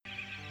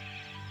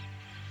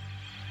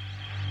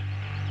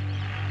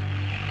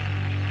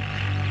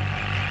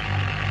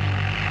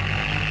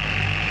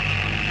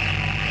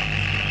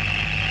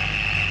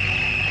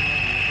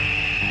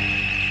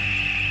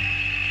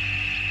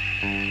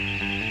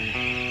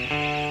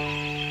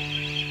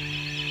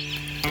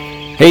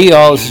Hey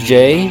y'all, this is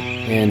Jay,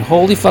 and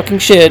holy fucking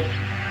shit,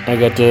 I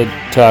got to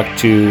talk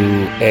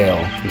to Ale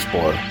from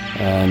Spore,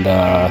 and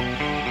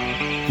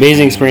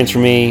amazing experience for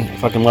me. I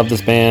fucking love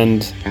this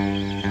band.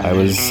 I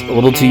was a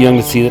little too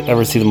young to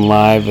ever see them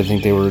live. I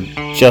think they were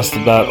just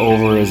about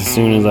over as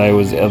soon as I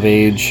was of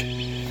age,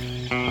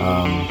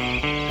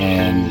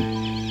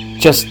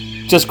 and just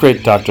great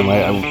to talk to him.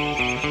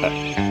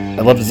 I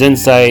loved his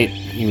insight.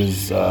 He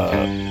was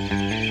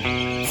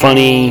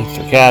funny,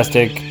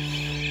 sarcastic.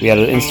 We had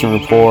an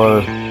instant rapport,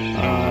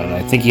 and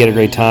I think he had a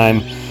great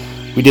time.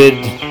 We did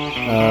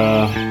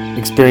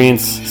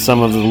experience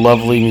some of the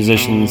lovely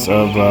musicians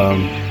of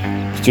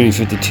Studio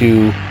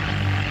 52,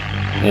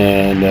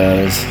 and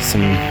there's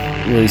some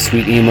really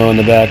sweet emo in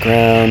the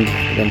background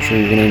that I'm sure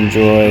you're going to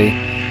enjoy.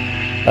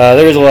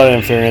 There is a lot of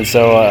interference,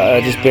 so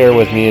just bear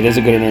with me. It is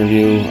a good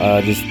interview.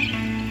 Just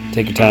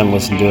take your time and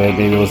listen to it.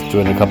 Maybe listen to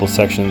it in a couple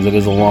sections. It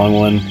is a long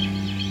one.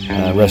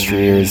 Rest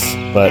your ears,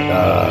 but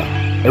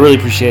I really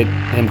appreciate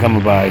him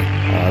coming by.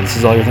 This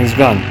is All Your Things Are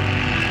Gone.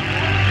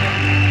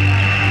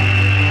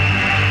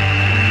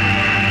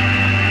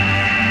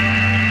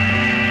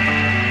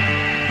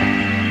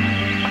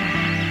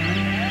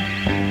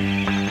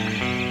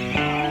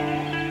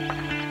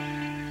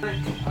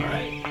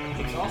 Alright,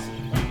 that's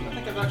awesome. I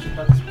think I've actually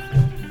had this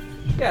before.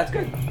 Yeah, it's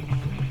good.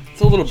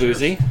 It's a little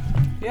boozy.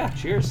 Yeah,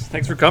 cheers.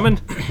 Thanks for coming.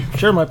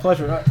 Sure, my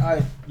pleasure.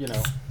 I'm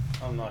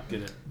not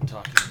good at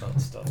talking about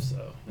stuff,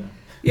 so.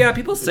 Yeah,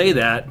 people say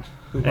that.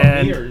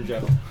 About me or in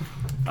general?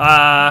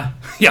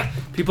 Yeah,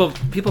 people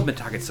have been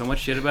talking so much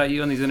shit about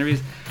you on these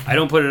interviews. I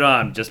don't put it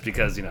on just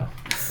because, No,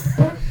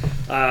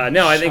 I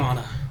think.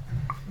 Shauna.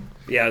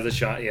 Yeah, it was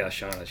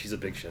Shauna. She's a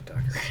big shit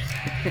talker.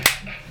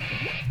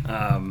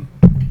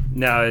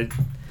 No,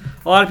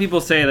 a lot of people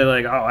say they're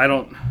like, oh, I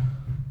don't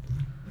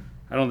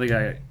think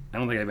I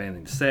have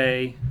anything to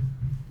say,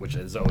 which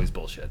is always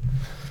bullshit.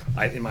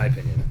 In my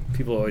opinion,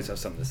 people always have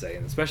something to say,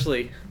 and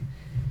especially,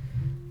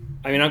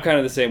 I'm kind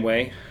of the same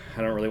way.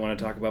 I don't really want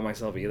to talk about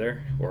myself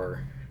either,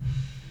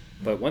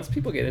 but once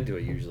people get into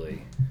it,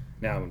 usually,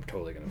 now I'm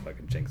totally gonna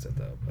fucking jinx it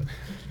though. But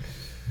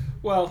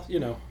Well,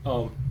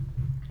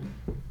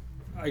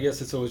 I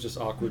guess it's always just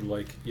awkward,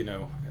 I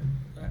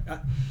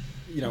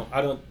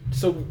don't.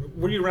 So,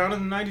 were you around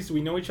in the '90s? Do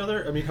we know each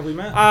other? Have we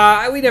met?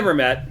 We never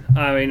met.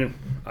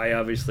 I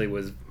obviously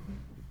was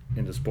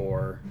into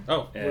Spore.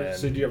 Oh, and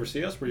so did you ever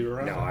see us? Were you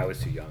around? No, I was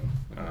too young.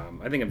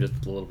 I think I'm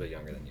just a little bit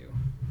younger than you.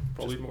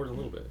 Probably more than a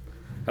little bit.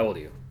 How old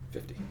are you?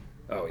 50.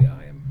 Oh yeah,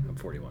 I am. I'm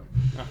 41.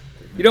 Oh,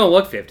 You don't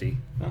look 50,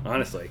 No.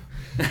 honestly.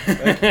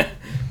 Clean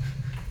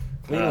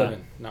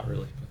living. Not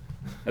really. But.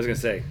 I was gonna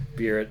say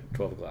beer at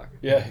 12 o'clock.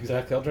 Yeah,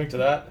 exactly. I'll drink to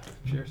that.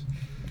 Cheers.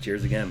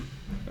 Cheers again.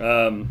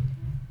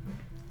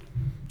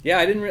 Yeah,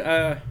 I didn't.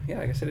 I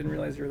guess I didn't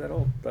realize you were that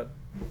old, but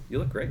you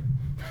look great.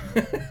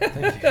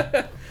 Thank you.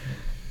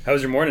 How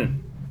was your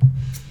morning?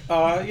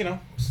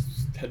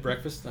 Had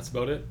breakfast. That's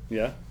about it.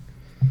 Yeah.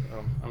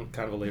 I'm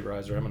kind of a late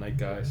riser. I'm a night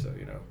guy, so I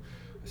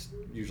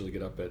usually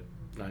get up at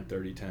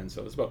 9:30, 10.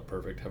 So it's about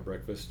perfect. Have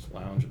breakfast,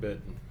 lounge a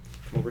bit, and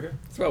come over here.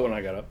 That's about when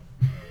I got up.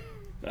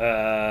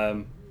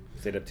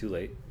 Stayed up too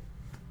late.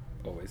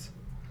 Always.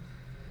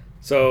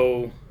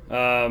 So,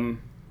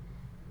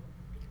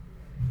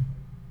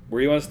 where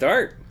do you want to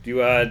start? Do you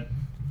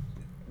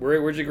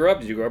where'd you grow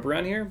up? Did you grow up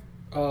around here?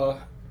 Are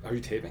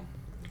you taping?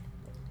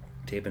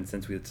 Taping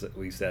since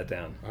we sat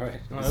down. All right.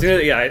 No,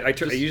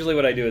 Usually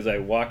what I do is I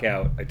walk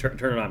out. I turn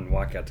it on and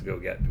walk out to go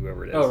get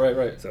whoever it is. Oh,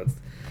 right. So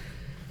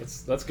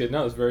That's good.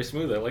 No, it's very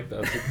smooth. I like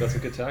that. That's a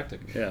good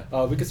tactic. Yeah.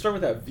 We could start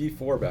with that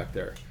V4 back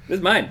there. This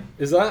is mine.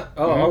 Is that?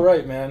 Oh, Mm-hmm. All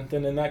right, man.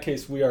 Then in that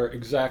case, we are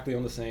exactly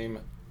on the same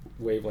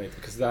wavelength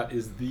because that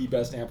is the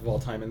best amp of all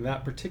time, and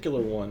that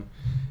particular one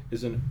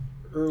is an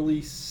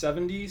early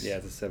 70s. Yeah,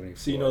 it's a 74.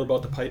 So you know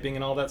about the piping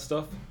and all that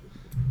stuff?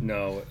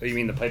 No, you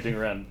mean the piping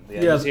around the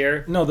edges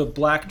here? No, the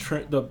black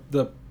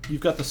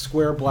you've got the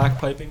square black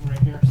piping right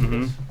here. So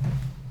Mm-hmm.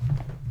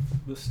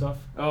 this stuff.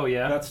 Oh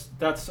yeah. That's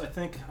I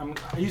think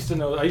I used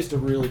to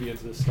really be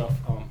into this stuff.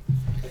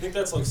 I think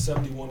that's like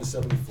 71 to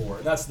 74.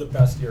 And that's the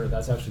best era.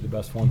 That's actually the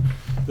best one.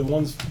 The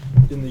ones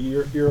in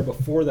the era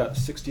before that,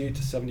 68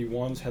 to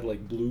 71s, had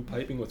like blue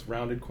piping with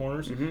rounded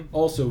corners. Mm-hmm.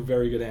 Also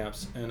very good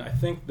amps. And I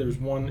think there's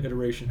one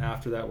iteration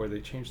after that where they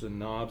changed the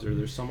knobs, or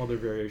there's some other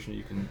variation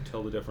you can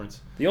tell the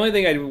difference. The only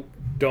thing I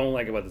don't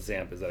like about this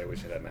amp is that I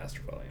wish it had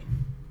master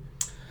volume.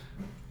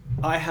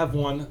 I have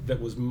one that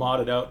was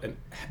modded out and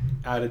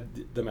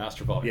added the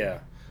master volume. Yeah,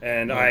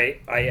 and I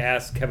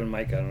asked Kevin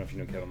Micah. I don't know if you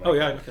know Kevin Micah. Oh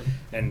yeah, I know Kevin.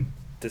 And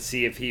to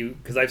see if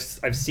because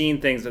I've seen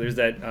things. There's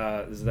that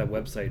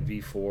website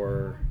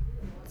V4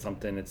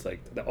 something. It's like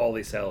all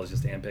they sell is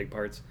just Ampeg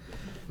parts.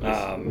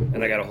 Nice.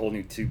 And I got a whole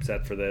new tube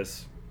set for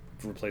this.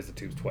 Replaced the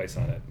tubes twice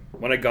on it.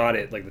 When I got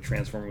it, like the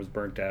transformer was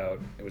burnt out.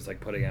 It was like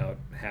putting out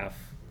half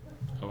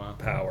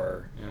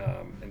power.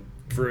 Yeah. And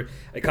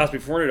it cost me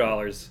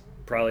 $400.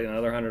 Probably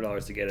another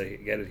 $100 to get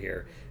it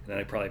here, and then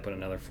I probably put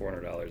another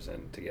 $400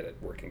 in to get it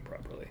working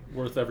properly.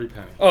 Worth every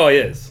penny. Oh, it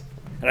is.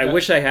 And Yeah. I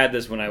wish I had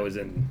this when I was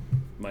in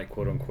my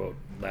quote unquote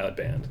loud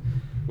band.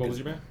 What was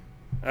your band?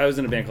 I was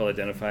in a band called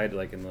Identified,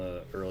 like in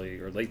the early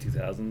or late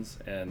 2000s,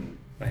 and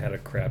I had a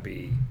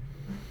crappy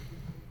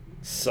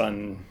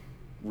Sun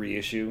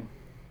reissue,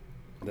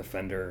 the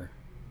Fender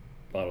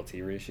Model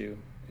T reissue.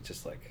 It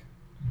just like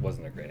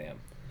wasn't a great amp.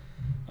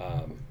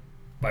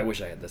 But I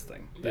wish I had this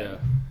thing. Yeah.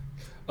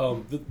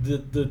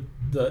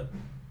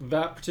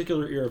 That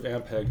particular era of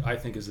Ampeg, I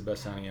think, is the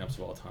best sounding amps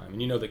of all time.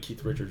 And you know that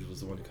Keith Richards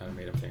was the one who kind of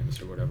made him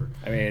famous or whatever.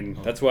 I mean,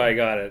 that's why I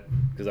got it,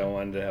 because I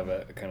wanted to have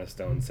a kind of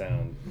Stone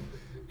sound.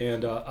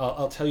 And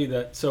I'll tell you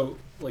that, so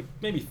like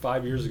maybe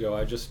 5 years ago,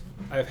 I've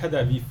had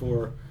that V4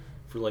 for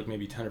like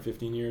maybe 10 or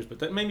 15 years, but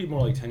that maybe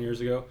more like 10 years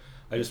ago,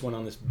 I just went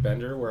on this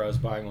bender where I was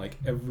buying like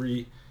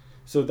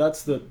so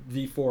that's the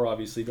V4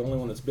 obviously. The only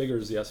one that's bigger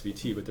is the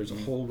SVT, but there's a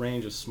whole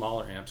range of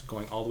smaller amps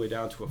going all the way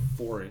down to a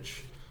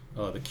 4-inch.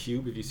 The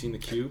Cube, have you seen the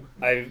Cube?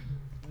 I've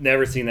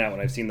never seen that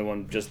one. I've seen the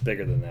one just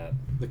bigger than that.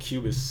 The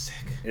Cube is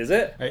sick. Is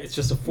it? It's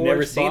just a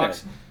 4-inch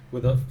box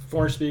with a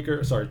 4-inch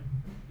speaker, 6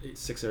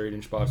 or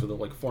 8-inch box with a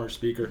like 4-inch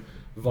speaker,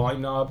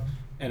 volume knob,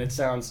 and it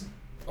sounds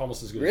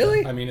almost as good.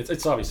 Really? I mean,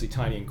 it's obviously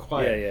tiny and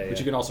quiet, but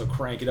you can also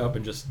crank it up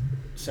and just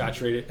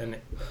saturate it. And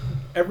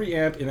every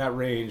amp in that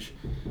range,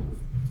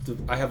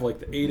 I have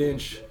like the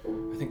 8-inch,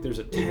 I think there's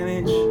a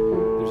 10-inch,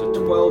 there's a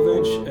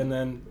 12-inch, and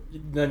then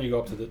you go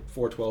up to the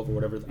 412 or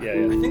whatever.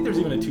 I think there's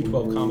even a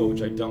 212 combo,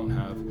 which I don't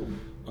have.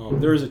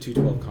 There is a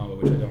 212 combo,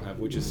 which I don't have,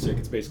 which is sick.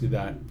 It's basically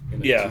that in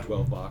a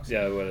 212 box.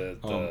 Yeah,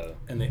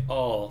 and they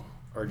all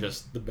are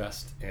just the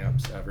best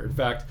amps ever. In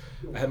fact,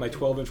 I had my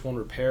 12-inch one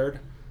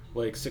repaired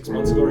like 6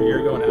 months ago or a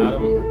year ago, and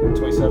Adam,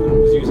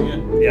 27, was using it.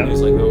 Yeah. And he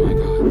was like, oh my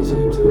god, this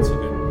amp sounds so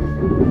good.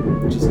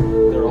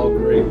 They're all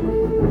great.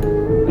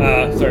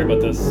 Sorry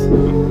about this.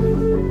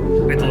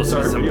 We had to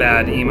listen to some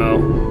bad emo.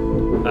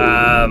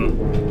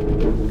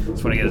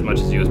 Just want to get as much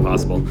as you as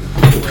possible.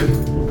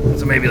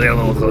 So maybe a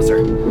little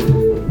closer.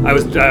 I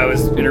was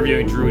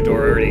interviewing Drew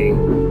Doherty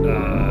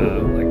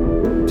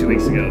like 2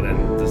 weeks ago.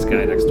 Then this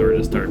guy next door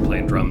just started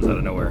playing drums out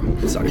of nowhere.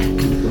 Sorry.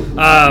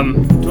 How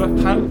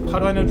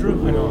do I know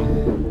Drew? I know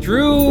him.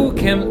 Drew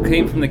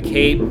came from the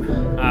Cape.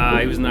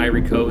 He was in the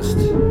Ivory Coast.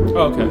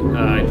 Oh, okay.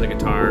 He plays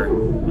guitar.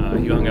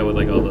 He hung out with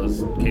like all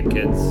those Cape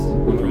kids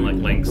from like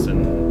Lynx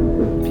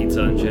and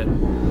Pizza and shit.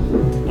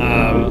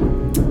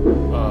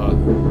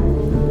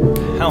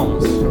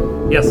 Helms.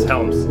 Yes,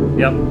 Helms.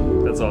 Yep,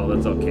 that's all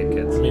Cape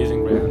kids.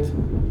 Amazing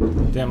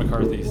band. Dan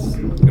McCarthy's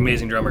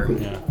Amazing drummer.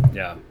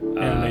 Yeah. And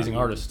amazing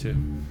artist too.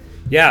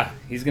 Yeah,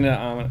 he's gonna.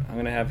 I'm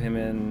gonna have him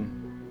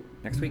in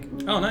next week.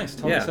 Oh, nice.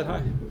 Tell him I said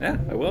hi. Yeah,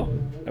 I will.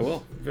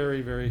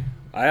 Very, very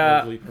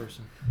lovely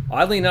person.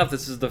 Oddly enough,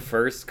 this is the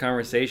first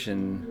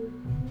conversation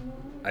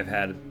I've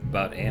had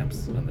about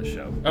amps on the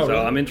show. Oh, so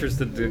really? I'm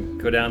interested to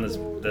go down this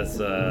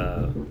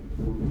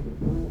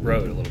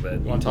road a little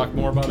bit. You want to talk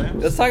more about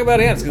amps? Let's talk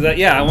about amps, because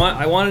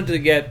I wanted to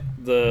get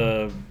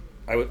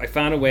I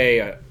found a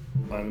way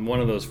on one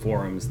of those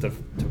forums to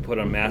put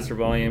a master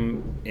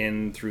volume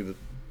in through the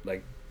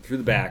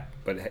back,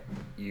 but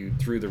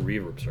through the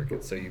reverb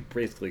circuit, so you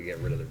basically get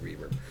rid of the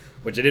reverb,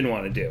 which I didn't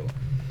want to do.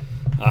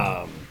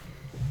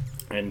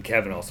 And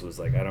Kevin also was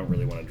like, I don't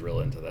really want to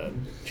drill into that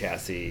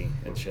chassis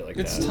and shit like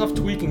that. It's tough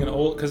tweaking an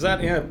old, because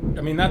that amp,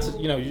 I mean, that's,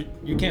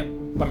 you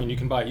can't, I mean, you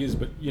can buy it used,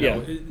 but,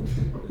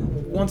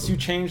 once you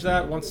change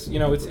that,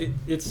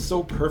 it's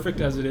so perfect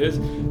as it is.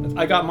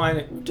 I got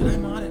mine, did I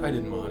mod it? I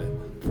didn't mod it.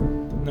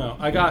 No,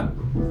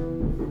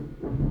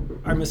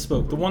 I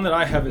misspoke. The one that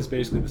I have is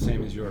basically the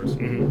same as yours.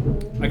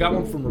 Mm-hmm. I got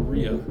one from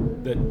Maria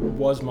that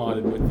was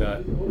modded with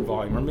that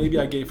volume, or maybe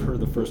I gave her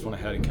the first one I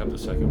had and kept the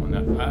second one.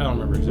 I don't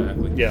remember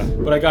exactly. Yeah.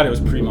 But I got it was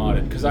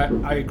pre-modded, because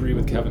I agree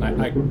with Kevin.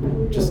 I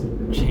just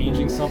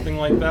changing something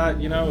like that,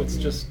 it's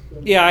just...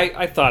 Yeah,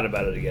 I thought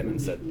about it again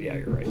and said, yeah,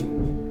 you're right.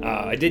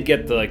 I did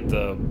get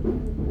the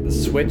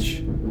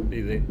switch.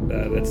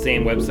 That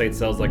same website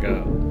sells like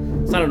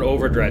it's not an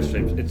overdrive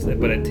switch,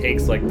 but it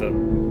takes like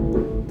the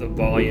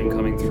volume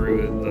coming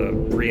through the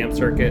preamp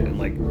circuit and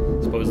like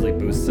supposedly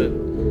boosts it.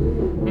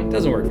 It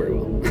doesn't work very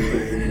well.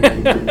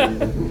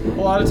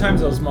 A lot of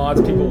times those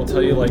mods, people will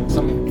tell you, like,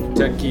 some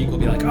tech geek will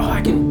be like, oh,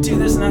 I can do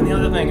this and that and the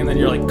other thing, and then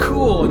you're like,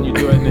 cool, and you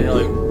do it, and you're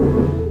like,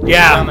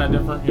 yeah, sound that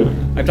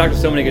different. I've talked to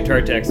so many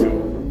guitar techs who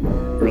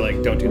are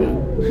like, don't do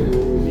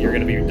that. You're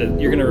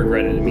gonna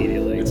regret it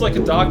immediately. It's like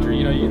a doctor,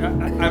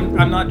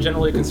 I'm not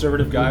generally a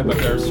conservative guy, but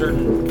there are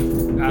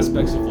certain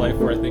aspects of life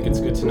where I think it's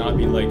good to not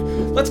be like,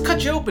 let's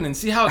cut you open and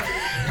see what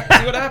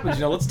happens.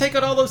 Let's take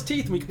out all those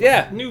teeth and we can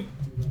put new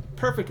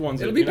perfect ones.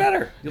 It'll be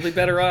better. You'll be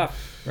better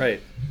off. Right.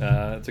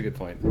 That's a good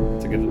point.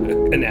 It's a good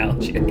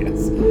analogy, I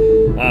guess.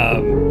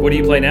 What do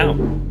you play now?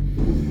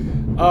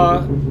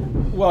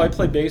 Well, I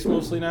play bass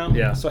mostly now.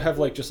 Yeah. So I have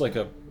I do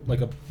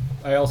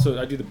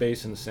the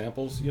bass and the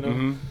samples,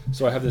 Mm-hmm.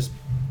 So I have this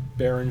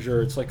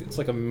Behringer. It's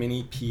like a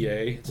mini PA.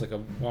 It's like a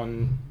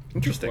 112.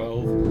 Interesting.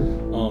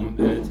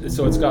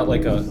 So it's got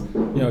like a,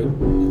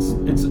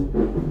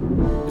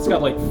 it's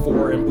got like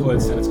 4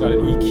 inputs and it's got an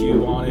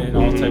EQ on it and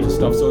all types of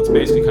stuff. So it's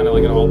basically kind of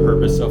like an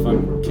all-purpose. So if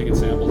I'm kicking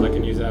samples, I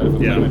can use that. If I'm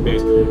playing my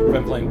bass, if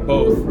I'm playing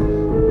both,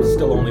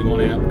 still only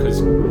 1 amp because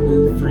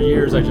for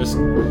years I just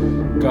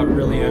got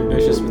really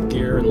ambitious with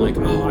gear and like,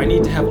 oh, I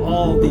need to have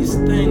all these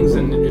things,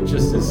 and it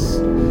just is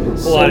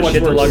a lot of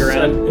shit to lug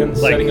around, and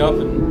setting up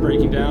and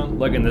breaking down.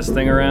 Lugging this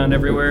thing around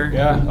everywhere.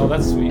 Yeah. Oh,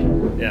 that's sweet.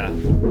 Yeah.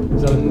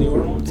 Is that a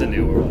newer one? It's a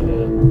newer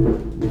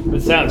one. Yeah.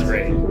 It sounds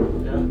great.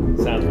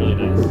 Yeah. Sounds really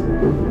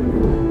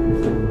nice.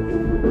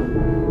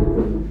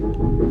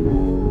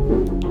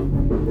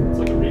 It's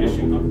like a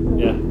reissue, huh?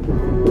 Yeah.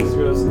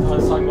 I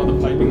was talking about the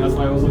piping. That's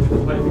why I was looking at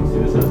the piping. See,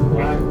 this has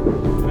black,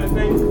 and I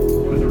think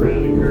With the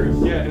rounding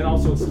curves. yeah, and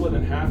also it's split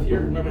in half here.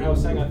 Remember how I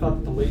was saying I thought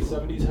that the late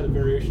 70s had a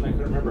variation? I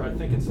couldn't remember. I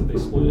think it's that they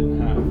split it in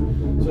half.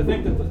 So I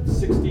think that the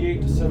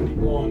 68 to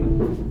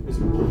 71 is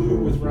blue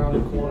with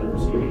rounded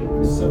corners.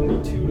 The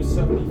 72 to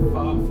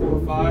 75, 4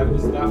 or 5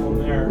 is that one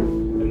there.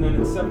 And then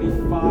in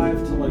 75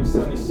 to like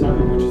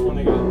 77, which is when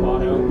they got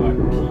bought out by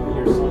PV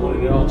or someone,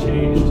 and it all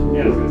changed.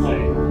 Yeah, I was gonna say.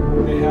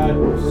 They had a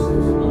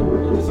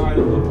design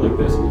that looked like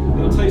this.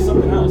 And I'll tell you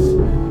something else.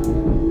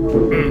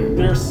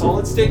 Their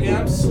solid state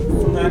amps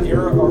from that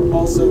era are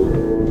also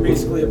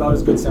basically about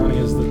as good sounding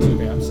as the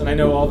tube amps. And I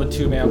know all the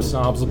tube amp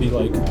snobs will be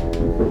like,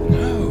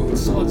 no,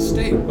 it's solid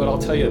state. But I'll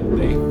tell you,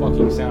 they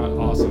fucking sound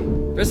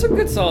awesome. There's some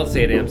good solid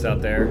state amps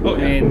out there. Oh,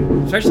 yeah. I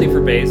mean, especially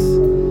for bass.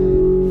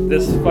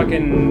 This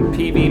fucking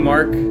PV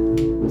Mark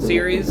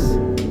series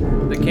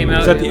that came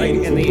out Is that the like,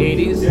 80s? in the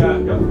 80s. Yeah,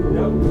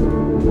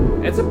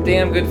 yep. It's a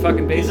damn good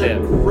fucking bass These are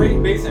amp.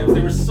 great bass amps.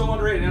 They were so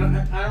underrated. And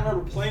I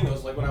remember playing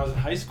those like when I was in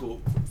high school,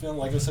 feeling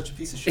like it was such a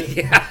piece of shit.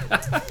 Yeah.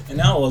 And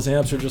now all those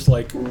amps are just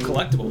like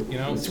collectible, you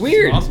know? It's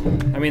weird.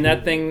 Awesome. I mean,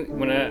 that thing,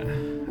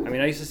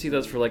 I used to see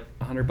those for like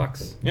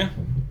 $100. Yeah.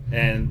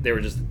 And they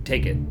were just,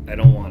 take it. I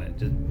don't want it.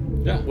 Just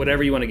Yeah.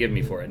 whatever you want to give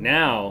me for it.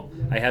 Now,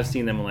 I have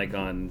seen them like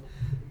on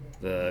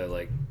the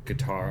like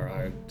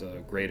guitar,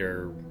 the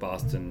Greater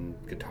Boston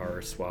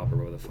Guitar Swap or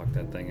whatever the fuck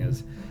that thing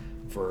is,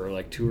 for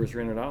like $200 or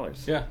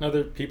 $300. Yeah,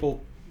 no,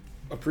 people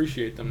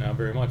appreciate them now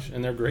very much,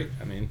 and they're great.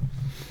 I mean,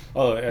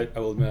 I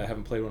will admit I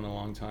haven't played one in a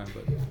long time,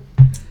 but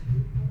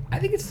I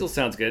think it still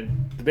sounds good.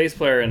 The bass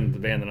player in the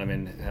band that I'm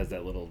in has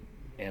that little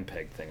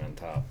Ampeg thing on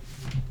top,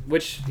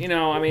 which, you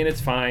know, I mean,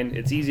 it's fine.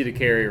 It's easy to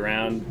carry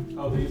around.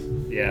 oh, these.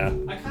 Yeah.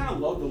 I kind of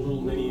love the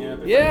little mini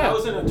amp. If Yeah. I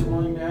was in a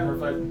touring band, or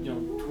if I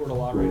toured a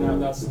lot right now,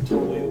 that's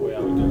totally the way I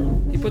would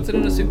do He puts it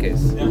in a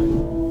suitcase. it.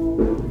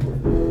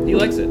 Yeah. He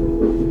likes it.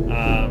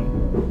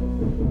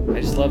 I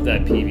just love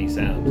that PV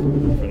sound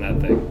from that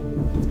thing.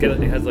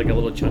 It has like a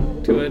little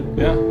chunk to it.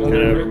 Yeah. No, Kind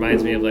they're of great.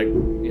 reminds me of like, I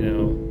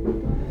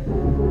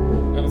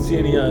don't see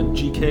any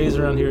GKs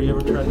around here. You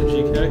ever tried the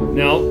GK?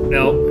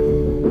 no.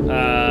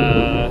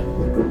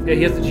 Yeah,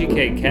 he has the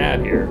GK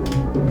cab here,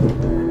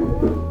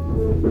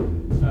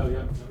 Oh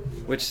yeah.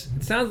 which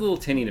it sounds a little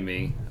tinny to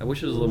me. I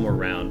wish it was a little more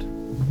round,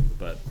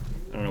 but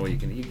I don't know what you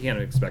can't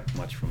expect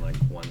much from like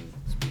one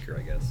speaker,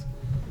 I guess.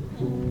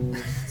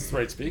 It's the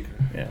right speaker.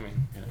 Yeah. I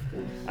mean,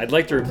 I'd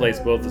like to replace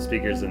both the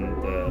speakers in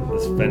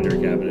this Fender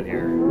cabinet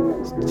here.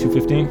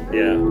 215.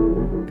 Yeah,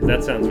 because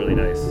that sounds really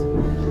nice.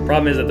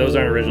 Problem is that those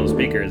aren't original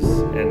speakers,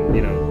 and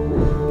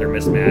they're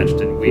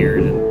mismatched and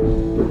weird,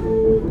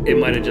 and it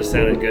might have just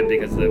sounded good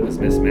because it was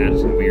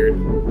mismatched and weird.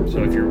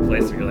 So if you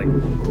replace them, you're like,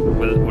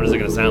 what is it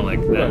going to sound like?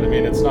 Right. I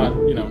mean, it's not.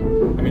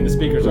 I mean, the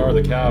speakers are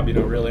the cab.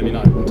 Really. I mean,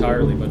 not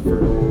entirely, but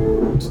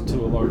to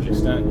a large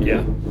extent.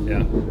 Yeah.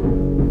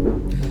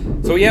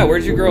 So yeah, where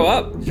did you grow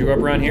up? Did you grow up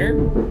around here?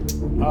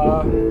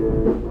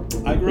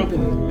 I grew up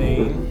in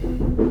Maine.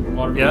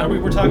 Yeah.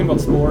 We're talking about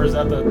spores. Is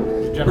that the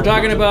general We're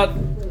talking concept? about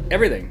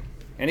everything,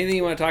 anything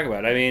you want to talk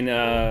about. I mean,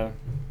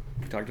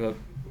 we talked about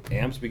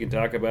amps. We can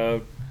talk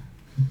about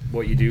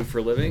what you do for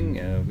a living.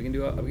 We can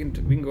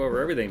go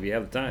over everything if you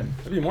have the time.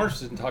 I'd be more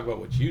interested in talking about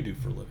what you do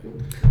for a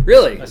living.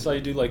 Really? I saw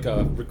you do like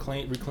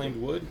reclaimed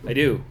wood. I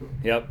do.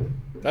 Yep.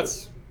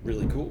 That's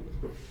really cool.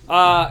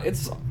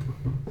 It's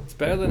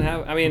better than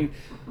I mean,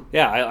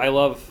 yeah. I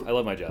love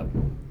my job.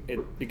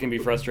 It can be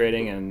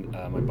frustrating, and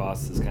my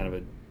boss is kind of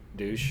a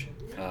douche.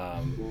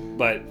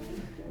 But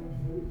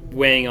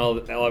weighing all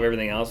of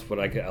everything else, what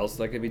I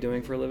could be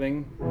doing for a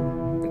living,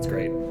 it's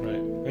great. Right.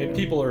 I mean,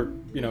 people are,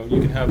 you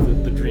can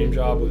have the dream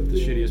job with the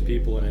shittiest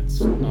people and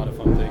it's not a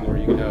fun thing, or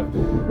you can have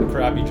a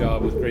crappy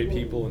job with great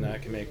people and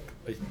that can make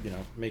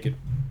it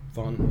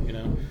fun,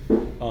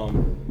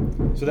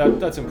 So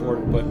that's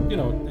important. But,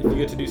 if you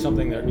get to do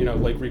something that,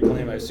 like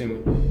reclaim, I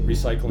assume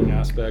recycling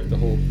aspect, the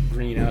whole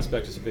green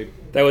aspect is a big.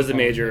 That was the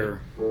major.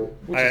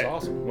 Which is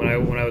awesome. When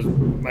I was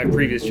my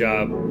previous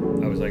job,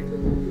 I was like,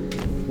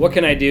 what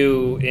can I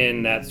do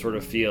in that sort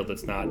of field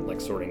that's not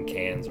like sorting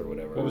cans or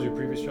whatever? What was your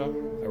previous job?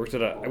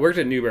 I worked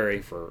at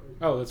Newberry for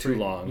too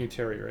long. You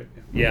Terry, right?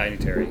 Yeah, I knew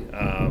Terry.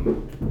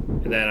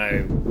 And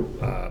then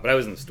but I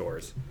was in the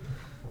stores.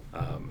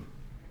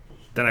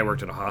 Then I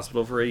worked at a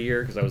hospital for a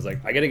year because I was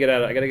like, I gotta get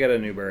out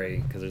of Newberry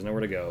because there's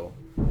nowhere to go.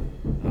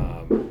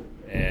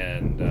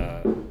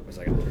 I was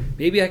like,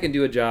 maybe I can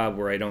do a job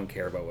where I don't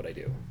care about what I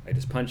do. I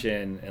just punch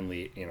in and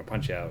leave,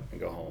 punch out and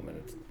go home.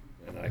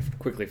 And I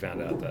quickly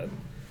found out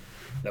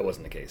that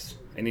wasn't the case.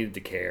 I needed to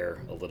care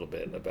a little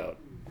bit about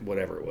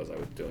whatever it was I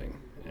was doing.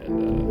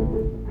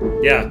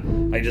 And yeah,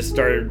 I just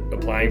started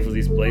applying for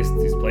these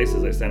places.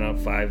 I sent out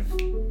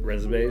 5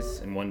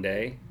 resumes in one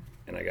day,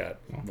 and I got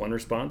 1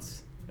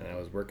 response, and I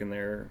was working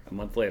there a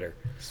month later.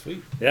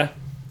 Sweet. Yeah.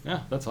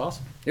 Yeah, that's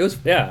awesome. It was,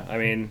 yeah, I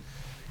mean,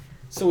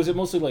 So is it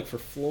mostly like for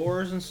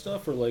floors and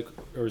stuff, or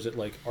is it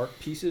like art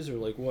pieces, or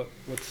like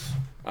what's?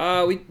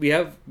 we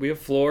have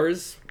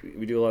floors.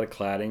 We do a lot of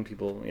cladding.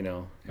 People, you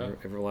know, Oh.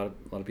 a lot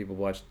of people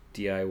watch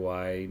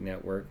DIY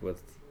Network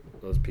with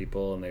those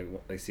people, and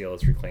they see all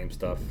this reclaimed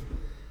stuff.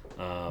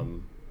 I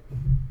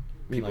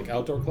mean, like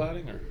outdoor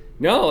cladding, or?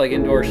 No, like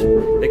indoors.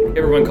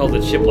 Everyone calls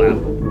it shiplap,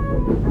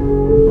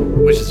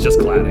 which is just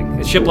cladding.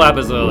 Shiplap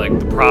is like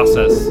the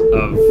process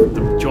of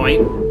the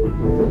joint,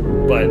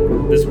 but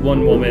this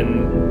one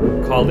woman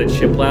called it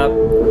shiplap,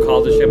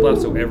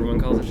 so everyone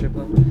calls it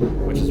shiplap,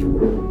 which is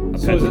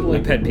a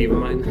pet peeve of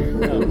mine.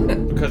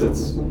 Because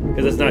it's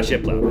Because it's not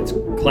shiplap, it's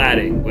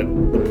cladding, but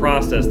the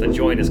process, the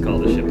joint is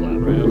called a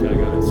shiplap. right. Okay,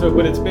 I got it. So,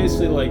 but it's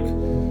basically like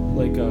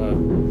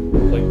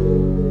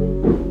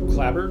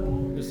clapboard.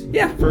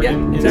 Yeah, For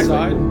exactly.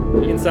 inside.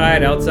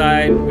 Inside,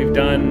 outside. We've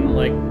done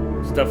like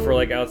stuff for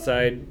like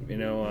outside, you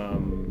know,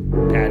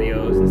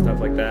 patios and stuff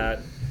like that.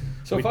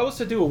 So if I was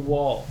to do a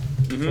wall,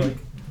 Mhm. it's like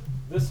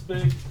this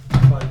big,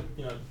 but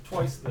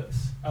twice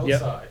this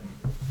outside,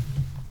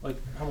 like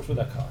how much would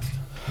that cost?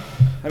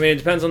 I mean, it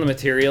depends on the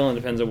material and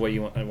depends on what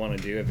you want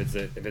to do.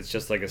 If it's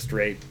just like a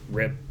straight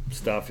rip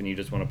stuff and you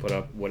just want to put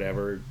up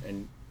whatever,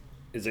 and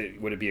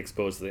would it be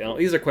exposed to the?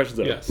 These are questions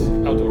that Yes,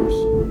 outdoors.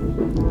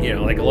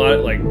 like a lot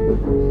of like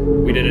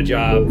we did a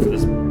job for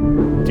this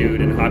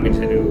dude in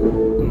Hopkinton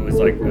who was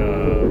like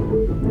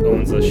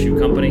owns a shoe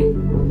company,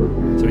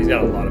 so he's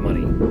got a lot of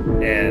money,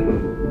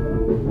 and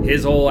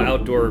his whole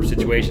outdoor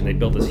situation, they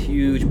built this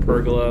huge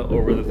pergola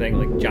over the thing,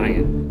 like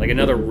giant, like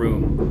another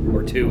room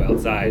or 2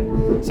 outside,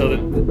 so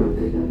that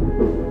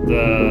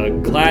the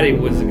cladding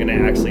wasn't going to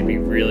actually be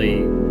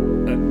really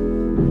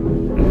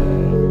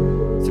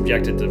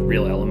subjected to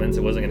real elements.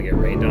 It wasn't going to get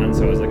rained on,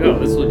 so I was like, oh,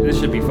 this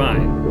should be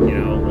fine,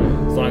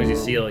 as long as you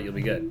seal it, you'll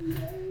be good.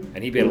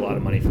 And he paid a lot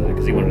of money for that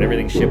because he wanted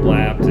everything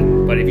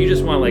shiplapped. But if you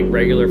just want like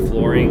regular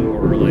flooring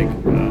or like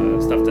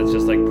stuff that's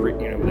just like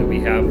that we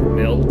have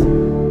milled,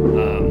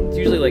 it's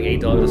usually like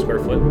 $8 a square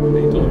foot.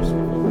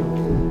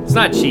 $8. It's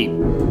not cheap,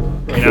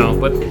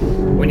 But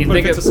when you But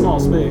think if it's a small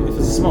space, if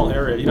it's a small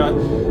area,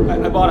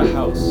 I bought a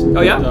house.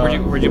 oh yeah,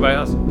 and, where'd you buy a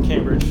house?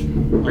 Cambridge.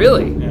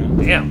 Really? Yeah.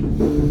 Damn.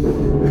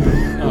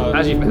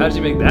 How'd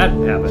you make that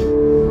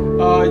happen?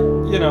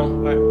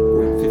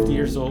 I'm 50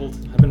 years old.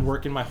 I've been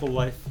working my whole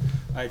life.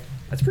 I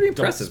That's pretty don't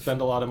impressive.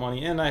 spend a lot of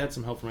money, and I had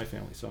some help from my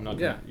family, so I'm not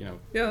gonna, Yeah,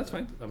 that's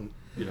fine. Listen,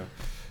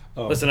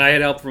 Listen, I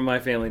had help from my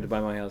family to buy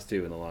my house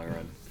too in the long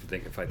run.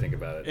 If I think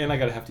about it. and I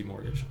got a hefty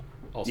mortgage.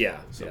 Also, Yeah,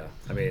 so. yeah.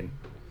 I mean,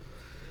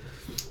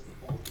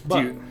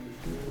 But,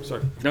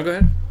 sorry. no, go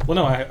ahead. Well,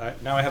 no, I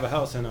now I have a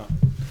house, and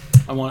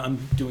I'm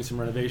doing some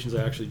renovations.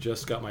 I actually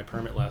just got my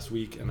permit last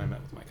week, and I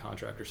met with my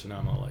contractor, so now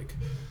I'm all like,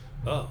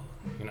 oh,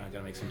 I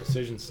gotta make some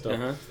decisions stuff.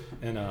 Uh-huh.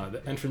 And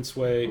the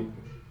entranceway,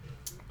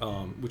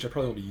 which I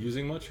probably won't be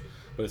using much,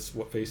 but it's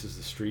what faces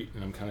the street,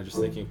 and I'm kind of just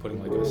thinking of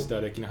putting like an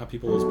aesthetic. You know how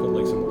people always put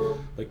like some,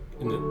 like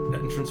in the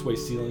entranceway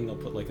ceiling, they'll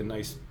put like a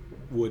nice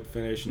wood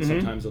finish, and Mhm.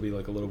 sometimes there'll be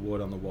like a little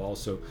wood on the wall.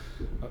 So,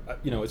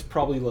 it's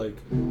probably like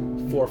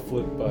 4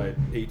 foot by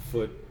 8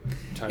 foot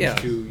times Yeah.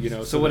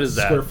 2. So what the is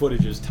that? Square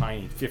footage is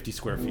tiny, 50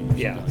 square feet. or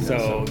Yeah. something like that.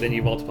 So then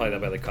you multiply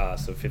that by the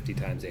cost, so 50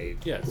 times 8.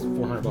 Yeah, it's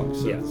 $400.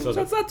 So, Yeah. So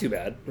that's not too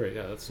bad. right.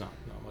 Yeah, that's not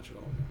much at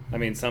all. I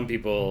mean, some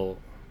people,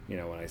 when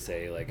I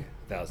say like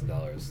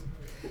 $1,000,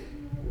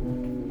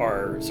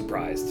 are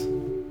surprised.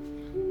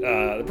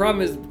 The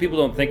problem is people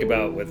don't think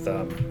about with.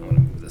 I'm gonna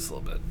move this a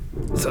little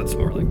bit, so it's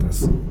more like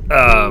this.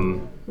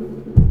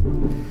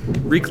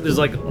 There's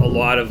like a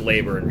lot of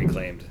labor in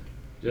reclaimed,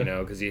 Yeah.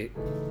 because you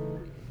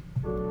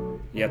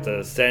have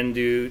to send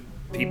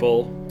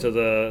people to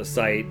the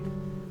site,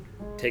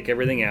 take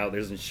everything out.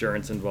 There's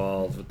insurance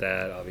involved with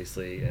that,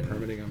 obviously, and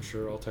Permitting, I'm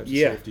sure, all types of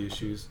Yeah. safety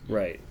issues.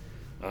 right,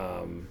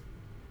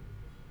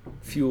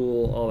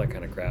 fuel, all that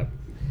kind of crap.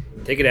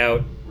 Take it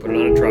out, put it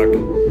on a truck,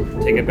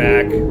 take it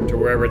back to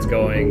wherever it's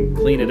going,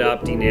 clean it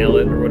up, denail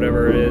it, or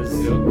whatever it is.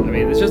 Yep. I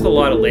mean, there's just a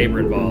lot of labor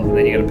involved, and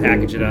then you got to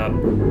package it up.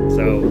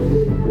 So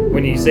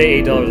when you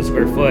say $8 a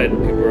square foot,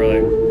 people are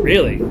like,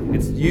 "Really?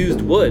 It's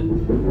used wood?"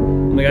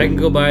 I'm like, I can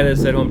go buy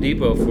this at Home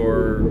Depot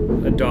for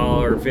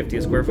 $1.50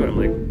 a square foot. I'm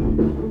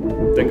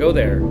like, then go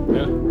there.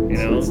 Yeah.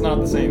 know? It's not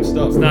the same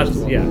stuff. It's not, first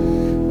of all. yeah.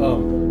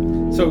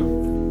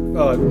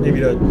 Maybe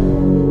to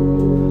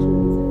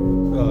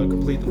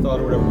complete the thought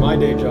or whatever, my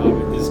day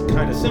job is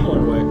kind of similar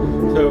in a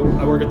way. So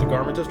I work at the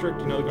Garment District.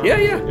 You know the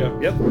Garment Yeah.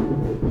 District?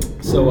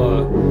 Yep.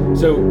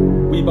 So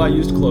we buy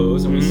used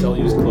clothes and we Mhm. sell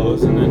used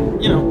clothes, and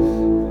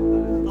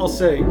then I'll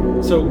say,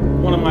 so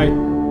one of my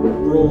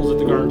roles at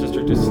the Garment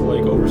District is to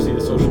like oversee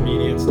the social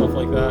media and stuff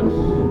like that.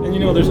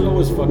 And there's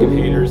always fucking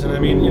haters. And I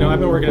mean, I've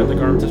been working at the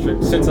Garment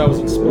District since I was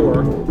in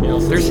SPOR.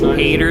 Since There's the 90s.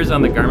 haters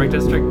on the Garment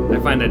District. I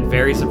find that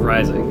very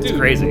surprising. It's Dude.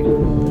 crazy.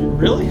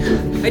 Really?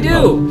 I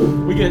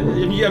do. We get.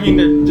 I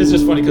mean, it's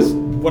just funny because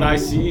what I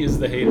see is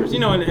the haters,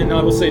 and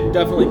I will say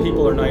definitely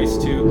people are nice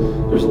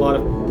too. There's a lot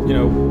of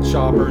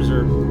shoppers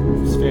or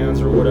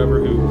fans or whatever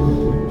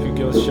who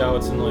give us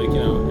shouts and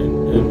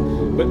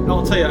but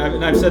I'll tell you,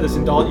 and I've said this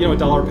in dollar, what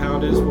 $1 a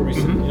pound is, where we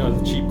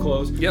the cheap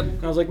clothes. Yep.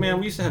 And I was like, man,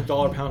 we used to have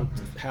 $1 a pound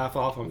half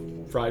off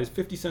on Fridays,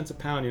 50 cents a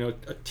pound. A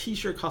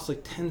T-shirt costs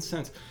like 10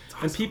 cents,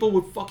 and people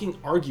would fucking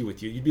argue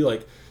with you. You'd be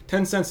like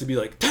 10 cents, to be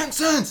like 10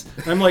 cents,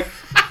 and I'm like.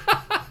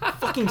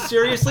 Fucking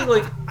seriously,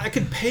 like I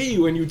could pay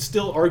you and you'd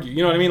still argue.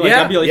 You know what I mean? Like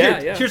I'd be like,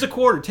 here's a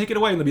quarter, take it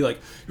away, and they'd be like,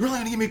 you're really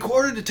gonna give me a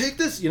quarter to take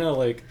this? Do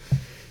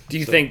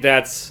you think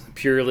that's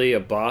purely a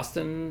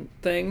Boston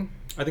thing?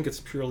 I think it's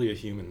purely a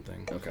human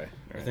thing. Okay.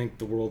 I think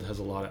the world has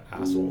a lot of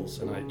assholes,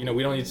 and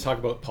we don't need to talk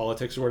about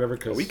politics or whatever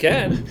because we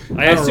can.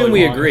 I assume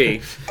we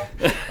agree.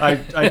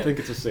 I think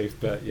it's a safe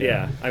bet.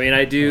 Yeah. I mean,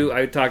 I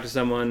talked to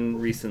someone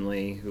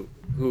recently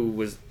who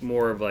was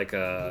more of like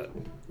a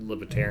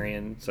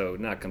libertarian, so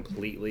not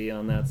completely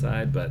on that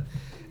side,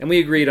 and we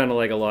agreed on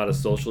like a lot of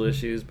social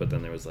issues, but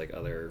then there was like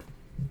other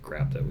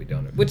crap that we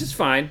don't, which is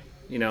fine,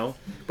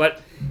 but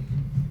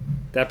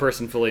that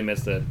person fully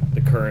admits that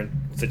the current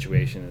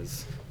situation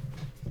is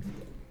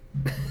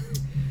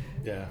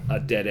a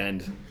dead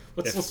end.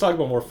 Let's talk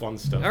about more fun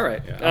stuff. All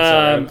right. Yeah,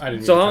 I'm sorry, I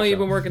didn't so mean how to long have you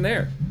touch been working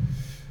there?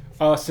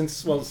 Since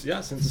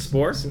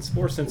Spore?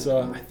 Since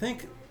I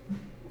think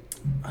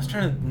I was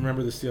trying to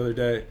remember this the other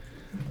day.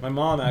 My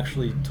mom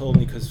actually told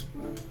me because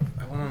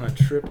I went on a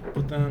trip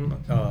with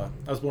them. I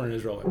was born in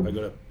Israel. I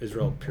go to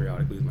Israel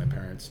periodically with my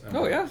parents.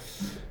 Oh yeah.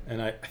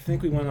 And I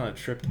think we went on a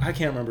trip. I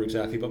can't remember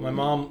exactly, but my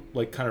mom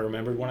kind of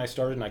remembered when I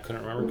started, and I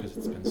couldn't remember because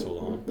it's been so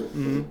long.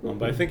 Mm-hmm.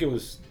 But I think it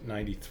was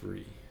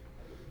 '93.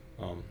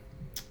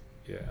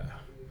 Yeah.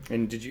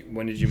 And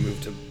when did you move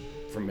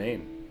from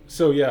Maine?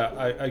 So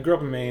yeah, I grew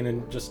up in Maine,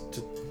 and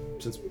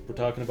since we're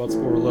talking about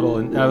sport a little,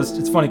 and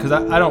it's funny because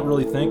I don't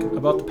really think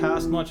about the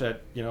past much. I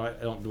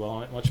don't dwell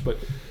on it much, but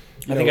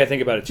I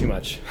think about it too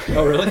much.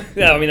 Oh really?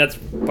 Yeah, I mean that's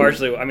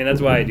partially. I mean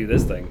that's why I do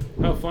this thing.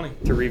 Oh, funny.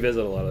 To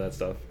revisit a lot of that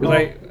stuff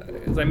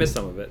because I miss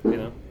some of it.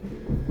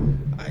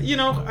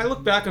 I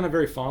look back on it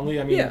very fondly.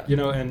 I mean, yeah.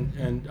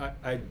 And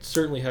I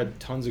certainly had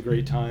tons of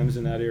great times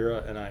in that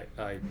era, and I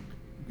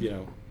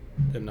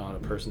am not a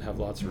person to have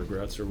lots of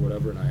regrets or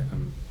whatever, and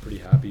I'm pretty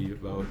happy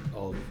about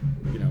all,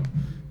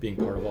 being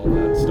part of all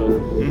that stuff.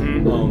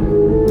 Mm-hmm.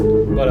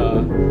 But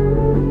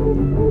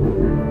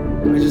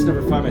I just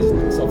never find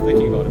myself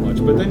thinking about it much.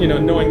 But then,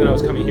 knowing that I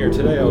was coming here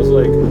today, I was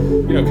like,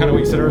 kind of what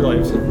you said earlier, I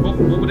was like, well,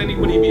 what would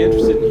anybody be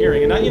interested in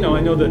hearing? And I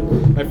know that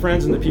my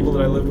friends and the people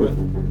that I lived with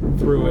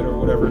through it or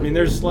whatever, I mean,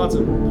 there's lots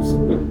of,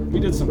 we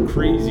did some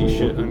crazy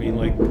shit. I mean,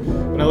 like,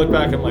 when I look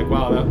back, I'm like,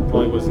 wow, that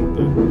probably wasn't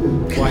the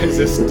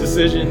wisest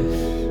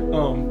decision.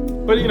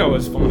 But it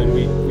was fun, and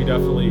we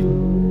definitely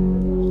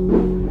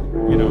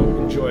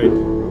enjoyed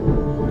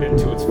it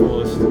to its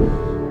fullest.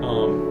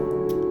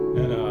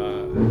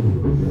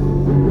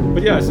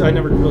 But yeah, so I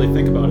never really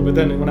think about it. But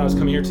then when I was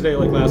coming here today,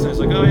 like last night, I was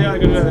like, oh yeah, I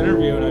got to do that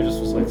interview, and I just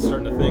was like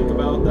starting to think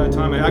about that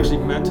time. I actually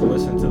meant to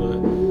listen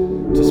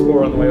to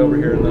Spore on the way over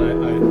here, and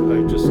then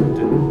I just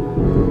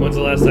didn't. When's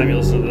the last time you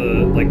listened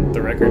to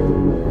the record?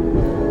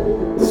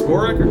 The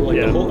Spore record,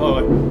 the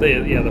whole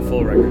the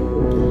full record.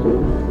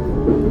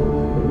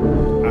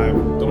 I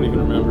don't even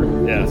remember.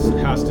 Yeah. It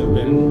has to have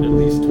been at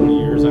least 20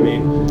 years. I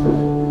mean,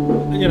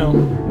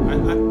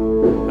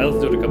 I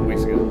listened to it a couple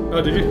weeks ago.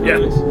 Oh, did you? Yeah.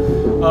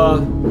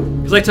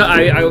 Because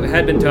I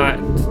had been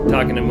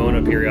talking to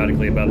Mona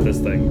periodically about this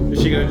thing.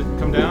 Is she going to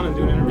come down and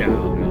do an interview?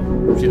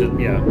 No. She doesn't.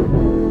 Yeah.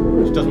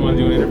 She doesn't want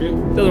to do an interview?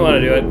 Doesn't want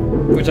to do it,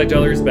 which I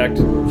totally respect.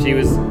 She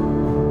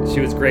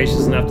was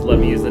gracious enough to let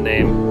me use the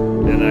name,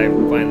 and I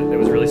find that it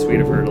was really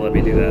sweet of her to let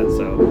me do that.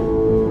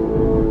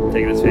 So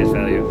take it as face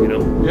value,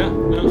 Yeah.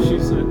 No,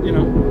 she's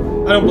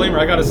I don't blame her.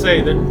 I got to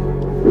say that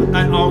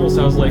I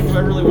was like, do I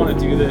really want to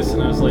do this?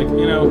 And I was like, I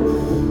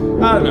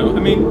don't know. I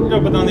mean,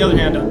 but on the other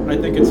hand, I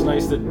think it's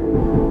nice that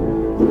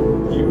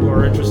you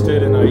are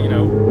interested, and I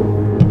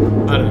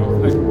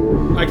don't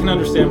know. I can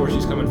understand where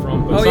she's coming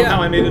from, but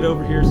somehow I made it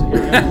over here. So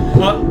here I am.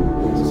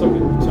 So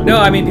good. Sorry. No,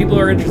 I mean, people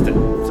are interested,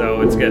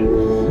 so it's good.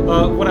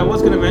 What I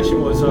was going to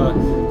mention was the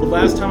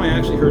last time I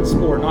actually heard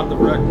Spore, not the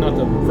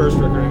first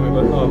record anyway,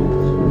 but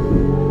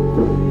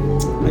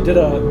I did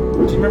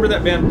do you remember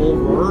that band Bull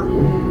Roar?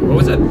 What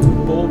was it?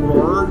 Bull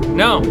Roar?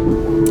 No.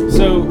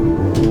 So,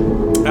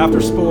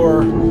 after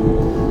Spore,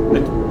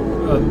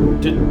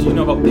 do you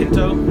know about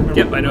Pinto? Remember?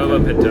 Yep, I know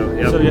about Pinto.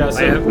 Yep.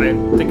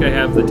 I think I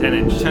have the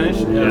 10-inch.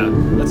 10-inch? Yeah.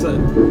 It's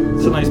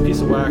a nice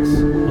piece of wax.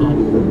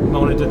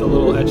 Mona did the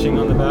little etching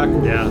on the back.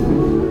 Yeah.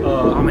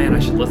 Oh man, I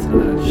should listen to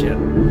that shit.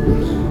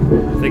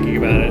 Thinking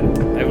about it,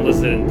 I haven't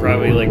listened in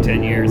probably like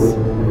 10 years.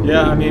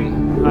 Yeah, I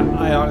mean,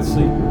 I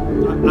honestly,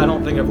 I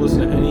don't think I've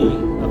listened to any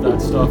of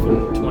that stuff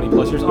in 20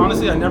 plus years.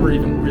 Honestly, I never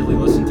even really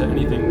listened to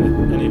any of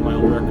my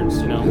old records,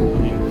 I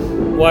mean.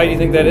 Why do you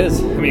think that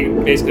is? I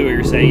mean, basically what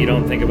you're saying, you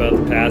don't think about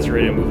the past, you're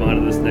ready to move on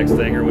to this next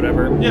thing or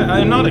whatever? Yeah,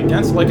 I'm not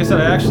against it. Like I said,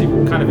 I actually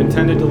kind of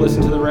intended to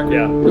listen to the record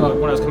when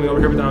I was coming over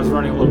here, but then I was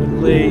running a little bit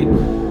late.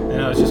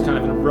 and I was just kind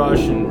of in a rush,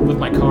 and with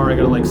my car I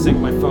gotta like sync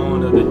my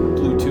phone to the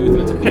Bluetooth,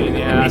 and it's a pain in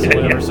the ass or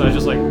whatever. So I was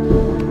just like,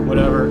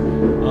 whatever.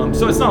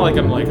 So it's not like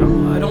I'm like,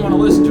 oh, I don't want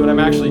to listen to it. I'm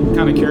actually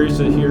kind of curious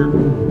to hear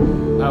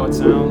how it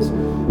sounds.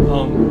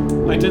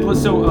 I did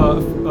listen.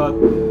 So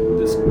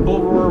this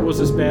Bull Roar was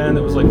this band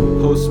that was like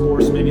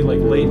post-Spore, so maybe like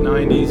late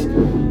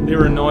 '90s. They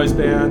were a noise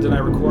band, and I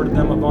recorded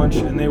them a bunch,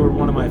 and they were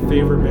one of my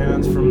favorite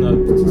bands from the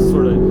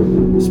sort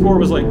of Spore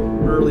was like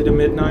early to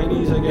mid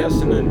 '90s, I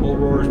guess, and then Bull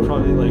Roar is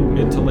probably like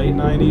mid to late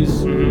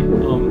 '90s.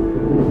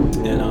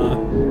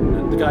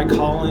 And the guy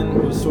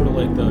Colin was sort of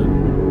like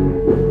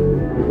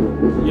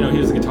he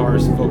was the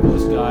guitarist,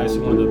 vocalist guy, so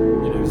one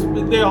of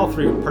the, they all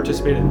three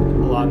participated a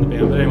lot in the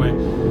band. But anyway,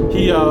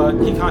 he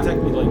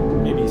contacted me like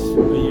maybe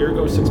a year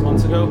ago, 6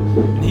 months ago,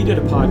 and he did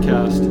a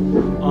podcast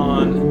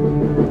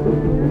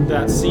on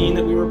that scene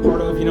that we were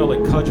part of, like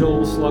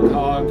Cudgel, Slug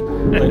Hog,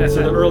 like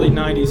so the early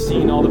 '90s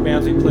scene, all the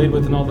bands we played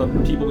with and all the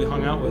people we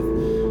hung out with.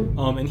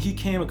 And he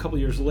came a couple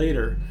years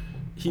later.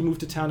 He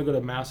moved to town to go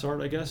to Mass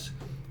Art, I guess.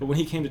 But when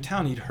he came to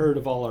town, he'd heard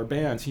of all our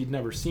bands. He'd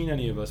never seen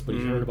any of us, but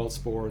he'd heard about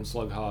Spore and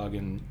Slug Hog,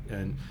 and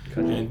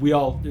we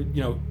all,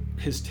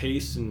 his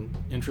tastes and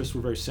interests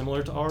were very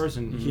similar to ours,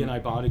 and he and I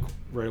bonded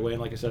right away.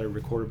 And like I said, I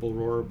recorded Bull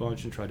Roar a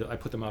bunch and I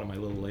put them out on my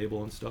little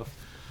label and stuff.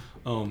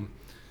 And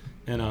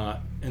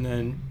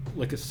then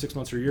like 6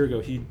 months or a year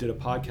ago, he did a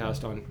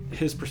podcast on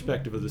his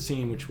perspective of the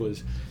scene, which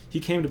was he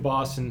came to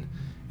Boston.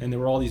 And there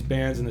were all these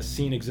bands in the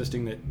scene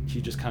existing that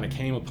he just kind of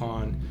came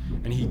upon,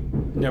 and he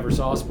never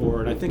saw Spore,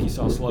 and I think he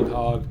saw Slug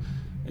Hog,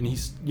 and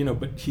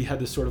but he had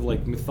this sort of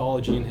like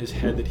mythology in his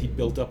head that he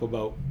built up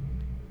about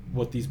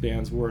what these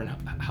bands were and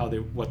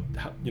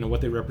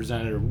what they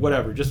represented or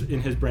whatever, just in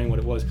his brain what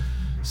it was.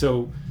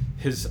 So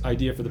his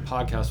idea for the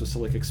podcast was to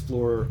like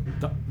explore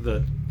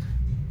the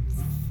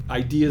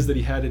ideas that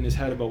he had in his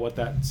head about what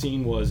that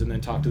scene was, and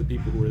then talk to the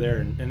people who were there,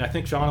 and I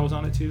think Shauna was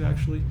on it too,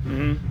 actually.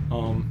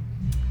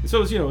 So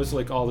it was, it was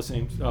like all the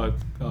same.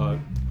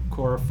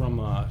 Cora from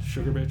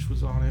Sugar Bitch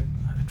was on it.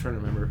 I'm trying to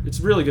remember. It's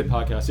a really good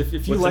podcast. If you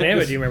What's like the name of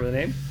this, it? Do you remember the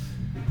name?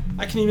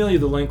 I can email you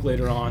the link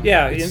later on.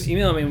 Yeah,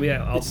 email me.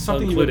 I'll It's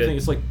something you include would it. think.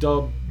 It's like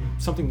dub,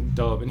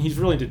 and he's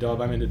really into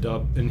dub. I'm into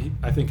dub, and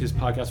I think his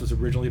podcast was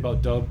originally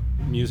about dub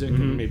music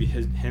and maybe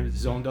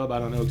his own dub. I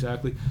don't know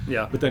exactly.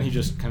 Yeah. But then he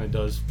just kind of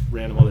does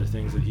random other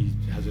things that he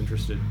has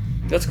interested.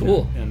 That's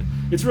cool. And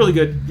it's really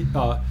good.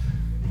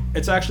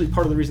 It's actually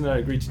part of the reason that I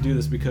agreed to do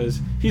this, because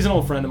he's an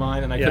old friend of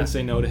mine, and I couldn't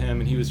say no to him,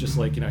 and he was just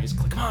like, he's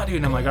like, come on, dude,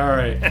 and I'm like, all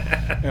right.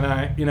 And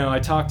I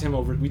talked to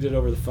him we did it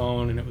over the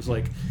phone, and it was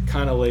like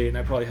kind of late, and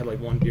I probably had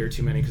like one beer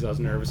too many because I was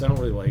nervous. I don't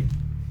really like,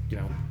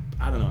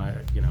 I don't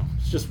know,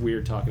 it's just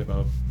weird talking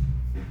about,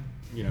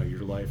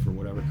 your life or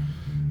whatever.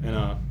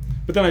 And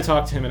but then I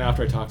talked to him, and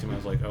after I talked to him, I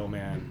was like, oh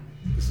man,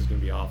 this is gonna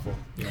be awful,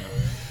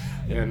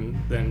 And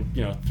then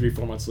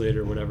 3-4 months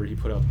later, or whatever, he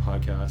put out the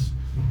podcast.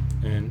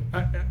 And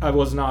I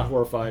was not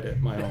horrified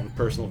at my own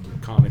personal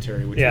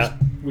commentary,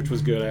 which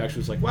was good. I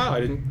actually was like, wow,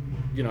 I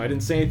didn't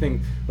say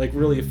anything like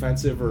really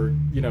offensive or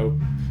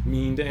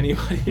mean to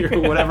anybody or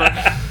whatever.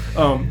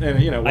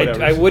 And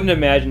whatever. I wouldn't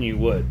imagine you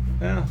would.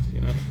 Yeah,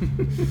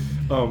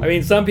 I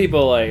mean, some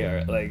people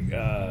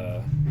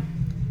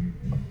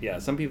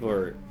some people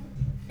are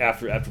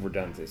after we're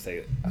done, they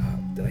say,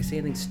 did I say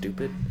anything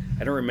stupid?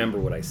 I don't remember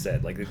what I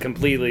said. Like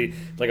completely,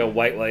 like a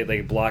white light,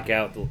 they block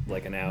out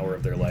like an hour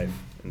of their life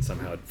and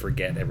somehow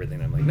forget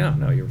everything. I'm like,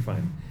 no, you were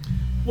fine.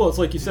 Well, it's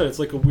like you said, it's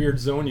like a weird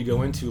zone you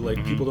go into.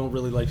 Like people don't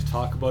really like to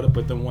talk about it,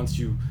 but then once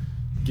you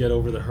get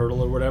over the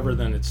hurdle or whatever,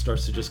 then it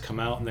starts to just come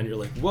out, and then you're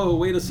like, whoa,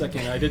 wait a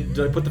second, did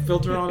I put the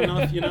filter on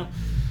enough?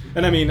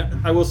 And I mean,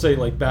 I will say,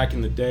 like back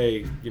in the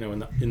day, in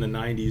the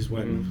 '90s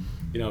when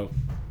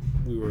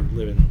we were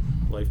living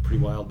life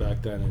pretty wild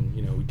back then, and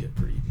we'd get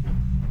pretty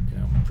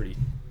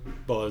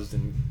buzzed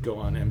and go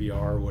on MBR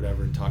or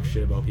whatever and talk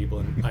shit about people,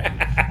 and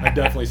I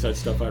definitely said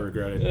stuff I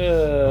regretted,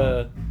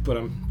 but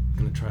I'm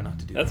gonna try not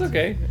to do that. That's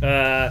okay.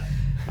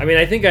 I mean,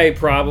 I think I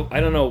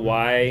don't know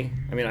why.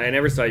 I mean, I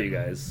never saw you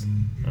guys,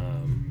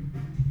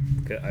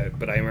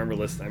 but I remember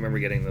listening. I remember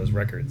getting those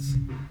records,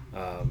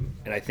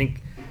 and I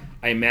think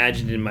I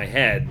imagined in my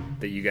head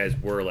that you guys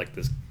were like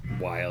this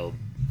wild,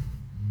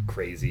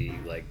 crazy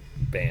like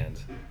band,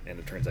 and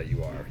it turns out you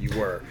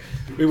were.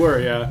 We were,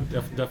 yeah,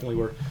 definitely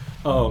were.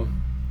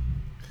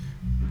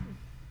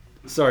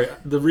 Sorry,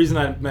 the reason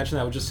I mentioned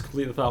that was just to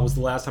complete the thought was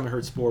the last time I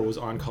heard Spore was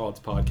on Colin's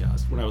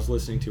podcast when I was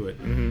listening to it,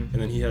 and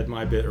then he had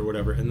my bit or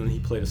whatever, and then he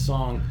played a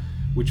song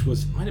which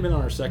might have been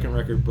on our second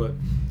record, but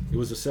it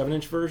was a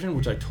 7-inch version,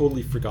 which I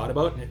totally forgot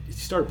about, and he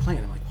started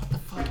playing. I'm like, what the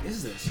fuck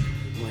is this?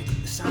 I'm like,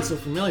 this sounds so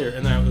familiar,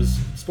 and then it was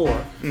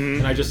Spore,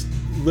 and I just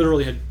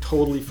literally had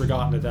totally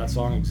forgotten that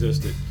song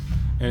existed.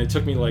 And it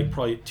took me like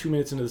probably 2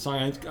 minutes into the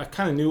song. I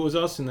kind of knew it was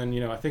us, and then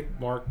I think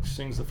Mark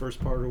sings the first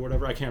part or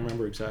whatever. I can't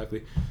remember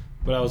exactly,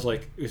 but I was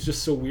like, it was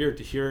just so weird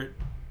to hear it.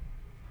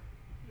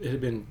 It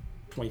had been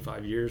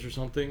 25 years or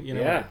something,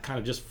 I kind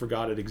of just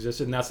forgot it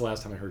existed, and that's the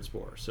last time I heard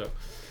Spore. So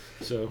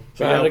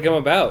how did it come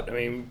about? I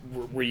mean,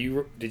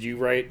 did you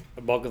write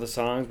a bulk of the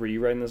songs? Were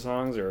you writing the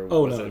songs, or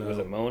was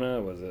it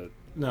Mona? Was it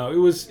No, it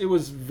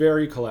was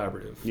very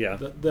collaborative. Yeah.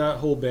 That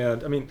whole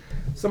band. I mean,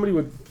 somebody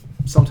would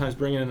sometimes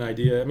bring in an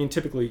idea. I mean,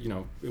 typically,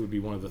 it would be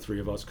one of the three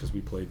of us because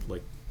we played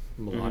like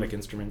melodic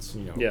instruments.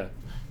 Yeah.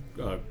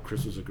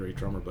 Chris was a great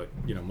drummer, but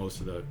most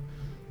of the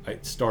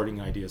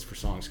starting ideas for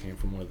songs came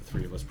from one of the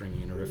three of us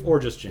bringing in a riff or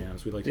just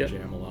jams. We like to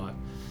jam a lot,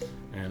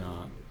 and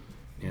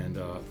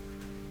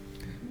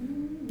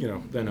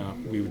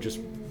then we would just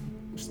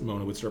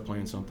Mona would start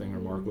playing something, or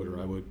Mark would, or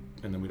I would,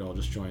 and then we'd all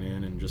just join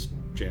in and just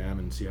jam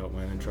and see how it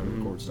went and try to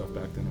record stuff.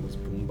 Back then it was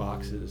boom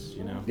boxes,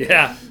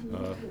 Yeah.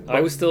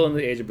 I was still in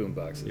the age of boom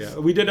boxes. Yeah,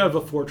 we did have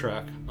a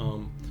 4-track.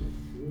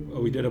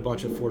 We did a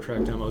bunch of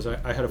 4-track demos.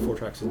 I had a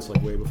 4-track since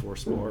like way before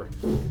Spore,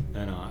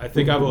 and I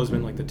think I've always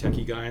been like the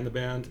techie guy in the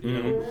band.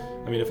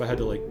 I mean, if I had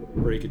to like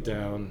break it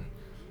down,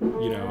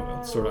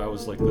 sort of I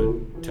was like the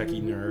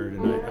techie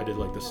nerd, and I did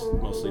like this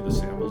mostly the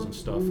samples and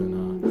stuff.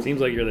 And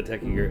seems like you're the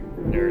techie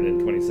nerd in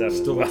 27.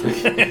 Still the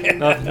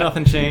techie,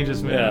 nothing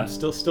changes, man. Yeah.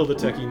 Still the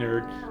techie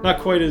nerd. Not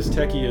quite as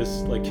techie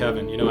as like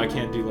Kevin. I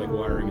can't do like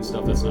wiring and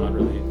stuff. That's not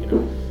really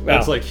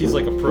That's like he's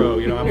like a pro.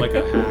 I'm like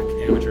a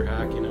amateur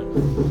hack.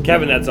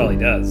 Kevin, that's all he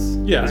does.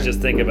 Yeah. He's just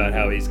think about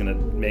how he's gonna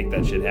make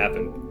that shit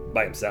happen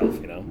by himself.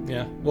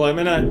 Yeah. Well, I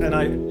mean,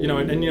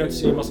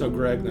 so you must know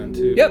Greg then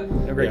too. Yep.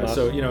 Greg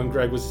So and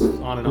Greg was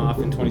on and off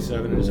in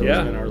 27, and has always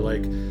been our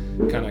like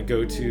kind of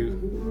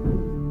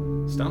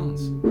go-to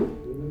Stones.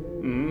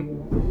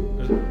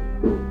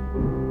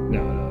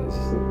 No.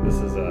 This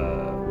is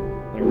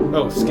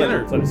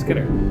Skinner. Leonard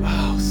Skinner.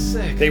 Oh,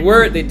 sick.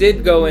 They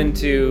did go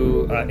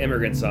into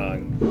Immigrant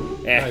Song,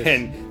 and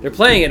Nice. they're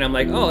playing it. And I'm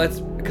like, oh,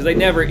 that's because I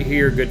never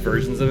hear good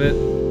versions of it.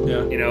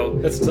 Yeah.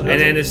 And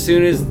then as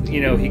soon as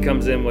he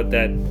comes in with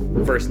that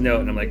first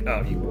note, and I'm like,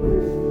 oh,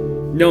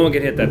 no one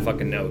can hit that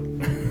fucking note.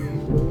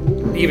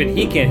 Even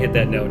he can't hit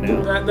that note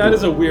now. That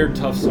is a weird,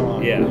 tough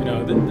song. Yeah.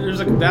 There's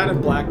that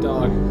and Black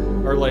Dog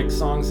are like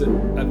songs that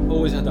I've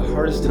always had the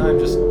hardest time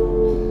just.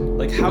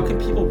 Like, how can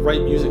people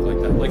write music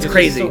like that? Like, it's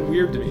crazy. Just so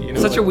weird to me.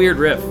 Such a weird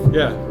riff.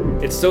 Yeah.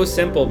 It's so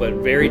simple, but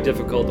very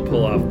difficult to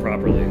pull off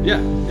properly.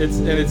 Yeah. It's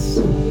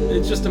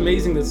just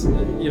amazing that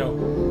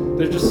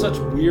they're just such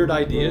weird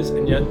ideas,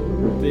 and yet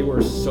they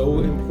were so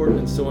important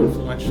and so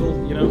influential.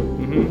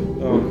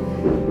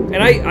 Mm-hmm.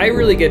 And I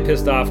really get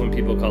pissed off when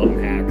people call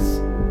them hacks.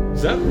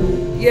 Is that?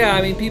 Yeah,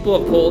 I mean, people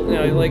have pulled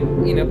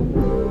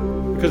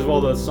because of all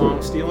the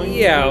song stealing.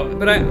 Yeah,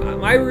 but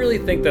I really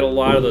think that a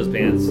lot of those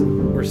bands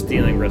were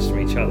stealing riffs from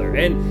each other,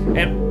 and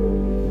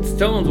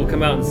Stones will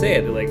come out and say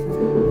it. They're like,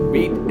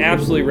 we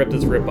absolutely ripped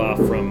this rip off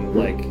from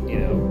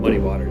Muddy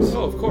Waters.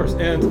 Oh, of course,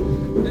 and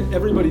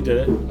everybody did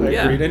it. I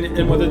Yeah. agreed,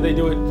 and whether they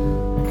do it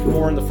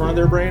more in the front of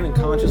their brain and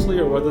consciously,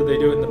 or whether they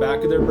do it in the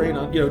back of their brain.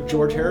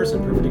 George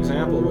Harrison, perfect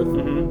example with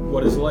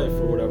What Is Life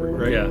or whatever,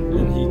 right? Yeah.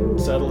 And he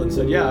settled and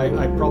said, yeah,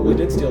 I probably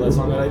did steal that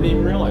song, and I didn't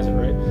even realize it,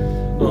 right?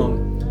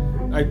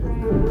 I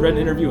read an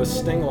interview with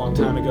Sting a long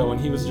time ago,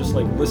 and he was just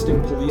like listing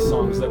Police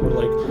songs that were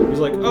like, he was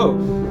like, oh,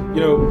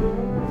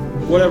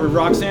 whatever,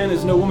 Roxanne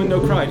is No Woman, No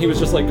Cry. And he was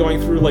just like going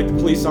through like the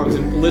Police songs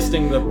and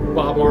listing the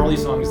Bob Marley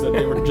songs that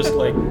they were just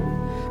like.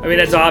 I mean,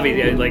 that's obvious.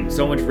 Yeah, like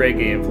so much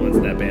reggae influence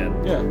in that band.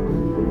 Yeah.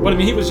 But I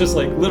mean, he was just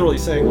like literally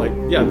saying like,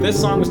 yeah, this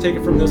song was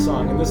taken from this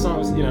song, and this song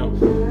was,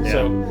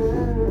 so,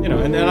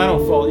 and I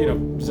don't fault,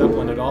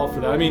 Zeppelin at all for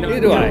that. I mean, Neither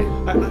do I.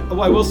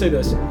 I will say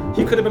this: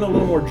 he could have been a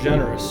little more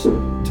generous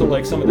to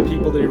like some of the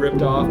people that he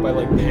ripped off by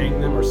like paying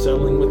them or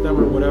settling with them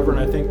or whatever. And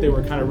I think they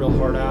were kind of real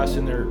hard ass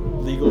in their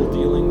legal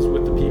dealings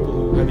with the people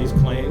who had these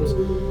claims,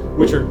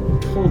 which are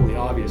totally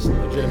obvious and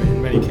legitimate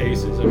in many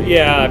cases. I mean,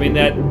 Yeah, I mean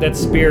that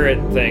spirit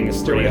thing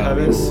is pretty Stairway to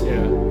obvious.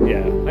 Heaven.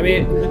 Yeah. I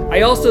mean,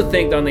 I also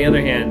think on the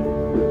other hand,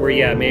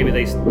 where maybe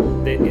they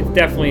it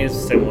definitely is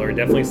similar. It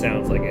definitely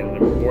sounds like it.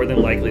 And more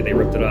than likely they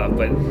ripped it off.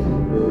 But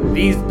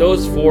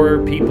those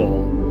four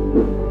people,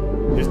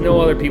 there's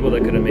no other people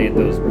that could have made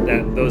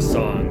those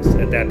songs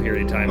at that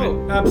period of time.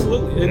 Oh,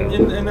 absolutely.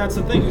 And that's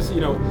the thing is,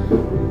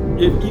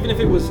 even if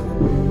it was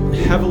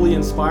heavily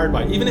inspired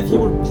by, even if you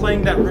were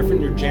playing that riff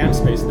in your jam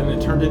space, then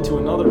it turned into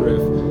another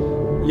riff,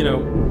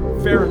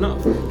 fair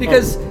enough.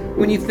 Because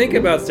when you think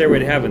about Stairway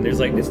to Heaven, there's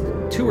like it's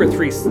 2 or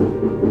 3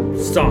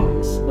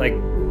 songs. Like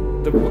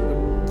the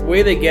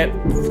way they get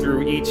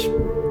through each,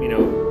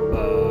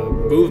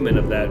 movement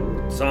of that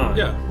song.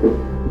 Yeah.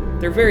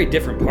 They're very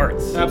different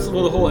parts.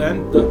 Absolutely. The whole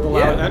end, the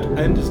loud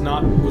end was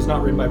not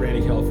written by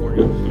Randy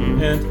California,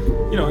 and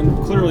and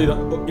clearly the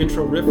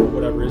intro riff or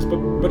whatever is,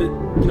 but it,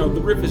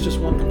 the riff is just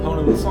one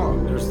component of the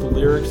song. There's the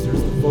lyrics,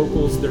 there's the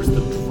vocals, there's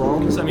the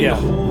drums. I mean, the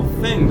whole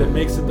thing that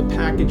makes it the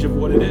package of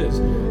what it is.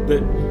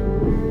 That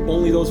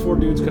only those 4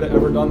 dudes could have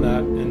ever done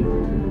that,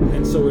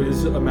 and so it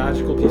is a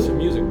magical piece of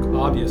music,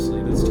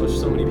 obviously, that's touched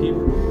so many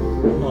people.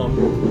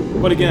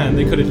 But again,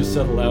 they could have just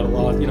settled out a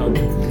lot.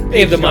 They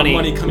have the money.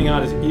 Money coming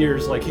out his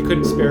ears. Like he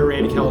couldn't spare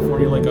Randy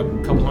California like a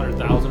couple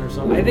 $100,000 or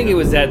something. I think it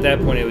was at that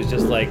point. It was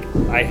just like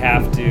I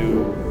have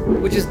to,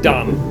 which is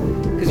dumb.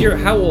 Because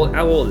how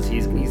old is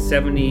he? He's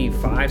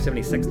 75,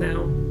 76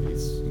 now.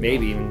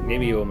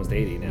 maybe almost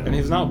 80 now. And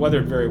he's not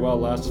weathered very well.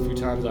 Last few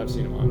times I've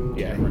seen him on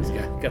Yeah, camera. he's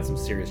got some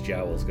serious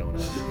jowls going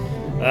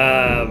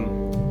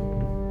on.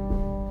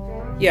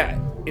 Yeah,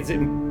 is it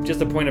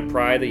just a point of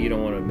pride that you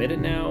don't want to admit it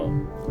now?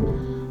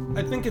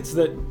 I think it's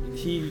that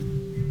he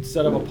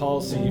set up a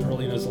policy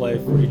early in his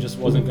life where he just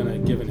wasn't going to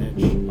give an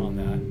inch on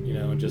that,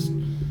 and just.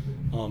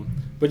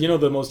 But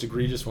the most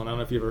egregious one, I don't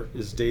know if you ever,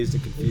 is Dazed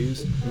and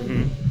Confused.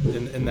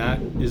 Mm-hmm. And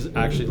that is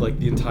actually like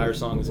the entire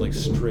song is like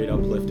straight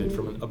up lifted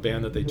from a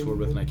band that they toured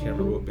with, and I can't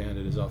remember what band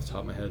it is off the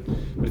top of my head.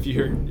 But if you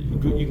hear,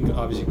 you can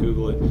obviously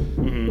Google it.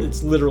 Mm-hmm.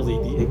 It's literally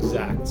the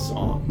exact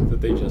song that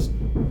they just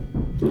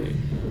played.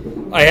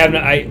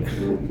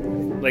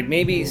 Like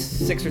maybe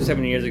 6 or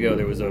 7 years ago,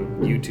 there was a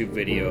YouTube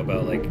video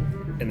about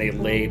and they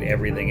laid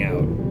everything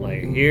out.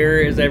 Like, here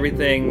is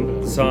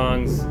everything,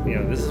 songs,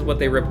 this is what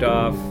they ripped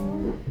off.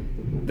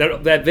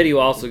 That video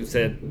also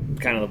said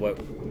kind of what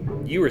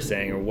you were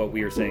saying, or what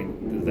we were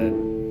saying,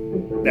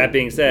 that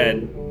being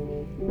said,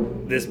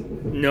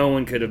 no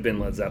one could have been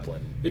Led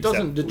Zeppelin. It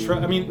doesn't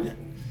detract. I mean,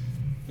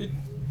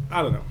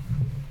 I don't know.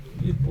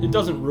 It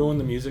doesn't ruin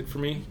the music for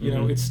me.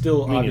 It's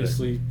still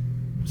obviously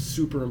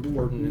super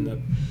important in the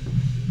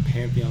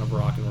pantheon of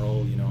rock and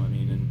roll.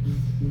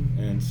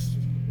 And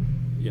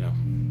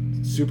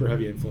super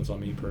heavy influence on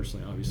me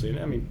personally, obviously. And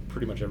I mean,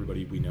 pretty much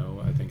everybody we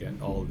know, I think,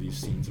 and all of these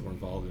scenes that we're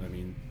involved in. I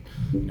mean,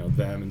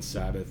 them and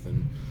Sabbath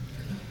and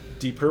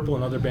Deep Purple,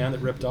 another band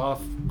that ripped people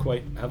off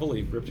quite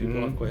heavily.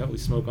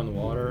 Smoke on the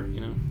Water,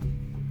 Yeah.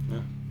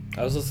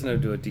 I was listening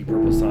to a Deep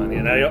Purple song,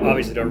 and I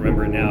obviously don't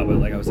remember it now, but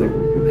I was like,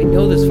 I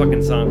know this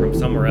fucking song from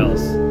somewhere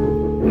else,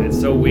 and it's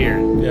so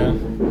weird. Yeah.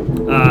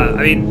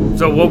 I mean,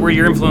 so what were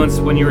your influence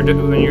when you were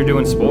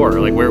doing Spore?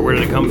 Like, where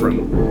did it come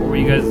from? What were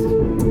you guys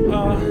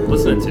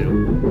listening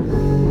to?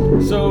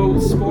 So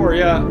Spore,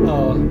 yeah.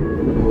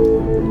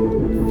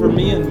 For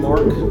me and Mark,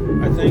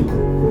 I think,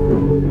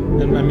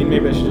 and I mean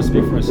maybe I should just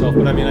speak for myself,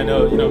 but I mean I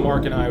know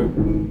Mark and I.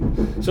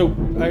 So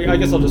I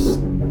guess I'll just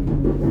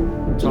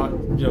talk.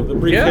 The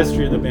brief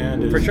history of the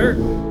band is for sure.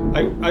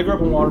 I grew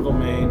up in Waterville,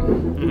 Maine.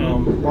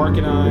 Mm-hmm. Mark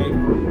and I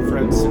were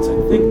friends since I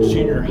think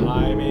junior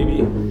high,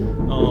 maybe.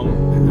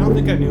 I don't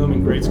think I knew him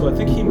in grade school. I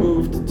think he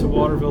moved to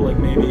Waterville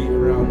maybe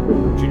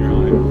around junior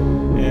high,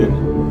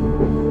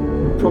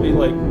 and probably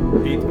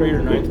 8th grade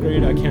or 9th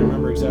grade. I can't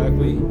remember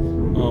exactly.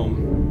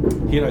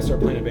 He and I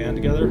started playing a band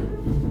together,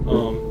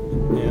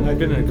 and I'd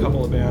been in a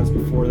couple of bands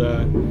before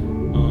that.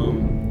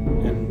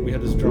 And we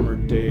had this drummer,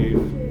 Dave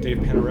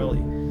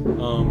Panarelli.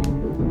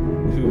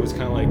 Who was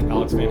kind of like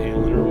Alex Van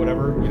Halen or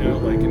whatever,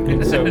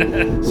 and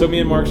so me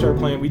and Mark started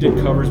playing. We did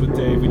covers with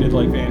Dave. We did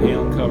Van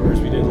Halen covers.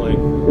 We did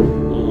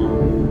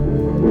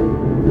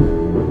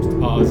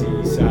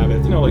Ozzy,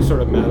 Sabbath,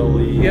 sort of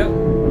metal-y. Yep.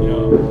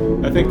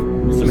 I think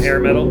some hair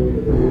metal.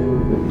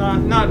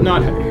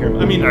 Not hair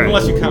metal. I mean,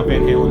 unless you count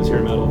Van Halen as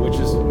hair metal, which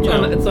is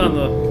it's on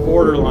the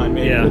borderline,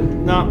 maybe. Yeah. But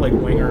not like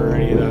Winger or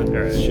any of that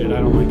shit. I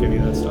don't like any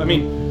of that stuff. I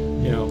mean.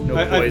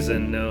 No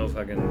Poison, no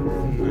fucking.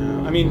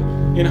 No, I mean,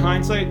 in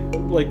hindsight,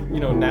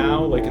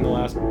 now, in the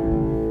last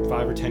 5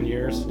 or 10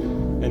 years,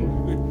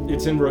 and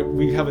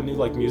we have a new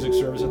music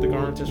service at the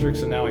Garment District,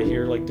 so now I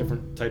hear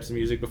different types of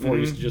music. Before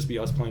it used to just be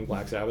us playing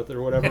Black Sabbath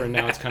or whatever, and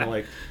now it's kind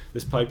of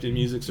this piped-in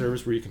music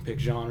service where you can pick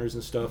genres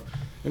and stuff.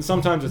 And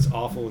sometimes it's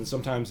awful, and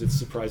sometimes it's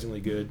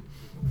surprisingly good.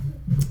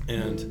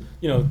 And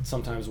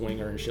sometimes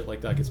Winger and shit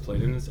like that gets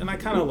played, and I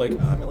kind of I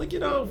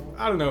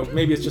don't know,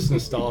 maybe it's just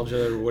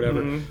nostalgia or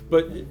whatever,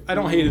 but I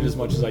don't hate it as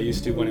much as I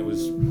used to when it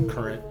was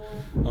current.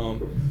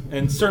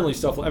 And certainly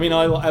stuff. I mean,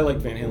 I liked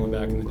Van Halen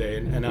back in the day,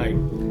 and I.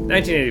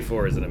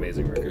 1984 is an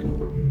amazing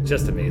record,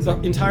 just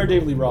amazing. The entire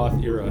David Lee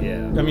Roth era.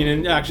 Yeah. I mean,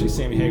 and actually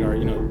Sammy Hagar,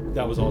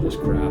 that was all just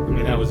crap. I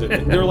mean, that was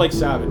it. They were like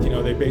Sabbath,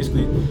 they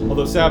basically,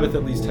 although Sabbath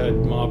at least had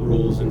Mob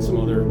Rules and some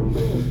other.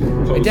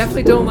 I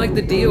definitely don't like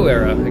the Dio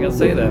era. I gotta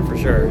say that for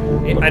sure.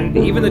 And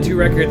even the two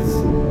records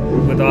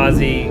with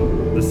Ozzy,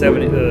 the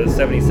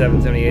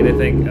 77, 78, I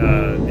think,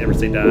 Never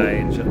Say Die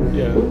and shit.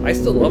 Yeah. I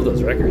still love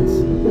those records,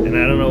 and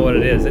I don't know what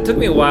it is. It took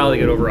me a while to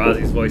get over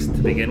Ozzy's voice to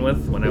begin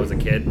with when I was a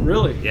kid.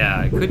 Really? Yeah,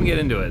 I couldn't get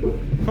into it.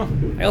 Huh.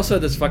 I also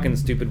had this fucking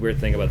stupid weird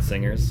thing about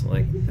singers.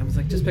 I was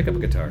like, just pick up a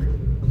guitar.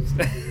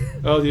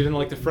 Oh, you didn't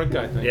like the front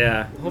guy thing?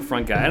 Yeah, the whole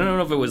front guy. I don't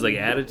know if it was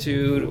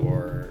attitude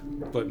or.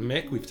 But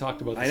Mick, we've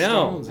talked about the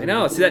Stones. I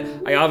know. See that?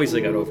 I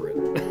obviously got over it.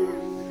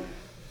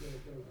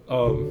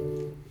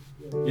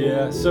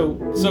 Yeah. So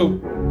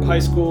high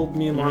school,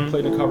 me and Mark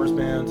played in a covers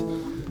band,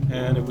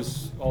 and it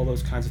was all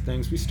those kinds of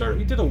things. We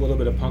did a little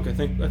bit of punk. I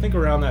think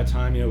around that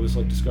time, it was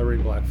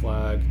discovering Black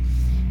Flag,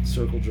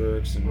 Circle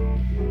Jerks,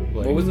 and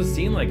what was the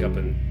scene like up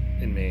in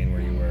Maine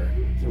where you were?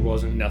 There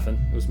wasn't nothing.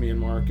 It was me and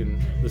Mark and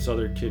this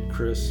other kid,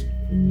 Crispy,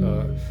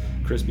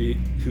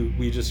 who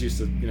we just used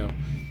to,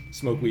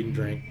 smoke weed and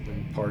drink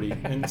and party,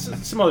 and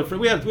some other friends.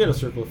 We had a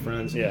circle of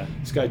friends. Yeah.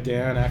 This guy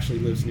Dan actually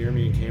lives near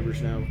me in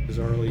Cambridge now,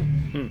 bizarrely.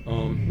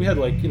 We had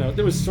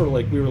there was sort of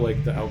we were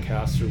the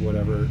outcasts or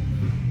whatever.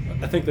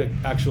 I think the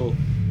actual,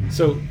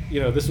 so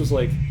this was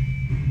the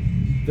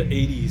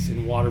 80s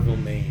in Waterville,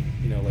 Maine.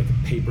 like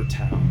a paper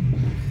town.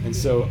 And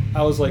so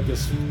I was like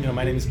this,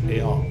 my name is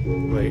Eyal,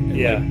 right? And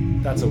Yeah.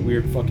 like, that's a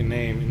weird fucking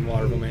name in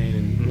Waterville, Maine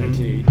in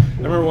 1980. I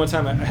remember one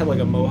time I had like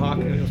a mohawk,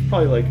 and it was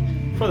probably like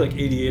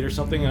 88 or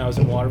something, and I was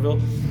in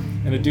Waterville,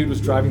 and a dude was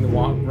driving the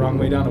wrong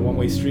way down a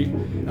one-way street.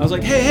 And I was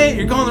like, hey,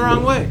 you're going the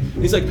wrong way.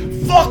 And he's like,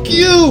 fuck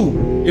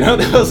you!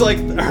 That was like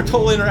our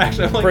total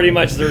interaction. I'm like, Pretty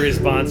much the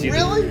response you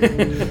really?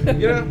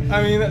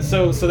 I mean,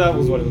 so that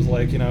was what it was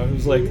like, it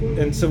was like,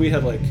 and so we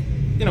had like,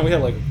 we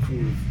had like a crew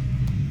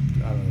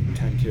of, I don't know,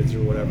 10 kids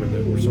or whatever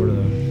that were sort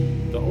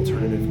of the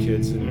alternative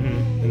kids,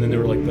 and then there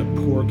were like the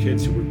poor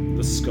kids who were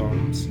the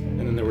scums, and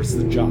then there was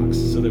the jocks.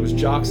 So there was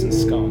jocks and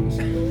scums.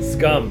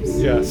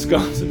 Scums. Yeah,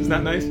 scums. Isn't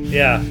that nice?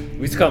 Yeah,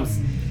 we used to call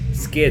them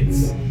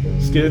skids.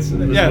 Skids.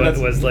 Was Yeah, what that's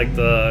was like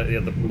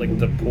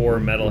the poor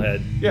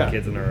metalhead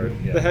kids in our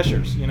the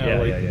Heshers.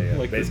 Yeah,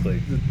 like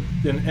basically.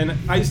 And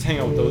I used to hang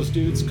out with those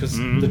dudes because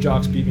the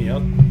jocks beat me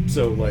up.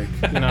 So like,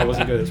 I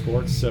wasn't good at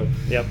sports. So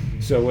Yep.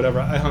 So whatever,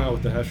 I hung out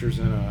with the Heshers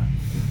and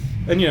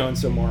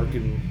so Mark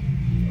and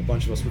a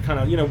bunch of us were kind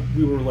of,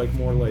 we were like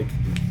more like,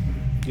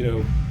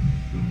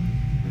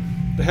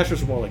 the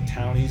Heshers were more like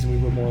townies, and we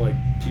were more like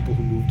people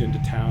who moved into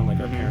town. Like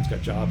our parents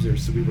got jobs there,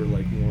 so we were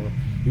like more.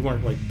 We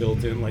weren't like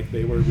built in like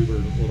they were. We were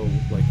a little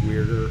like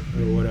weirder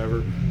or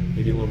whatever,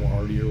 maybe a little more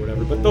arty or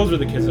whatever. But those are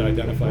the kids that I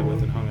identified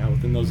with and hung out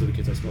with, and those are the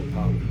kids I smoked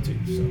pot with too.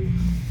 So,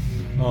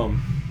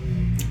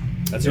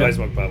 That's who I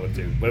smoked pot with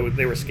too. But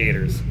they were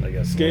skaters, I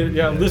guess.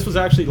 This was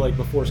actually like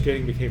before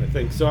skating became a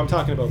thing. So I'm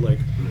talking about like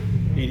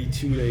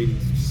 82 to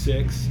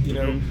 86.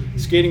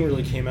 Skating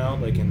really came out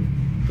like in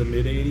the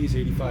mid 80s,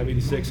 85,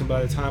 86, and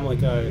by the time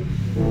like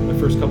my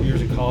first couple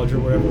years in college or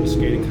whatever, the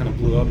skating kind of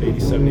blew up.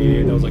 87,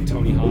 88. That was like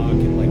Tony Hawk,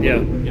 and like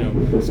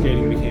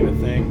skating became a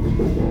thing.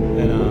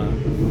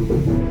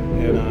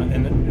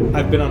 And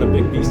I've been on a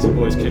big Beastie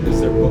Boys kick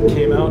because their book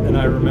came out, and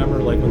I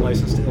remember like when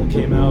License to Ill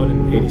came out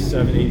in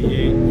 87,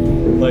 88,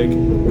 like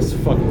it's a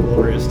fucking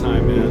glorious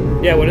time,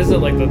 man. Yeah, what is it,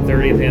 like the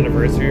 30th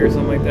anniversary or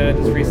something like that?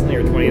 Just recently,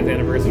 or 20th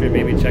anniversary?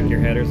 Maybe Check Your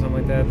Head or something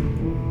like that.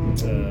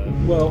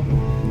 Well,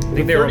 I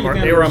think they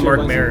were on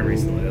Mark Maron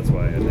recently. That's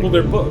why. I think. Well,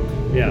 their book.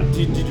 Yeah.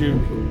 Did you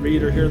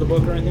read or hear the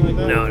book or anything like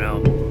that? No.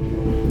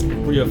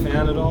 Were you a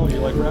fan at all? You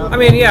like rap? I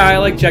mean, yeah, I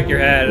like Check Your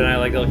Head and I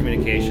like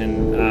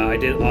Telecommunication. I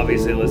did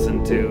obviously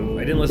listen to.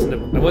 I didn't listen to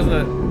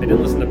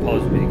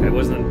Pulse Week. I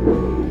wasn't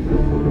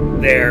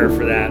there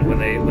for that when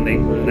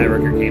that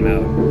record came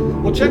out.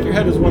 Well, Check Your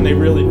Head is when they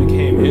really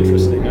became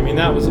interesting. I mean,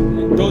 that was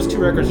those two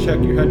records, Check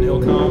Your Head and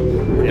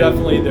Ilcom, were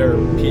definitely their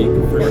peak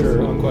for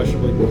sure,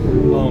 unquestionably.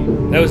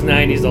 That was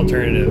 '90s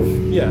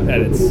alternative. Yeah.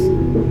 At its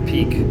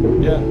peak.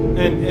 Yeah,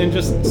 and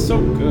just so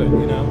good,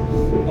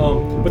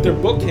 But their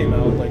book came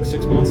out like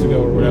 6 months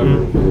ago or whatever,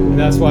 and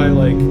that's why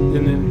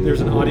and then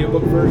there's an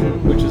audiobook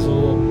version, which is a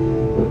little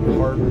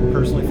hard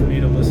personally for me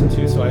to listen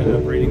to, so I ended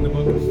up reading the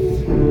book.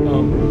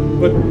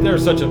 But they're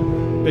such a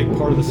big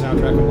part of the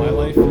soundtrack of my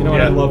life, and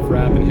I love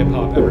rap and hip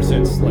hop ever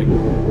since not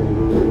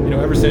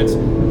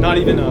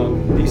even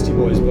Beastie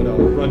Boys, but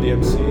Run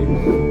DMC.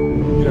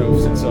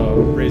 Since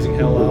Raising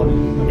Hell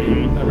album. I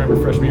mean, I remember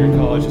freshman year in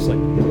college, just like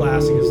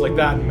blasting. It's like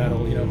that and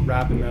metal,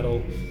 rap and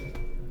metal.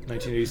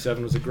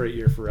 1987 was a great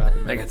year for rap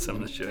and metal. I got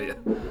something to show you.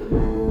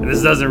 And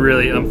this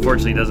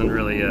unfortunately doesn't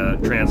really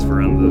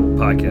transfer on the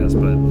podcast,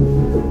 but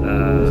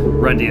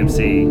Run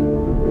DMC,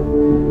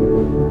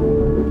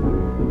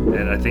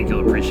 and I think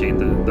you'll appreciate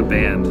the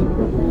band.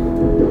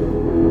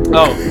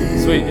 Oh,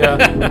 sweet, yeah.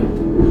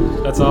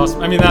 That's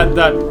awesome. I mean,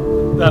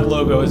 that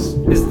logo is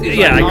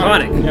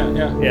iconic.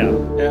 Yeah.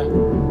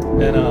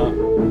 And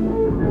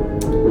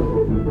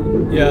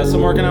so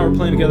Mark and I were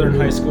playing together in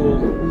high school,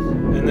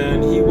 and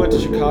then he went to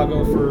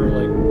Chicago for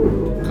like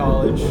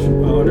college,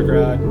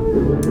 undergrad,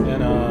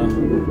 and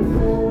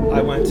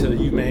I went to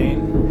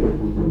UMaine.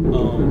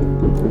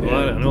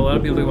 I know a lot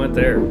of people who went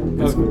there.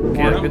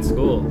 Good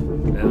school.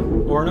 Yeah.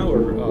 Orno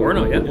or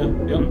Orno, yeah.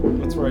 Yeah.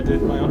 That's where I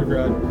did my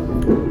undergrad.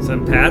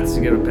 Some Pats.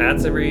 You go to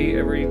Pats every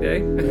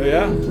day.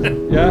 Yeah.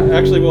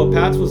 Actually, well,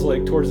 Pats was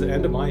like towards the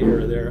end of my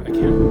era there. I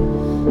can't.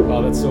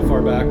 Wow, that's so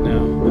far back now.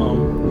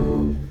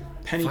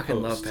 Penny Post. I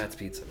fucking love Pat's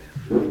Pizza,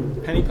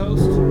 man. Penny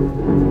Post.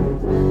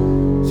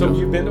 So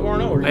you've been to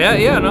Orno, or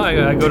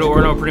I go to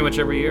Orno pretty much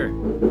every year.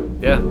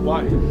 Yeah.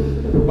 Why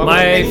would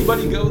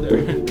anybody go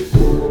there?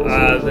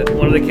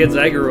 One of the kids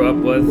I grew up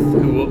with,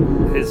 who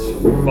his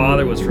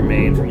father was from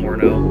Maine, from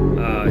Orno.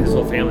 His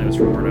whole family was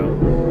from Orno.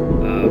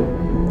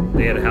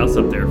 They had a house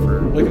up there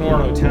for like an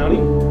Orno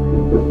townie.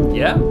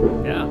 Yeah.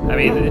 I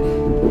mean,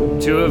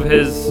 two of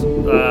his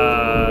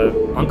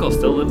uncles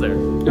still live there.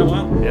 Oh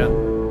wow. Yeah.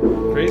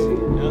 Crazy.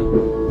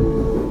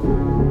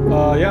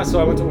 Yeah. So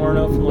I went to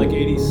Orno from like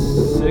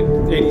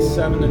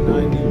 87 to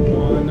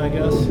 91, I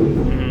guess.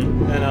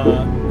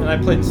 And I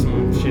played in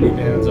some shitty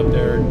bands up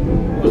there. It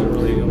wasn't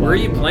really. Where are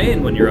you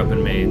playing when you're up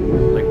in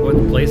Maine? Like what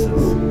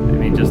places? I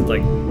mean, just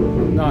like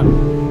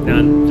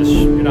None. just.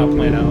 You're not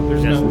playing out.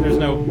 There's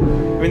no.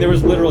 I mean, there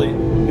was literally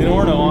in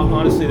Orono.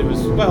 Honestly, there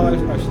was. Well, I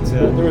shouldn't say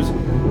that.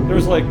 There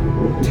was like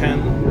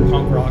 10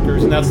 punk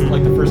rockers, and that's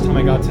like the first time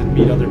I got to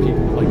meet other people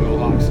with like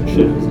mohawks and shit.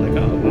 It was like,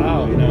 oh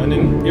wow, you know. And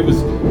then it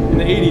was in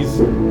the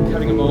 '80s,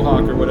 having a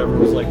mohawk or whatever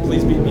was like,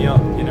 please beat me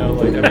up, you know.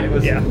 Like I mean, it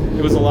was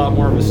it was a lot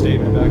more of a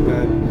statement back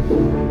then.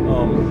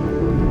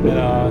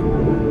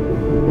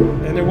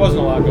 And there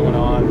wasn't a lot going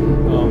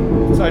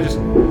on, so I just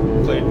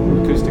played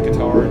acoustic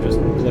guitar and just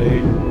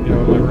played, you know,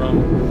 in my room.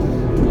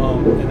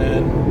 And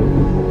then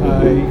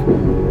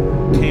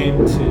I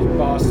came to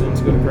Boston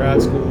to go to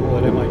grad school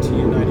at MIT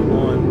in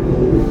 '91.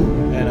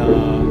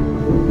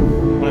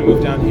 And when I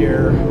moved down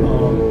here,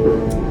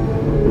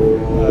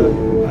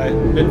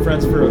 I'd been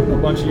friends for a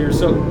bunch of years.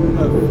 So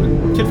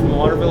a kid from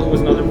Waterville, who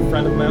was another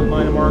friend of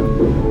mine and Mark,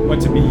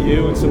 went to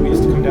BU, and so we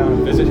used to come down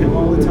and visit him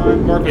all the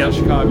time. Mark was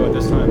in Chicago at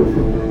this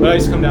time, but I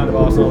used to come down to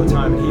Boston all the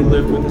time, and he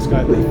lived with this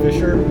guy, Lee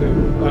Fisher,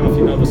 who, I don't know if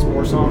you know the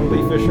Spore song,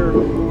 Lee Fisher.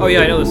 Oh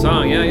yeah, I know the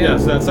song. Yeah.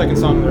 So that second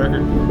song on the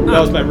record, that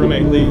was my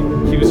roommate Lee.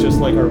 He was just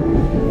like our,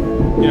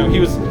 you know, he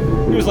was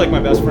like my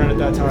best friend at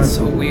that time. That's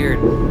so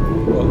weird.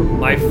 Well,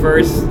 My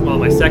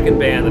second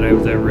band that I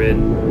was ever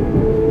in,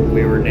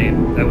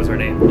 that was our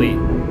name, Lee.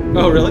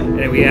 oh really?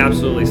 And we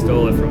absolutely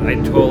stole it from, I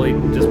totally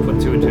just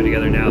put two and two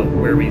together now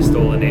where we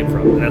stole the name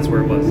from. And that's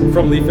where it was.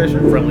 From Lee Fisher?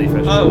 From Lee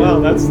Fisher. Oh wow,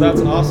 that's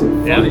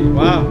awesome. Yeah. Funny.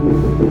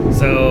 Wow.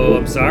 So,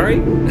 I'm sorry.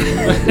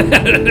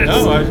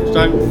 No,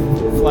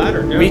 I'm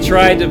flattered. Yeah. We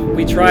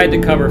tried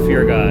to cover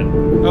Fear God.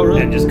 Oh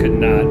really? And just could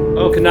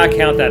not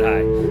count that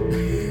high.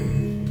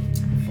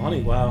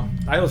 Funny. Wow.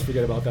 I always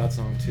forget about that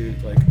song too.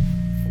 Like,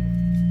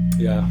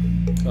 yeah.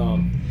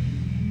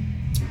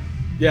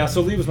 Yeah,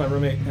 so Lee was my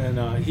roommate,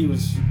 and he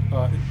was,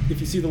 if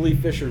you see the Lee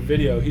Fisher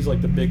video, he's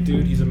like the big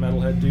dude. He's a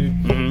metalhead dude.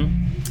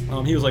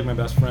 Mm-hmm. He was like my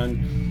best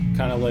friend,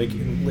 kind of like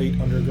in late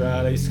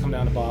undergrad. I used to come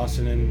down to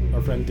Boston, and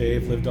our friend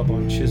Dave lived up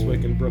on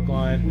Chiswick in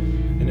Brookline,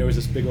 and there was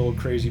this big old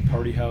crazy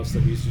party house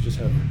that we used to just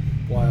have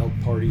wild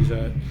parties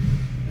at.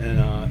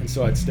 And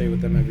so I'd stay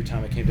with them every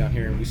time I came down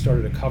here, and we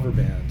started a cover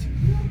band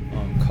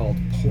called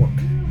Pork.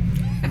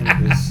 And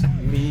it was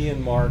me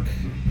and Mark.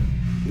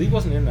 Lee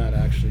wasn't in that,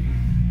 actually.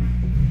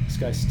 This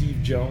guy, Steve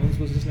Jones,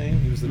 was his name.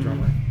 He was the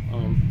drummer.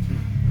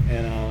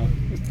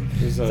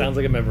 It was, Sounds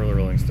like a member of the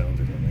Rolling Stones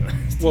or something.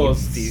 Well,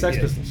 Sex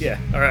Pistols. Yeah.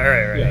 All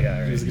right. Yeah,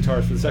 Yeah. he was the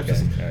guitarist for the Sex Okay,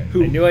 Pistols. all right.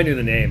 Who I knew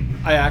the name.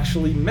 I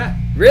actually met.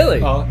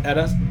 Really?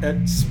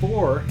 At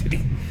Spore.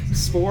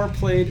 Spore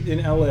played in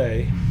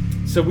LA.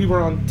 So we were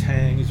on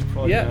Tang, as you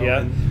probably know.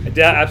 Yeah. and-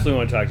 I absolutely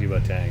want to talk to you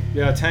about Tang.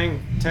 Yeah,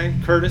 Tang,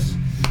 Curtis.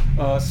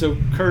 So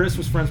Curtis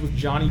was friends with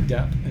Johnny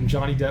Depp, and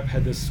Johnny Depp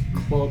had this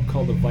club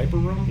called the Viper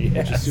Room,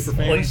 which is super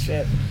Holy famous.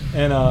 shit.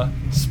 And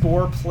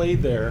Spore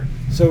played there.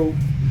 So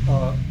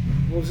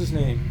what was his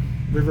name?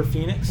 River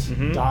Phoenix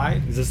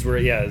died Is this where?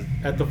 Yeah.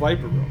 at the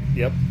Viper Room.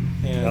 Yep.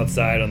 And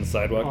Outside on the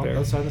sidewalk there.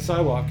 outside the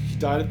sidewalk. He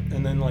died,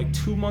 and then like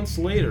 2 months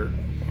later,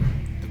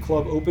 the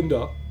club opened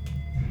up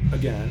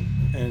again,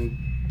 and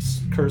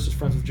Curtis was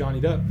friends with Johnny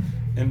Depp,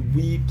 and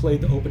we played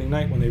the opening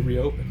night when they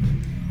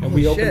reopened. And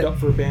we opened up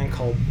for a band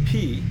called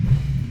P,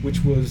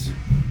 which was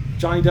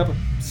Johnny Depp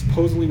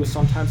supposedly was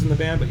sometimes in the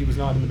band, but he was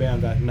not in the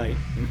band that night.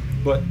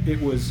 But it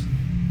was,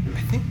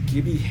 I think,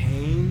 Gibby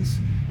Haynes.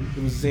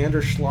 It was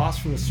Xander Schloss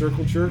from the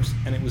Circle Jerks,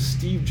 and it was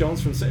Steve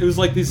Jones from. It was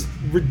like these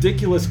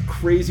ridiculous,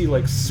 crazy,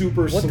 like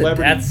super What celebrity.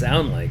 did that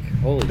sound like?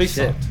 Holy They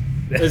shit. sucked.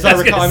 As I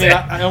was recall, I gonna mean, say.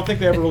 I don't think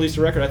they ever released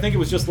a record. I think it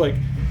was just like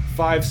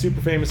 5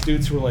 super famous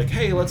dudes who were like,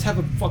 "Hey, let's have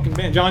a fucking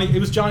band." It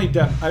was Johnny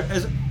Depp.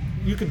 As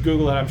you could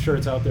Google it, I'm sure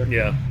it's out there.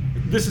 Yeah.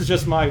 This is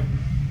just my,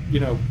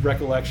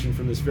 recollection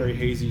from this very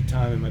hazy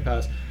time in my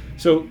past.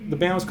 So the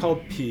band was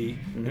called P,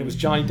 and it was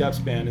Johnny Depp's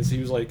band, and so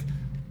he was like,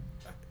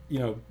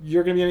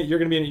 you're gonna be in it, you're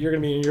gonna be in it, you're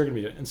gonna be in it, you're gonna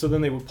be in it, and so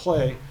then they would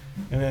play,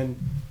 and then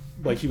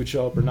like he would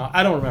show up or not.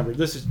 I don't remember.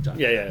 This is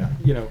Yeah.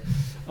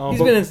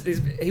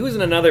 He was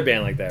in another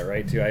band like that,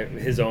 right? Too.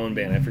 His own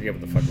band. I forget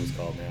what the fuck it was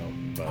called now.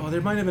 But Oh,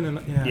 there might have been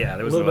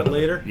there was a little bit another-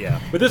 later. Yeah.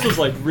 But this was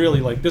like really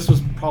like this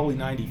was probably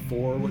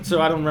 '94.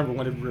 So I don't remember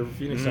when did River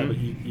Phoenix died, but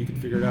you can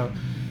figure it out.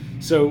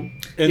 So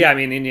yeah, I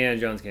mean Indiana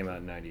Jones came out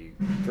in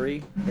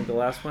 '93, I think the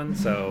last one.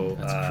 So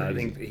That's I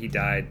crazy. think he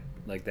died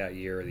like that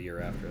year or the year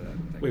after that.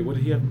 I think. Wait, what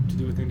did he have to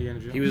do with Indiana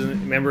Jones? He was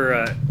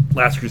remember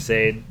Last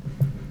Crusade.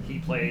 He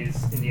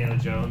plays Indiana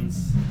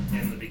Jones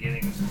in the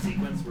beginning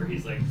sequence where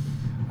he's like.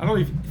 I don't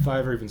know if I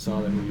ever even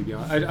saw that movie. To be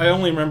honest, I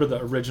only remember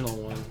the original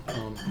one.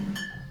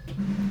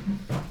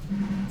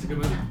 It's a good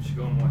movie. You should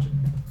go and watch it.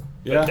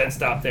 Yeah. But then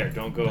stop there.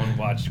 Don't go and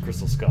watch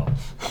Crystal Skull.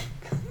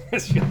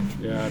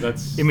 Yeah,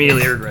 that's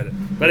Immediately regret it.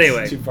 But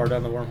anyway. too far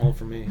down the wormhole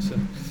for me. So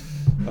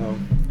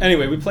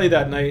anyway, we played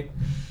that night,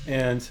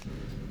 and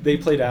they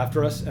played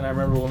after us. And I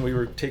remember when we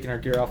were taking our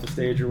gear off the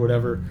stage or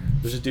whatever,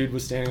 there's a dude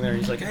was standing there, and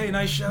he's like, "Hey,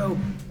 nice show,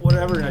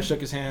 whatever." And I shook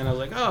his hand. I was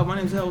like, "Oh, my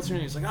name's El. What's your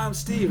name?" He's like, "I'm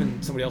Steve."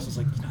 And somebody else was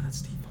like, "That's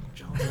Steve fucking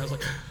Jones." And I was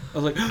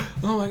like,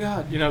 "Oh my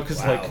god," because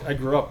Wow. like I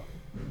grew up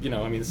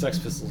I mean, the Sex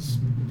Pistols,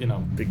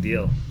 Big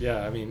deal.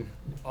 yeah, I mean,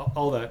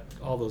 all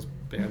those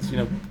bands,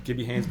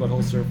 Gibby Haynes,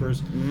 Butthole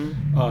Surfers.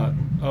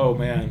 Oh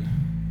man,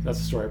 that's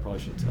a story I probably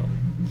should tell.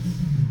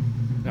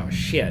 Oh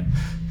shit!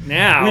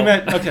 Now We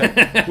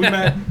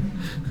met.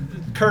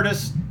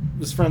 Curtis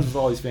was friends with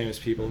all these famous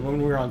people, and when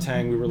we were on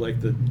Tang, we were like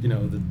the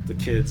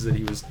kids that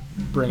he was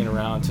bringing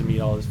around to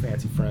meet all his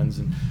fancy friends.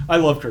 And I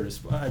love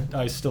Curtis.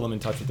 I still am in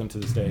touch with him to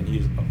this day, and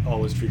he's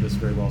always treated us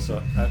very well.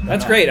 So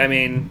that's great. I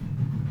mean,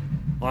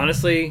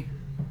 honestly,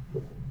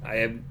 I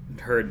have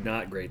heard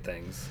not great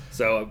things.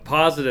 So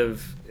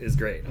positive is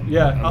great. I'm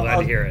glad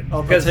to hear it.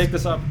 I'll take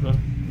this up.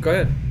 Go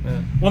ahead.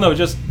 Yeah. Well, no,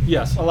 just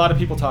yes. A lot of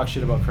people talk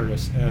shit about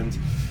Curtis, and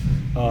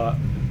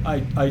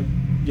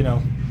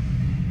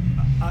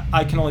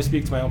I can only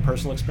speak to my own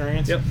personal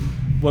experience. Yep.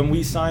 When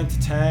we signed to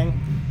Tang,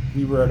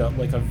 we were at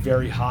a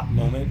very hot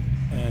moment,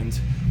 and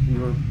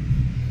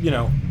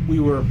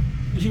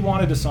he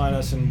wanted to sign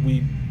us, and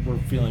we were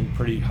feeling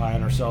pretty high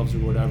on ourselves or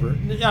whatever.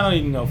 I don't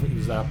even know if it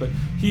was that, but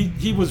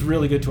he was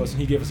really good to us, and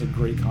he gave us a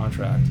great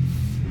contract,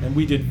 and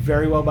we did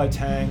very well by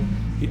Tang.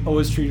 He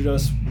always treated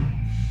us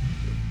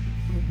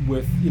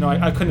with,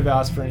 I couldn't have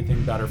asked for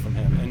anything better from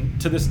him, and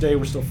to this day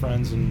we're still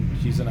friends, and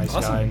he's a nice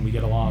guy, and we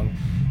get along.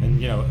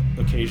 And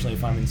occasionally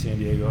if I'm in San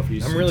Diego, if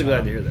he's I'm really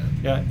glad to hear that.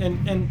 Yeah,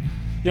 and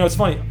it's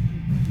funny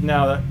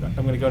now that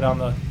I'm going to go down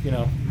the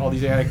all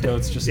these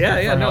anecdotes. Just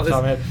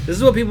This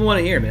is what people want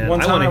to hear, man. I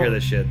want to hear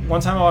this shit. One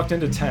time I walked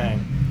into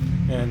Tang,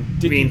 and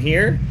Dickie, you mean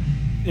here?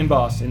 In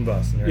Boston. In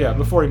Boston. Right. Yeah,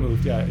 before he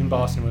moved. Yeah, in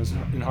Boston, was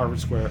in Harvard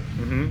Square.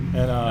 Mm-hmm.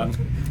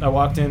 And I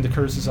walked into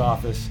Curtis's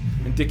office,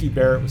 and Dickie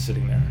Barrett was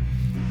sitting there,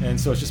 and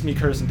so it's just me,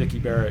 Curtis, and Dickie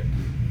Barrett,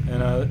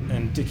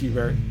 and Dickie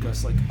Barrett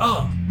goes like,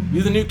 "Oh,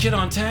 you the new kid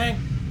on Tang?"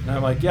 And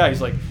I'm like, yeah.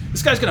 He's like,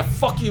 this guy's gonna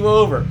fuck you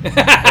over. And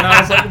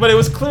I was like, but it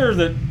was clear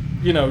that,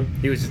 he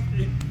was just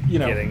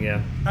kidding,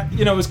 yeah.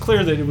 It was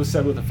clear that it was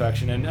said with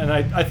affection, and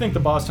I think the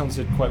Boss Tones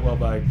did quite well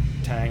by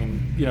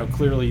Tang, and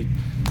clearly.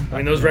 I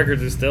mean, those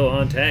records are still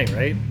on Tang,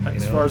 right?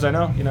 As far as I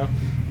know,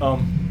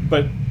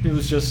 but it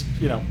was just,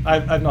 I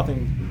have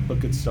nothing but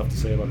good stuff to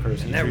say about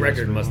Curtis. And that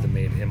record must have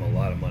made him a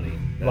lot of money.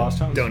 Lost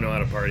Tones? Don't Know How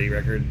to Party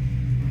record.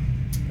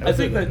 I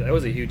think that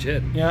was a huge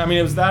hit. Yeah, I mean,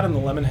 it was that and the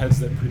Lemonheads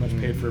that pretty much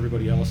paid for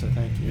everybody else, I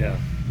think. Yeah.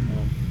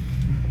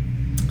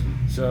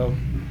 So.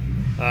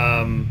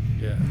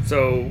 Yeah.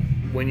 So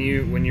when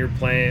you're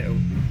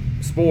playing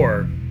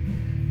Spore,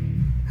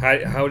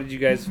 how did you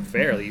guys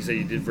fare? Like you said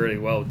you did very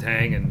well with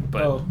Tang,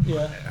 oh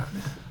yeah.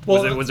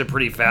 Well, was it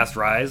pretty fast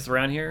rise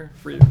around here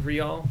for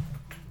y'all?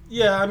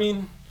 Yeah, I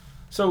mean,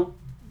 so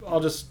I'll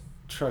just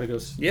try to go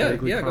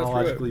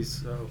chronologically.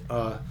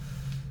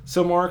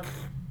 So Mark.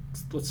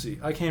 Let's see.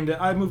 I came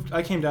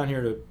down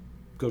here to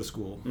go to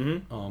school,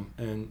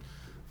 and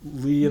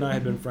Lee and I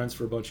had been friends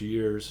for a bunch of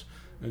years,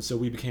 and so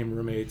we became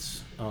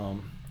roommates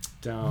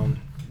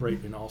down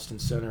right in Alston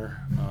Center.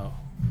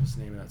 What's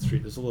the name of that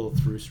street? There's a little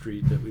through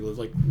street that we live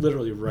like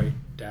literally right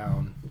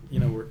down.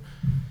 Where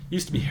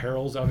used to be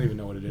Harold's. I don't even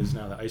know what it is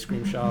now. The ice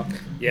cream shop.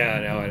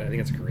 Yeah, no, I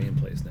think it's a Korean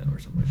place now or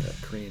something like that.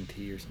 Korean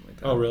tea or something like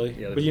that. Oh, really?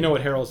 Yeah. But you know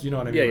what Harold's? You know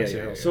what I mean? Yeah.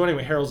 Harold's. So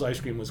anyway, Harold's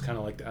ice cream was kind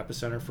of like the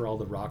epicenter for all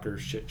the rocker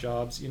shit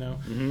jobs.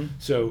 Mm-hmm.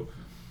 So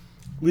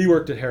Lee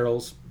worked at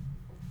Harold's,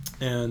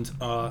 and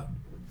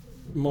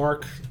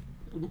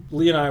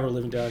Lee and I were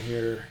living down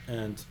here,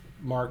 and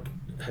Mark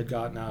had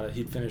gotten out.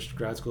 He'd finished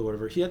grad school or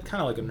whatever. He had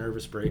kind of like a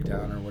nervous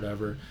breakdown or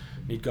whatever.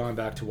 And he'd gone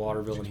back to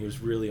Waterville, and he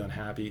was really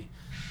unhappy.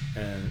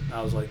 And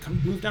I was like,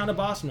 come move down to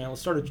Boston, man. Let's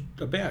start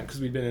a band,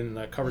 because we'd been in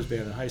a covers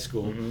band in high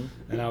school.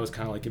 Mm-hmm. And I was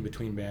kind of like in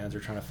between bands or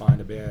trying to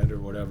find a band or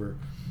whatever.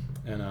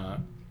 And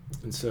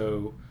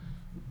so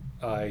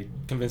I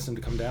convinced him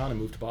to come down and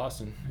move to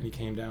Boston. And he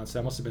came down. So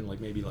that must have been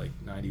maybe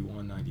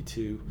 91,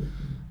 92.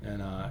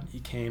 And he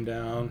came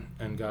down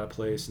and got a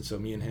place. And so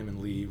me and him and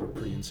Lee were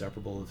pretty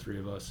inseparable, the three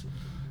of us.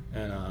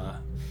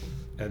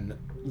 And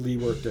Lee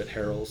worked at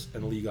Harold's,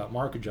 and Lee got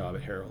Mark a job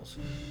at Harold's.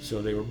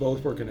 So they were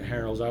both working at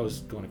Harold's. I was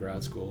going to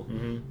grad school.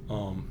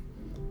 Mm-hmm.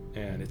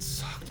 And it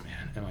sucked,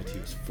 man. MIT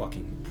was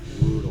fucking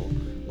brutal.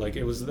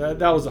 It was that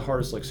was the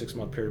hardest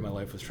 6-month period of my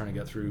life, was trying to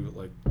get through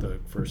the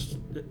first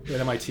at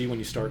MIT. When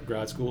you start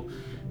grad school,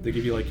 they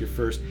give you your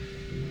first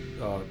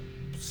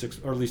 6,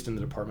 or at least in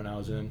the department I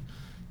was in,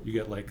 you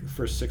get the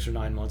first 6 or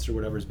 9 months or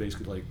whatever is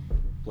basically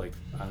I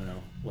don't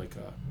know, what's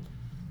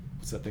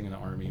that thing in the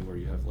army where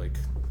you have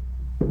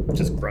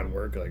just grunt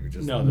work,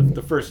 no,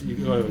 the first you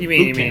go to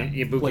boot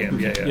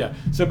camp. Yeah.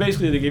 So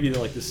basically they give you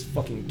this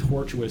fucking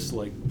tortuous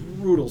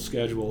brutal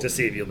schedule to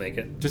see if you'll make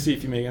it.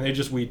 And they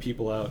just weed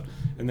people out,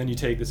 and then you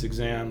take this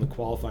exam, the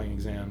qualifying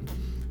exam,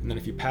 and then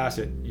if you pass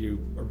it,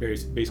 you are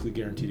basically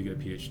guaranteed to get a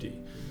PhD.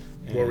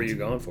 And what were you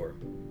going for?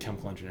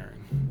 Chemical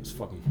engineering. It was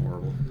fucking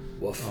horrible.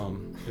 Woof.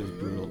 It was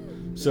brutal.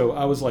 So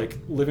I was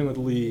living with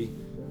Lee,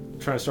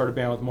 trying to start a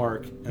band with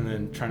Mark, and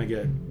then trying to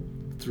get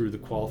through the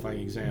qualifying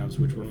exams,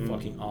 which were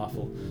fucking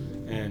awful.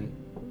 And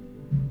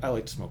I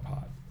like to smoke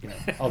pot.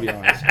 I'll be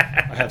honest.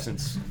 I have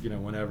since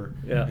whenever.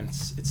 Yeah. And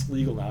it's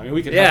legal now. I mean,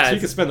 we could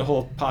spend the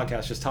whole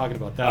podcast just talking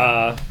about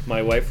that.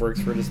 My wife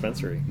works for a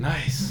dispensary.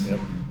 Nice. Yep.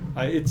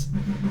 It's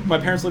my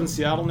parents live in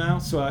Seattle now,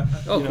 so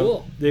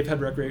Cool. They've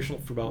had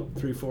recreational for about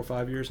 3, 4,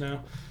 5 years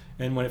now,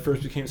 and when it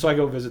first became, so I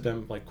go visit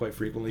them like quite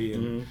frequently,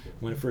 and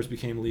when it first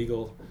became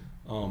legal,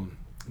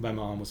 my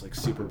mom was like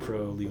super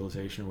pro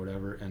legalization or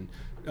whatever, and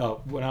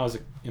when I was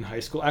in high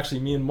school, actually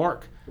me and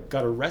Mark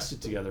got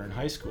arrested together in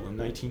high school in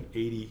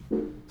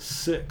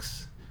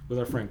 1986 with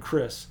our friend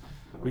Chris.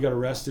 We got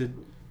arrested.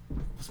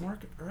 Was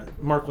Mark?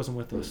 Mark wasn't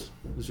with us.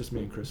 It was just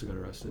me and Chris who got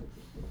arrested.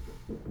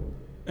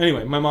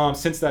 Anyway, my mom,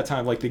 since that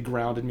time, like, they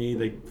grounded me,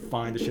 they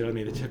fined the shit out of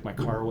me, they took my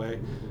car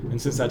away.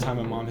 And since that time,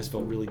 my mom has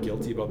felt really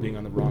guilty about being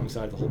on the wrong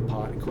side of the whole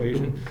pot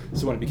equation.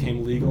 So when it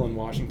became legal in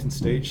Washington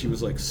State, she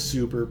was like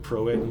super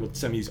pro it and would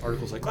send me these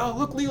articles like, "Oh,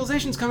 look,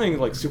 legalization's coming,"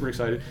 like super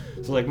excited.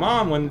 So like,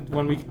 "Mom,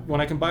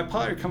 when I can buy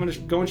pot, you're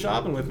going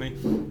shopping with me."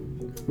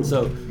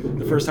 So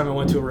the first time I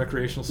went to a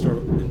recreational store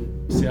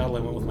in Seattle, I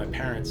went with my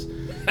parents,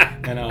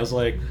 and I was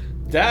like,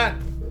 "Dad,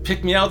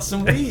 pick me out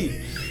some weed."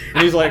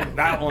 And he's like,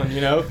 "That one,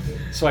 you know?"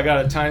 So I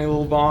got a tiny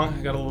little bong,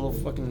 I got a little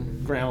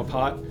fucking gram of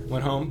pot,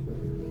 went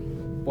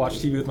home,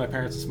 watched TV with my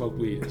parents and smoked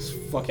weed. It's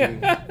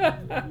fucking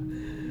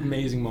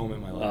amazing moment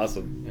in my life.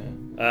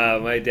 Awesome. Yeah.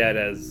 My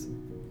dad's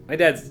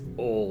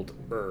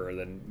older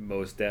than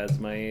most dads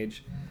my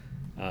age,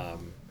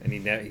 and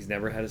he's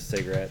never had a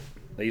cigarette.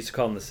 They used to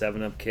call him the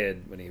 7-Up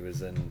kid when he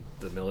was in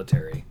the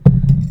military.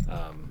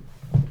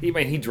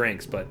 He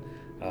drinks, but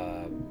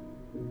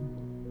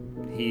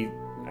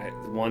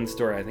one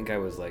story, I think I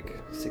was like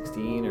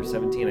 16 or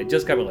 17. I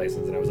just got my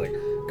license, and I was like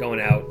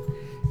going out,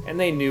 and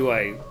they knew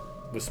I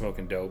was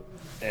smoking dope,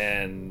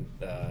 and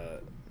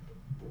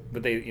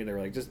but they were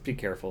like, "Just be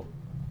careful,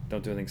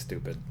 don't do anything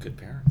stupid." Good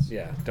parents.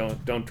 Yeah,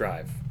 don't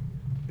drive.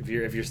 If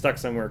you're stuck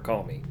somewhere,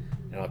 call me,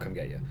 and I'll come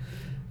get you.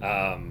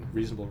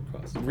 Reasonable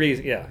request.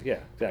 Yeah,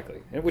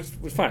 exactly, which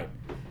was fine.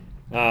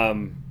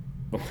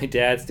 But my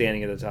dad's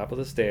standing at the top of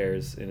the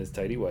stairs in his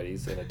tighty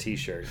whities and a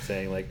t-shirt,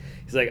 saying like,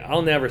 he's like,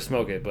 "I'll never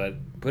smoke it, but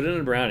put it in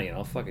a brownie and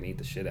I'll fucking eat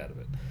the shit out of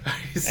it." Are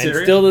you And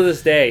serious? still to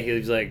this day, he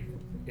was like,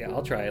 "Yeah,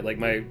 I'll try it." Like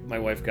my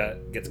wife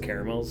gets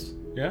caramels,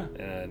 Yeah.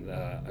 and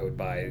I would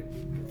buy,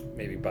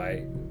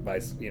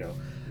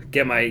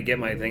 get my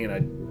thing, and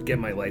I'd get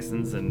my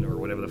license or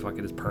whatever the fuck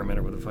it is, permit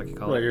or whatever the fuck you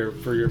call it.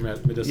 For your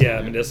medicinal. Yeah,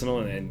 medicinal,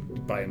 and then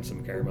buy him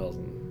some caramels.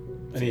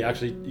 And he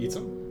actually eats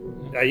them?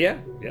 Yeah.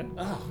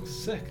 Oh,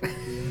 sick.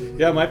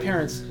 Yeah, my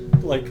parents,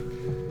 like,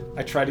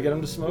 I tried to get them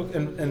to smoke,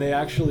 and they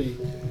actually...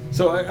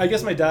 So I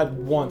guess my dad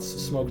once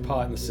smoked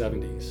pot in the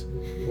 70s,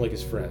 like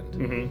his friend,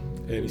 and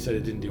he said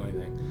it didn't do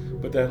anything.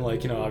 But then,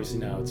 like, obviously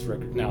now it's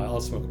now I'll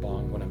smoke a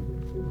bong when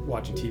I'm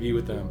watching TV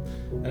with them,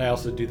 and I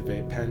also do the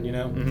vape pen,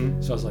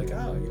 So I was like,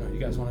 "Oh, you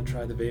guys want to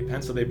try the vape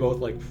pen?" So they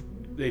both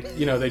they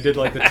did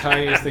like the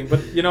tiniest thing, but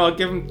I'll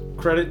give them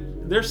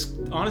credit. They're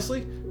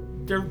honestly,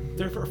 they're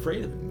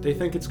afraid of it. They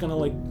think it's gonna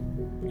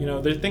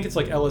they think it's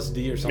like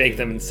LSD or something. Make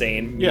them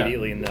insane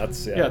immediately and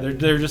nuts. Yeah,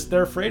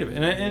 they're afraid of it,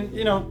 and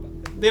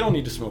they don't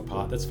need to smoke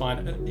pot. That's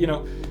fine,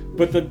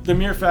 But the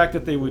mere fact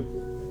that they would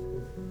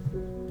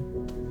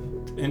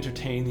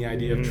entertain the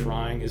idea of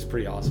trying is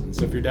pretty awesome.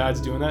 So if your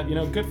dad's doing that,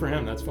 good for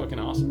him. That's fucking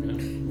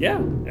awesome. Yeah.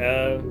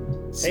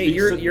 Hey,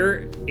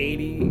 you're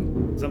 80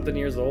 something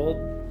years old.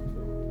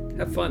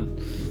 Have fun.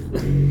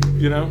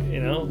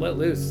 Let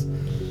loose.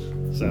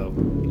 So,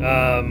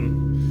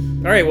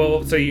 all right.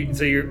 Well, so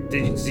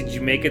did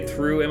you make it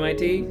through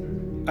MIT?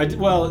 I did,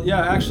 well,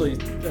 yeah. Actually,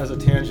 as a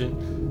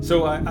tangent,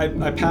 so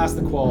I passed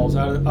the quals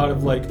out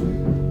of like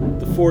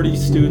the 40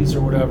 students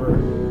or whatever.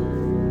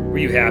 Were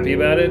you happy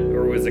about it,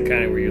 or was it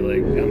kind of, were you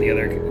like on the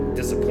other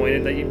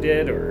disappointed that you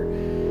did, or?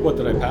 What,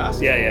 did I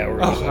pass? Yeah.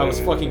 I was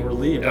fucking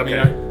relieved. Okay.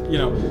 I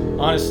mean,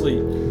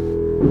 honestly,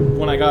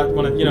 when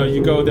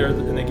you go there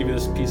and they give you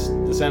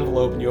this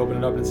envelope, and you open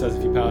it up and it says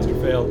if you passed or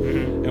failed.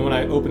 And when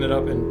I opened it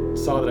up and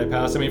saw that I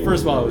passed, I mean,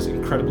 first of all, I was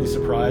incredibly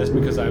surprised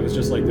because I was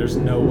just like, there's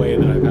no way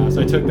that I passed.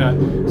 I took that,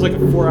 it was like a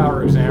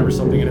 4-hour exam or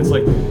something, and it's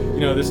like,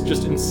 this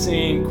just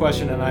insane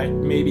question, and I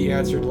maybe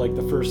answered like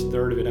the first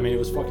third of it. I mean, it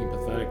was fucking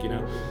pathetic,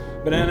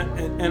 But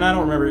and I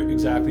don't remember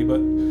exactly, but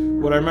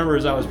what I remember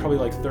is I was probably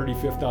like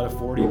 35th out of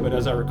 40, but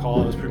as I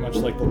recall, I was pretty much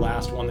like the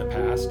last one that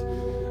passed.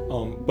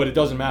 But it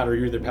doesn't matter,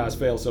 you either pass,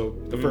 fail, so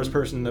the first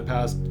person that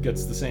passed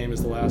gets the same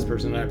as the last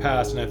person, and I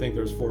passed, and I think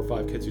there was 4 or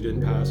 5 kids who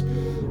didn't pass.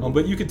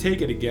 But you could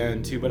take it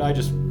again too, but I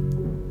just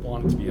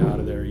wanted to be out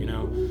of there,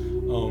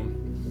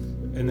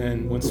 And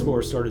then when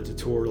SCORE started to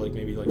tour, like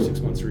maybe like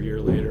 6 months or a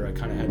year later, I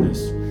kind of had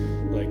this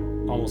like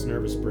almost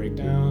nervous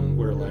breakdown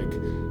where like,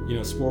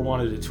 SCORE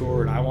wanted to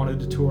tour and I wanted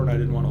to tour, and I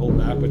didn't want to hold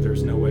back, but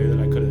there's no way that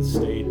I could have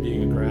stayed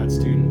being a grad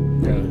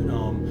student. Yeah.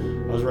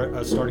 I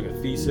was starting a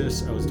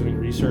thesis, I was doing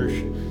research,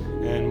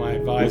 and my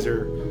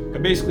advisor, I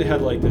basically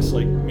had like this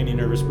like mini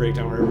nervous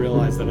breakdown where I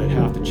realized that I'd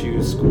have to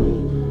choose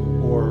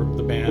school or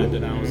the band,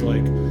 and I was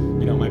like,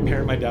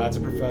 my dad's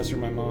a professor,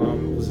 my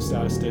mom was a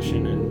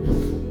statistician,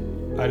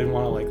 and I didn't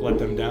want to like let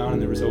them down,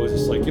 and there was always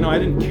this like, I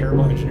didn't care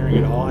about engineering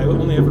at all. I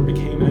only ever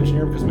became an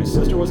engineer because my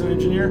sister was an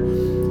engineer,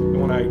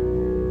 and when I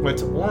went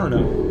to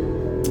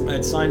Orono, I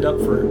had signed up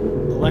for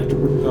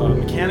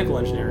mechanical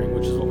engineering,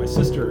 which is what my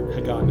sister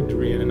had gotten a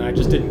degree in, and I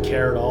just didn't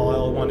care at all. I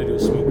wanted to do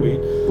was smoke weed.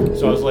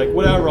 So I was like,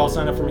 whatever, I'll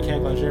sign up for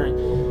mechanical engineering.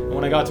 And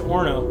when I got to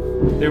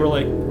Orono, they were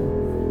like,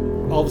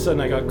 all of a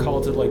sudden I got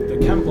called to like the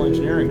chemical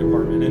engineering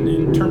department. And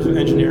in terms of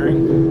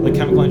engineering, like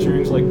chemical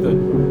engineering is like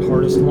the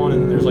hardest one,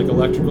 and then there's like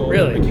electrical,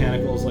 Really? and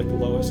mechanical is like the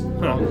lowest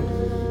rung.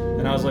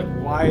 And I was like,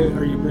 why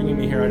are you bringing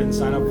me here? I didn't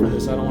sign up for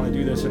this. I don't want to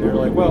do this. And they were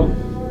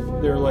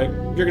like,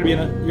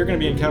 you're gonna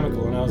be in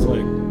chemical. And I was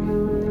like,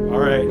 all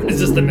right. Is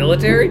this the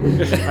military?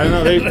 I don't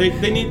know.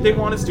 They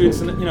wanted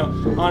students, and you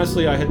know,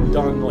 honestly, I had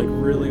done like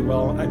really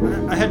well.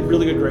 I had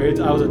really good grades.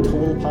 I was a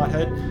total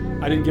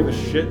pothead. I didn't give a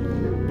shit,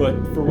 but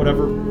for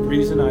whatever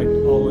reason, I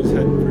always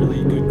had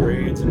really good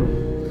grades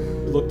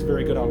and looked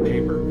very good on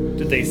paper.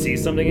 Did they see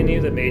something in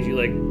you that made you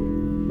like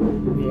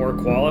more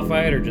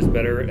qualified or just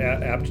better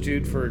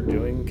aptitude for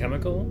doing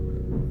chemical?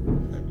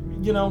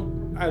 You know,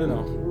 I don't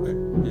know.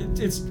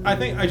 I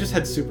think I just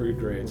had super good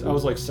grades. I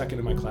was like second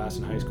in my class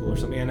in high school or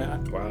something, and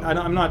Wow.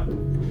 I'm not.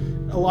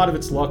 A lot of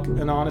it's luck,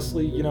 and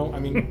honestly, you know, I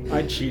mean,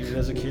 I cheated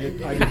as a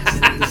kid. I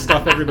did the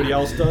stuff everybody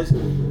else does.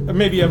 Or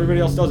maybe everybody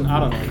else doesn't. I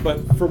don't know.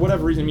 But for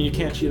whatever reason, I mean, you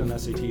can't cheat on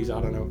SATs. I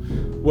don't know.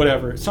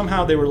 Whatever.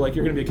 Somehow they were like,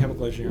 "You're going to be a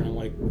chemical engineer." And I'm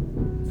like,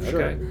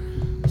 "Sure." Okay.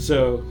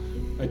 So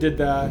I did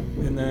that,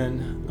 and then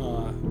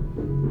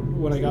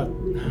when I got,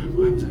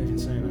 why was I even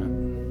saying that?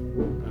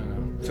 I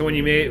don't know. So when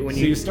So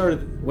you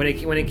started. when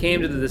it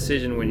came to the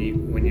decision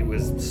when it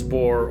was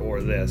Spore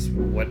or this,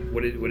 what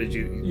did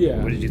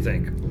you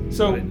think?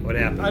 So what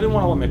happened? I didn't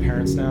want to let my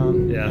parents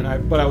down. Yeah.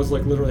 But I was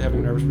like literally having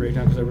a nervous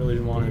breakdown because I really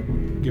didn't want to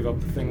give up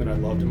the thing that I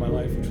loved in my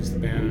life, which was the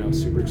band, and I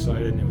was super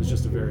excited, and it was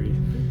just a very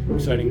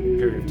exciting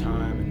period of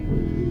time.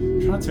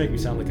 And try not to make me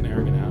sound like an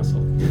arrogant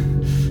asshole.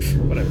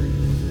 Whatever.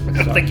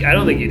 I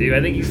don't think you do.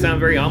 I think you sound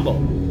very humble.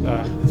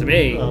 To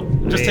me.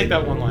 Just take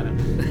that one line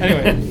out.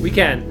 Anyway. We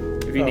can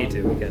if you need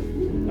to. We can.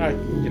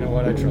 You know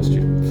what? I trust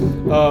you.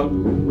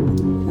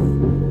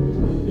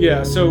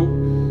 Yeah. So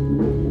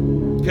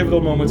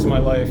pivotal moments in my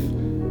life.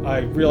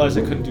 I realized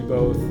I couldn't do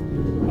both.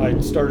 I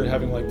started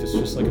having like this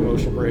just like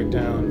emotional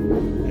breakdown,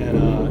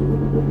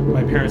 and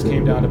my parents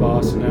came down to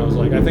Boston, and I was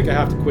like, I think I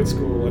have to quit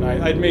school, and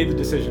I'd made the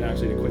decision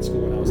actually to quit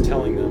school, and I was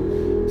telling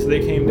them. So they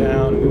came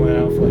down, and we went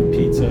out for like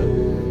pizza,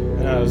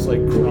 and I was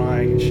like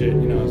crying and shit.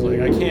 You know, I was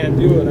like, I can't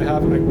do it.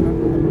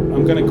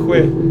 I'm gonna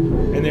quit,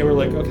 and they were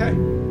like, okay.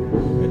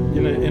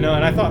 You know,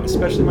 and I thought,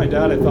 especially my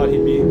dad, I thought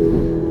he'd be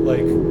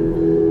like,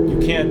 you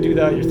can't do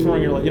that. You're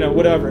throwing your, you know,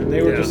 whatever. And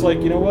they were just like,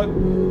 you know what?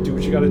 Do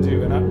what you got to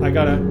do. And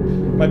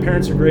my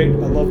parents are great.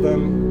 I love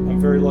them. I'm a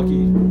very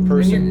lucky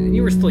person. And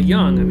you were still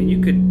young. I mean,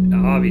 you could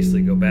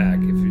obviously go back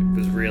if it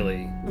was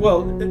really.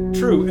 Well,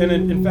 true. And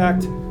in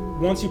fact,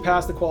 once you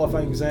pass the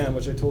qualifying exam,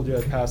 which I told you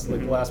I passed,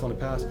 like the last one to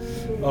pass,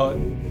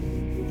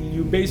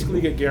 you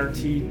basically get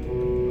guaranteed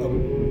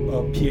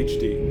a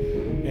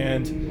PhD.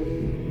 And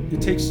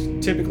it takes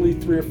typically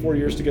 3 or 4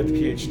 years to get the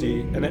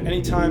PhD, and at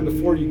any time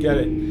before you get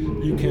it,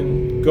 you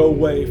can go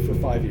away for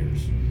 5 years.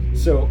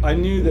 So I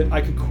knew that I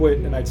could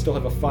quit, and I'd still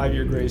have a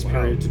 5-year grace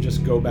period to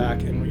just go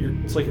back,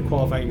 and it's like your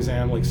qualifying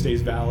exam like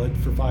stays valid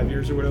for 5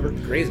 years or whatever.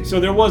 Crazy.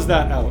 So there was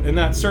that out, and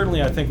that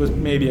certainly I think was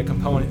maybe a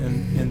component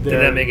in their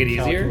Did that make it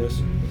calculus.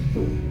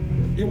 easier?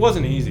 It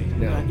wasn't easy.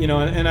 No. You know,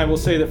 and I will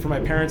say that for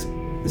my parents,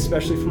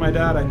 especially for my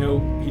dad, I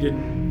know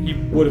he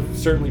would have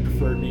certainly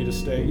preferred me to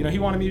stay. You know, he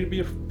wanted me to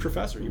be a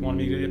professor. He wanted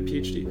me to get a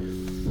PhD.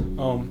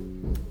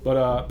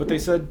 But they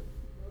said,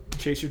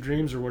 chase your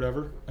dreams or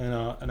whatever.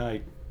 And I,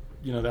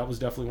 you know, that was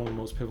definitely one of the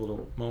most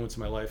pivotal moments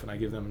in my life. And I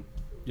give them,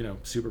 you know,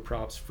 super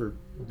props for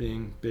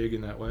being big in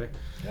that way.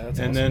 Yeah, that's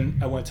and awesome. then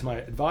I went to my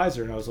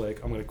advisor and I was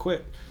like, I'm going to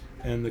quit.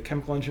 And the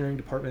chemical engineering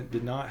department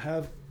did not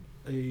have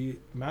a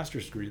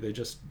master's degree. They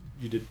just,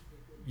 you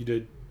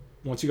did,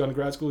 once you got into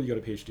grad school, you got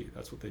a PhD.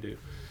 That's what they do.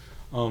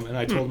 And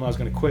I told him I was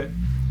going to quit.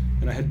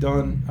 And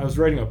I was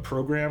writing a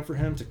program for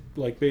him to,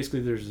 like, basically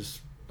there's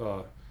this,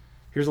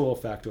 here's a little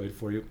factoid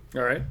for you.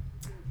 All right.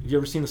 You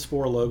ever seen the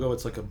Spore logo?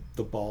 It's like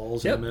the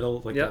balls in the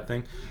middle, like that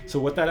thing. So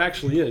what that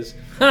actually is,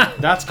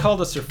 that's called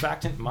a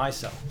surfactant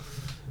micelle.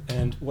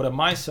 And what a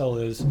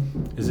micelle is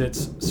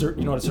it's,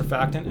 you know what a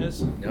surfactant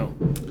is? No.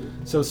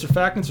 So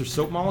surfactants are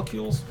soap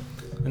molecules.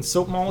 And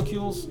soap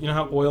molecules, you know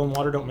how oil and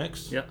water don't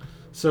mix? Yeah.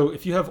 So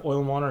if you have oil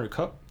and water in a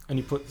cup and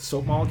you put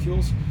soap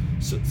molecules,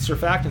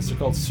 surfactants are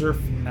called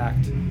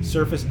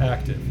surface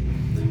active.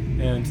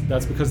 And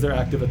that's because they're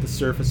active at the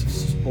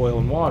surface of oil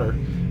and water.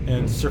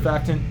 And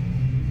surfactant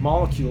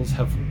molecules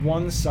have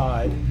one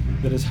side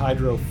that is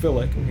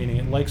hydrophilic, meaning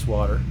it likes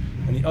water,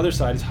 and the other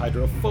side is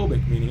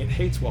hydrophobic, meaning it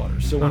hates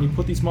water. So when you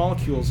put these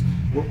molecules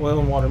where oil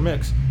and water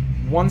mix,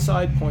 one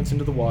side points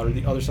into the water,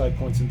 the other side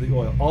points into the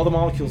oil. All the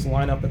molecules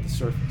line up at the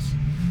surface.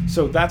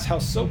 So that's how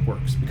soap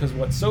works, because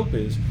what soap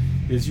is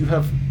you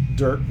have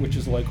dirt, which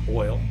is like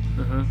oil,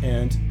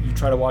 and you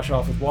try to wash it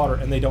off with water,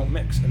 and they don't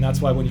mix. And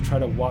that's why when you try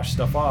to wash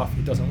stuff off,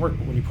 it doesn't work.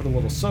 But when you put a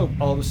little soap,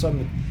 all of a sudden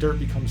the dirt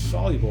becomes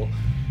soluble.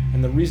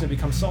 And the reason it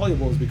becomes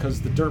soluble is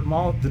because the dirt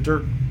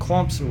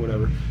clumps or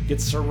whatever get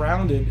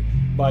surrounded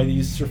by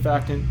these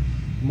surfactant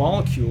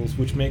molecules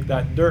which make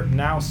that dirt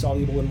now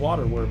soluble in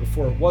water where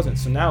before it wasn't.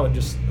 So now it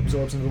just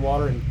absorbs into the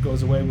water and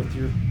goes away with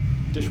your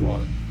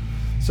dishwater.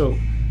 So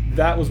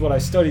that was what I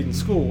studied in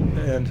school.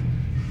 And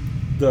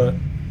the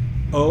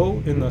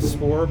O in the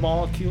spore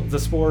molecule, the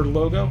spore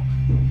logo,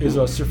 is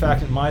a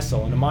surfactant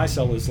micelle. And a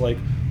micelle is like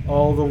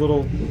all the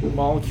little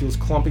molecules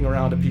clumping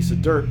around a piece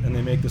of dirt, and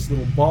they make this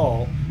little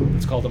ball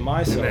that's called a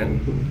micelle.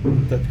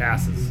 And that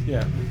passes.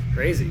 Yeah.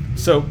 Crazy.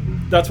 So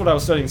that's what I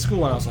was studying in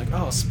school, and I was like,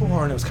 oh,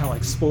 spore, and it was kind of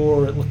like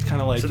spore. It looked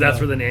kind of like. So that's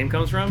where the name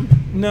comes from?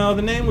 No,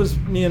 the name was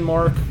me and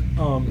Mark.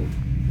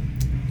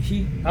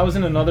 I was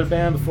in another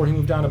band before he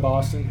moved down to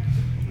Boston,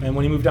 and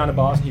when he moved down to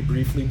Boston, he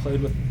briefly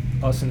played with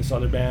us in this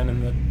other band,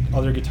 and the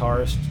other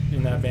guitarist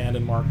in that band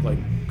and Mark like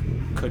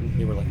couldn't.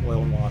 They were like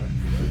oil and water.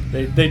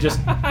 They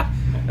just.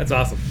 That's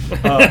awesome.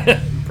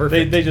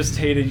 Perfect. They just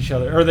hated each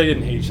other, or they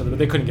didn't hate each other, but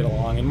they couldn't get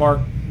along. And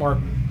Mark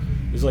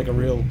is like a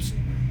real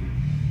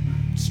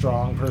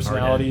strong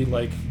personality.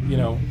 Like, you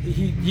know,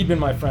 he'd been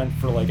my friend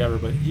for like ever,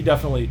 but he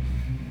definitely,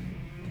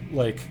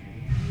 like,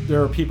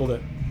 there are people that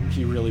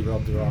he really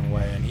rubbed the wrong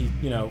way, and he,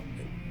 you know,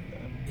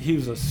 he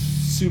was a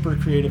super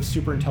creative,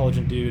 super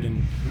intelligent dude,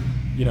 and,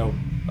 you know,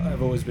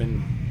 I've always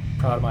been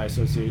proud of my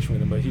association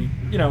with him, but he,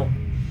 you know,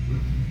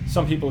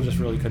 some people just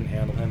really couldn't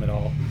handle him at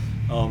all.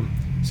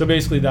 So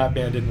basically that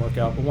band didn't work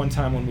out, but one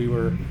time when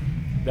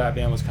that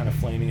band was kind of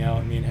flaming out,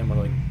 and me and him were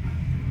like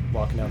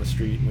walking down the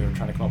street, and we were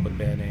trying to come up with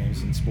band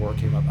names, and Spore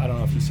came up. I don't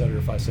know if he said it or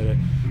if I said it,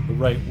 but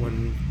right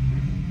when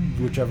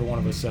whichever one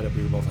of us said it,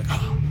 we were both like,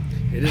 oh.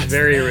 It is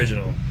very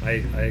original,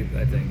 I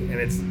think, and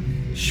it's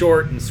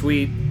short and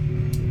sweet,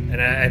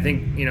 and I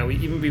think, you know,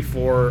 even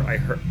before I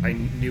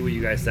knew what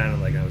you guys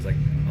sounded like, I was like,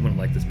 I'm gonna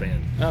like this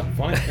band. Oh,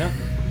 funny, yeah.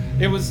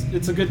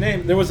 It's a good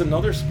name. There was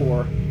another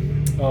Spore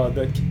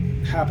that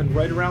happened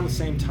right around the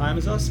same time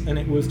as us, and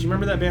it was, do you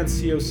remember that band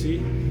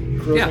COC?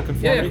 Corrosion of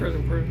Conformity? Yeah, Corrosion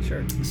of Conformity,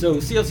 sure. So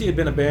COC had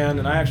been a band,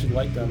 and I actually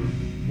liked them,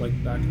 like,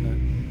 back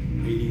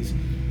in the 80s.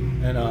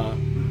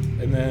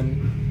 And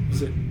then,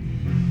 was it, I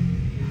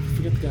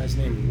forget the guy's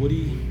name,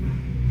 Woody,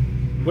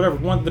 whatever,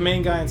 the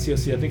main guy in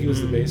COC, I think he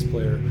was the bass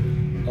player,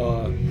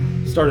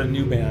 started a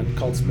new band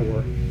called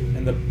Spore,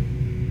 and the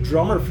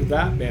drummer for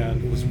that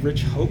band was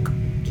Rich Hoke.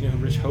 Do you know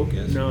who Rich Hoke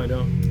is? No, I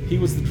don't. He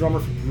was the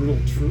drummer for Brutal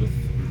Truth.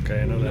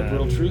 Okay, I know that.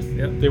 Brutal Truth?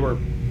 Yep. They were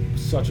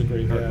such a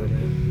great band.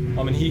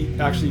 And he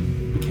actually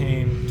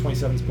became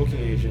 27's booking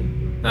agent.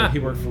 He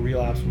worked for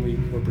Relapse when we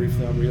were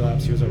briefly on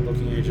Relapse. He was our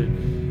booking agent,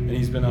 and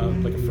he's been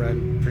like a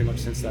friend pretty much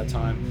since that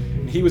time.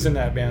 And he was in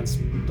that band's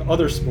the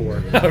other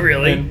Spore. Oh,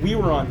 really? And we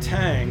were on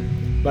Tang.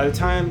 By the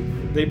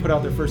time they put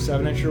out their first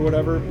 7-inch or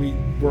whatever, we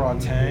were on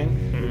Tang.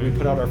 Mm-hmm. We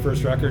put out our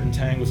first record, and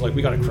Tang was like,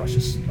 we got to crush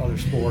this other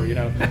Spore, you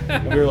know?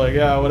 And we were like,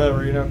 yeah,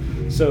 whatever, you know?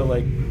 So,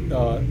 like,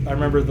 I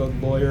remember the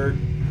lawyer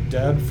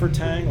Deb for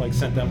Tang like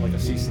sent them like a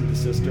cease and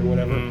desist or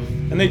whatever,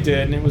 and they did,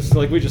 and it was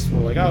like we just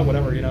were like, oh,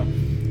 whatever, you know.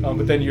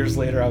 But then years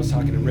later, I was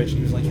talking to Rich, and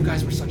he was like, you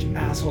guys were such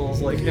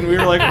assholes, like, and we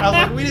were like, I was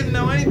like, we didn't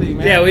know anything,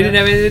 man. Yeah, we didn't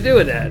have anything to do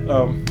with that.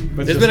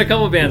 But there's been a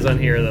couple bands on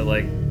here that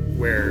like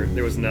where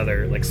there was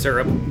another like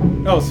Syrup.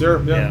 Oh,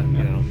 Syrup, yeah.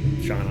 You know,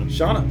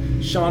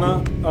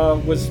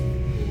 Shauna was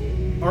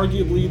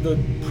arguably the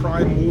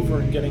prime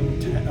mover in getting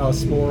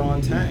Spore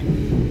on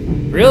Tang.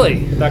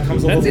 Really? That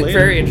comes a little later. That's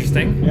very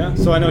interesting. Yeah,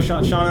 so I know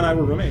Shauna and I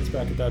were roommates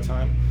back at that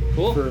time.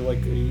 Cool. For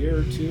like a year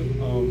or two.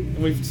 And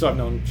I've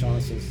known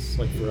Shauna since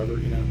like forever,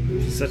 you know.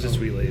 She's such a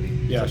sweet lady.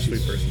 Yeah, such a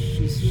sweet person.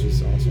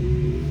 She's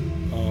awesome.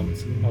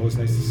 It's always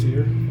nice to see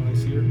her when I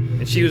see her.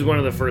 And she was one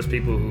of the first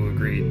people who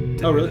agreed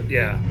to Oh, really?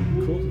 Yeah.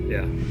 Cool.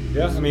 Yeah.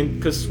 Yeah, I mean,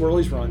 because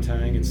Swirlies were on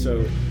Tang,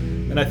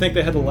 and I think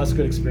they had a less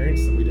good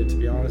experience than we did, to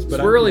be honest. But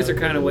Swirlies are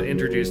kind of what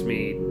introduced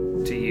me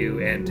to you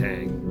and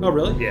Tang. Oh,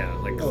 really? Yeah,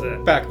 like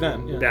back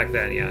then. Yeah. Back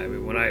then, yeah. I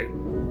mean,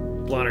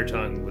 Blonder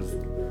Tongue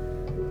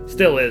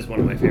still is one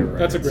of my favorite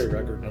records. That's a great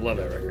record. I love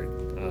that record.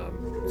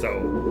 So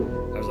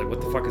I was like,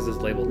 what the fuck is this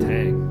label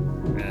Tang?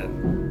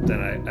 And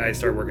then I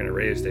started working at a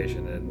radio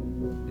station,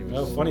 and it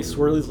was... Oh, funny.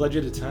 Swirlies led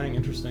you to Tang.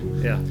 Interesting.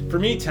 Yeah. For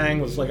me,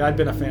 Tang was like, I'd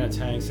been a fan of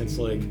Tang since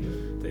like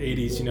the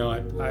 80s. You know,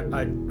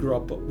 I grew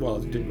up, well,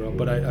 didn't grow up,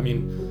 but I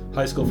mean,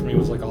 high school for me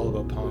was like all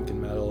about punk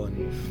and metal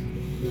and,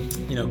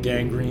 you know,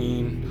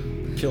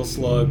 Gangrene, Kill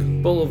Slug,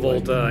 Bulla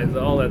Volta,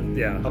 all that,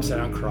 yeah. Upside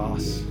Down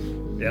Cross.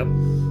 Yep.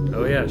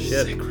 Oh yeah,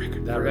 shit. Sick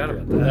record. That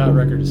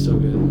record is so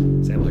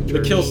good. Sam like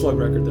The Kill Slug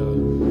record, though.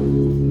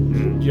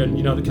 You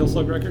know the Kill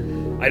Slug record?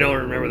 I don't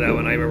remember that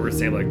one. I remember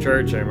Sam Like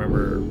Church. I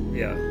remember,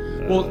 yeah.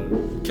 Well,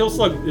 Kill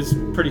Slug is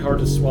pretty hard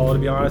to swallow, to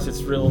be honest.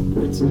 It's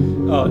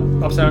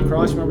Upside Down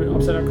Cross. You remember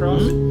Upside Down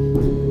Cross?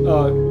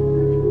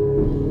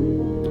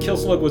 Mm-hmm. Kill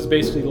Slug was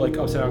basically like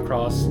Upside Down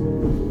Cross,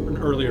 an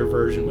earlier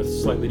version with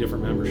slightly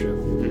different membership.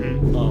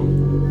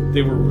 Mm-hmm.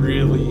 They were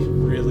really,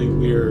 really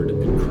weird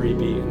and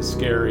creepy and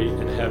scary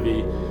and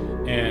heavy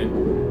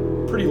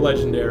and pretty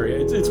legendary.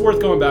 It's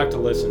worth going back to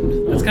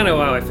listen. That's kind of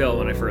how I felt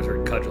when I first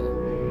heard Cudgel.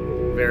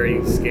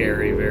 Very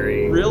scary,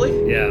 very...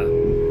 Really? Yeah.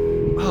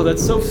 Oh,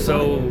 that's so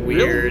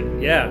weird.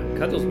 Really? Yeah,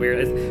 Cudgel's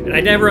weird. And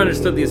I never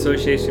understood the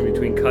association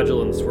between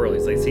Cudgel and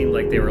Swirlies. They seemed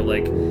like they were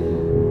like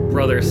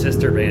brother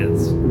sister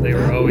bands. They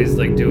were always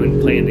like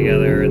playing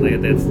together, and they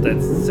had that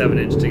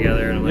 7-inch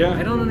together. And I'm like, Yeah.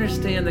 I don't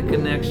understand the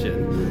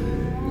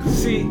connection.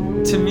 See,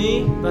 to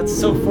me, that's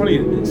so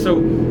funny.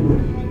 So,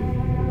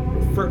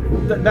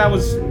 that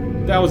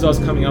was us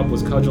coming up,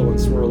 was Cudgel and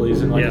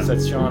Swirlies, and like I Yeah. said,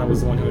 Shauna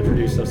was the one who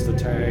introduced us to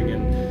Tang,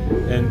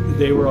 and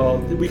they were all,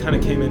 we kind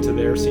of came into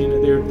their scene.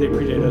 They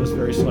predated us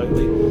very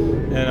slightly,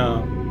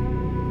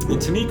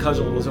 and to me,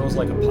 Cudgel was almost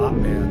like a pop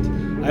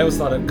band. I always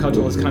thought of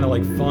Cudgel as kind of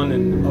like fun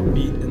and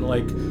upbeat and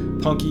like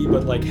punky,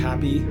 but like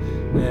happy.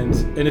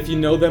 And if you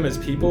know them as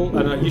people,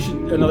 I don't know, you should,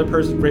 another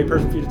great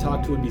person for you to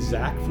talk to would be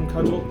Zach from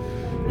Cudgel.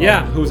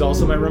 Yeah. Who was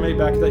also my roommate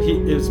back then.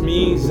 It was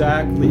me,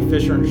 Zach, Lee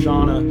Fisher, and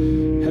Shauna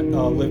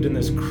lived in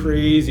this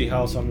crazy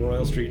house on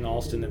Royal Street in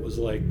Alston that was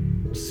like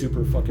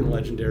super fucking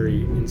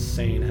legendary,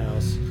 insane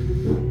house.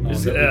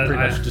 That we pretty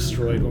much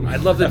destroyed when we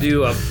I'd love to left.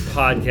 do a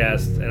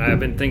podcast, and I've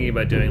been thinking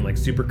about doing like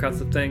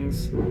supercuts of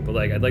things, but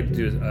like I'd like to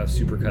do a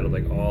supercut of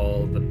like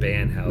all the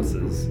band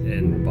houses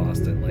in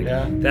Boston, like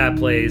Yeah. that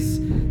place.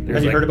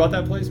 Have you heard about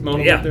that place?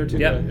 Mona Yeah, lived there too?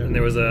 yeah. And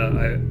there was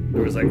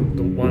like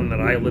the one that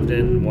I lived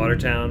in,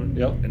 Watertown.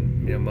 Yep. And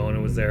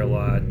Mona was there a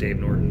lot. Dave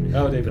Norton.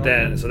 Oh, Dave But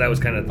Norton. then, so that was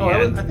kind of the Oh,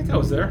 end. I think I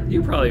was there.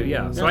 You probably,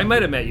 yeah. So Yeah. I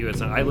might have met you at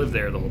some. I lived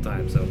there the whole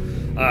time. So,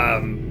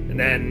 and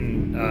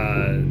then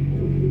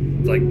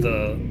like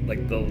the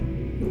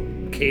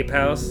Cape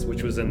House,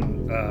 which was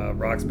in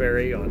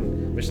Roxbury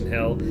on Mission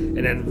Hill, and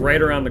then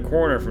right around the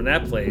corner from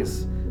that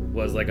place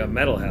was like a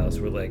metal house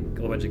with like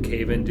a bunch of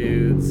cave-in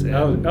dudes.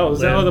 And Was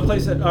that the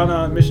place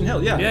on Mission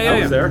Hill? Yeah, Yeah, I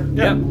was there.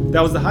 Yeah. Yeah.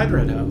 That was the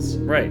Hydra Head house.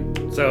 Right.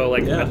 So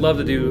like Yeah. I'd love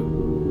to do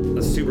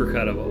a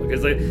supercut of all,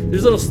 because like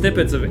there's little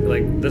snippets of it,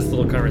 like this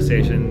little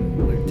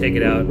conversation, like take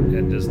it out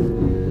and just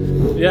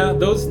Yeah,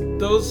 those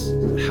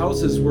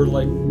houses were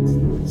like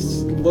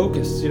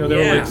locusts. You know, they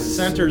were like Yes.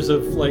 centers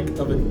of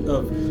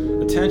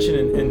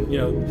attention and you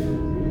know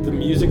the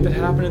music that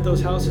happened at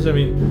those houses. I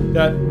mean,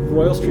 that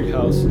Royal Street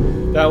house,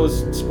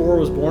 Spore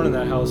was born in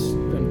that house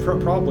and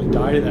probably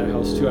died in that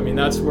house too. I mean,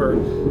 that's where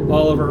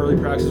all of our early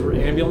practices were.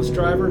 Ambulance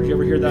Driver. Did you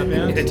ever hear that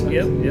band?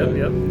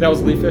 Yep. That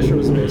was Lee Fisher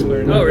was the bass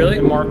player. Oh, really?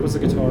 And Mark was the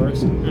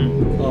guitarist.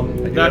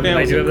 That band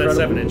I was do have that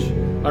incredible.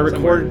 7-inch. I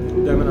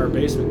recorded them in our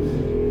basement.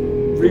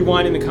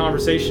 Rewinding the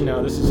conversation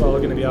now, this is all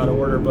going to be out of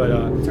order, but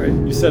right.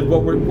 you said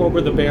what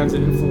were the bands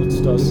that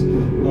influenced us?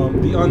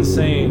 The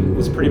Unsane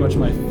was pretty much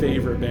my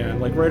favorite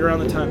band. Like right around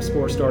the time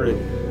Spore started,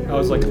 I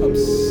was like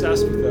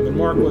obsessed with them, and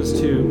Mark was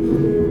too.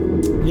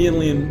 Me and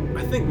Lee, and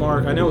I think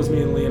Mark, I know it was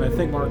me and Lee, and I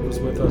think Mark was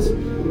with us.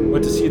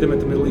 Went to see them at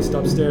the Middle East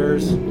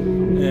Upstairs,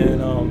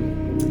 and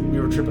we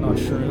were tripping on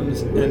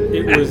shrooms, and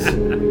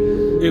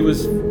it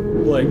was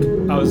like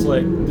I was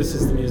like, this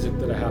is the music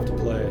that I have to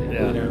play.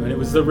 Yeah. You know? And it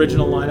was the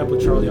original lineup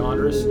with Charlie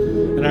Andrus,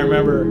 and I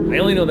remember I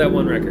only know that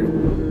one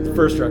record. the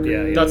first record.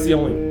 Yeah. That's the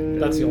only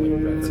record. That's the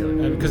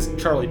only And because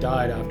Charlie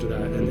died after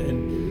that,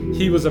 and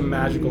he was a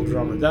magical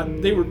drummer.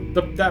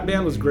 That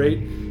band was great,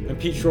 and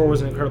Pete Shore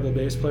was an incredible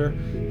bass player,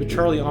 but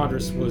Charlie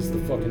Andrus was the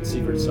fucking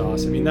secret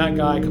sauce. I mean, that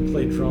guy could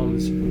play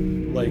drums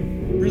like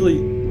really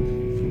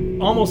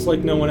almost like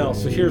no one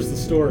else. So here's the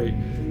story.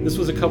 This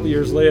was a couple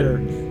years later.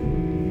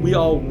 We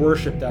all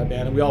worshipped that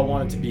band, and we all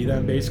wanted to be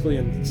them, basically.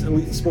 And at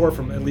least Spore,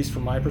 at least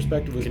from my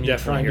perspective, was Can me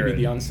definitely trying to hear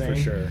be the it, Unsane. for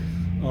sure.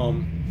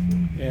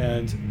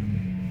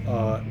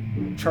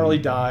 And Charlie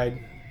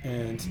died,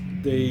 and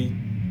they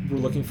were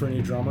looking for a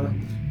new drummer.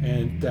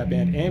 And that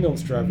band,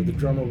 Ambulance Driver, the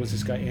drummer was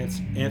this guy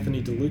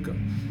Anthony DeLuca.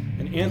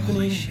 And Anthony,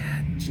 Holy shit.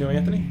 do you know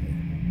Anthony?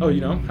 Oh,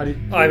 you know? How do you?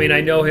 Oh, I mean, I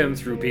know him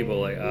through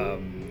people like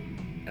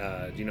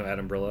do you know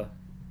Adam Brilla?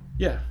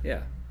 Yeah,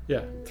 Yeah.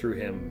 yeah. Through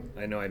him,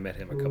 I know I met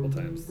him a couple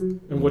times.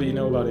 And what do you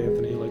know about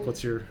Anthony? Like,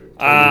 what's your?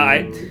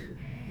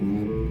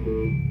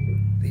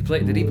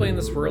 Did he play in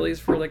the Swirlies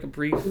for like a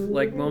brief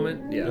like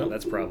moment? Yeah, Yep.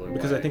 that's probably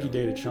Because why I think he know.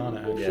 dated Shauna.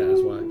 Actually, Yeah.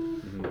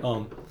 Mm-hmm. that's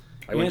why.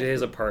 I went to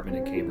his apartment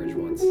in Cambridge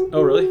once.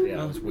 Oh, really?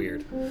 Yeah, it was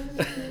weird.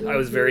 I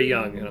was very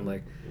young, and I'm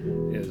like,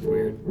 it was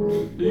weird.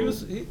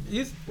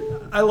 He's.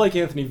 I like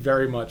Anthony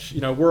very much.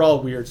 You know, we're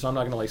all weird, so I'm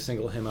not gonna like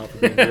single him out for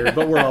being weird,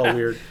 but we're all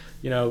weird.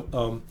 You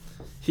know,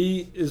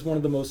 he is one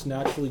of the most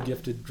naturally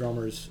gifted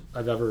drummers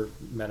I've ever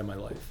met in my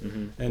life.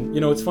 Mm-hmm. And you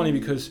know, it's funny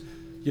because,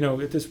 you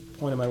know, at this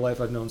point in my life,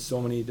 I've known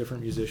so many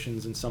different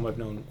musicians, and some I've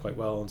known quite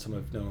well, and some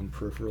I've known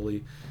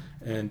peripherally.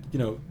 And you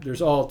know,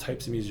 there's all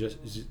types of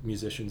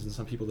musicians, and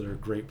some people that are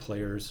great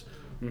players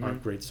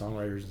aren't great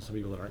songwriters, and some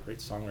people that aren't great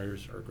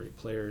songwriters are great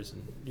players,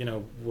 and you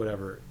know,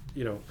 whatever.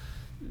 You know,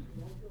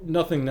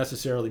 nothing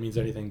necessarily means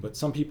anything, but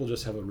some people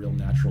just have a real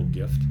natural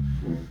gift.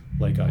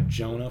 Like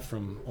Jonah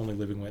from Only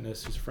Living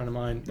Witness, who's a friend of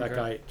mine. That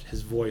guy,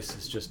 his voice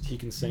is just, he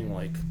can sing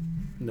like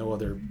no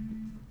other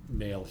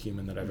male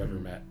human that I've ever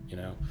met, you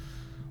know.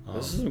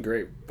 Those are some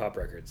great pop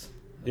records.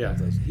 Yeah,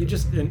 he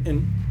just,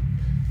 and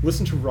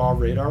listen to Raw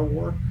Radar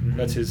War.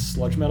 That's his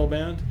sludge metal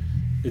band.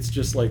 It's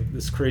just like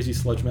this crazy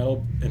sludge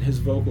metal, and his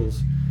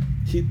vocals,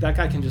 that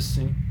guy can just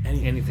sing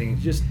anything.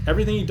 Just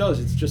everything he does,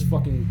 it's just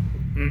fucking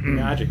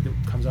magic that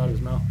comes out of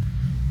his mouth.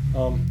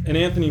 And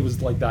Anthony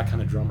was like that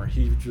kind of drummer.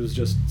 He was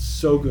just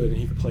so good, and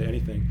he could play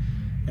anything.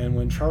 And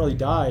when Charlie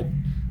died,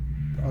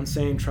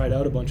 Unsane tried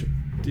out a bunch of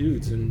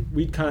dudes, and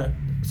we'd kind of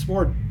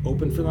Sport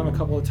opened for them a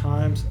couple of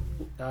times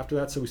after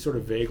that, so we sort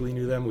of vaguely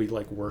knew them. We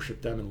like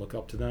worshiped them and look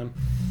up to them,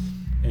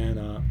 and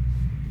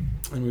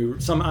we were I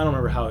don't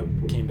remember how it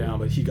came down,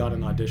 but he got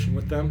an audition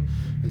with them,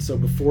 and so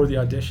before the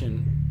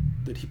audition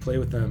that he played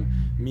with them,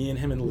 me and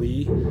him and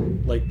Lee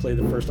like played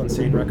the first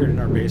Unsane record in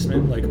our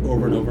basement like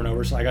over and over and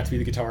over. So I got to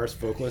be the guitarist,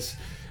 vocalist,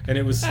 and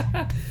it was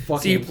fucking.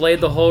 So you played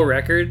the whole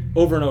record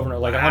over and over and over,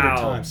 like 100 Wow.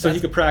 times, so he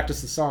could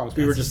practice the songs.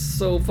 We were just.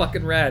 so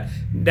fucking rad.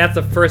 That's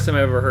the first time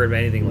I've ever heard of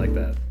anything like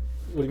that.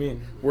 What do you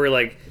mean? Where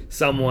like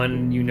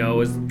someone you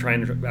know is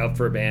trying to out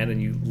for a band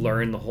and you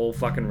learn the whole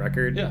fucking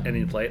record Yeah. and then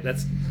you play it.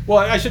 That's Well,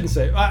 I shouldn't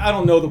say. I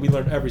don't know that we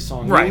learned every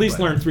song. We Right, at least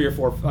but- learned 3 or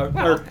 4 Well,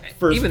 our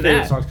first even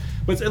favorite that. songs.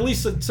 But at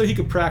least so he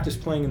could practice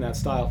playing in that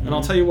style. And Mm-hmm.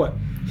 I'll tell you what,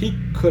 he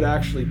could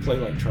actually play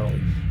like Charlie.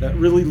 That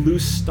really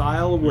loose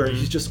style where Mm-hmm.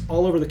 he's just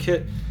all over the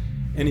kit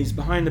and he's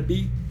behind the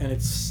beat and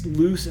it's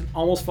loose and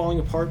almost falling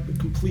apart, but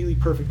completely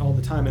perfect all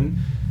the time. And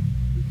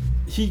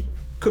he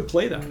could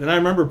play that. And I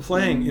remember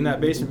playing in that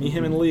basement, me,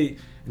 him, and Lee,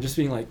 and just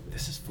being like,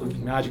 this is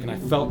fucking magic. And I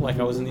felt like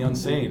I was in the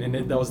Unsane. And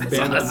that was the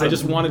band. I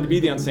just wanted to be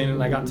the Unsane,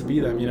 and I got to be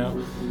them, you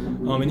know?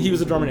 And he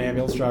was a drummer and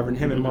ambulance driver, and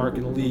him and Mark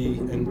and Lee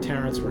and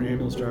Terrence were an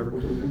ambulance driver.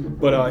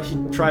 But he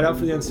tried out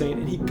for the Unsane,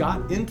 and he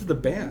got into the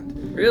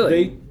band. Really?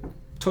 They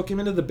took him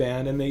into the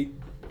band, and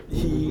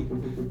he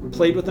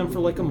played with them for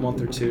like a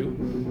month or two,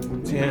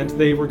 and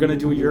they were going to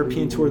do a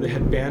European tour. They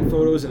had band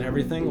photos and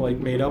everything like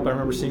made up. I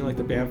remember seeing like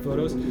the band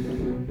photos,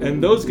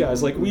 and those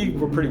guys, like, we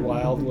were pretty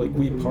wild. Like,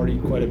 we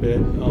partied quite a bit.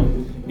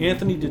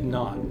 Anthony did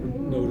not,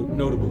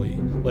 notably.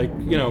 Like,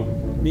 you know,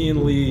 me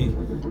and Lee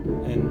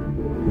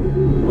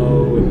and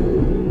Mo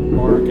and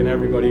Mark and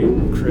everybody,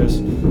 Chris,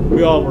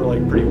 we all were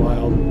like pretty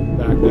wild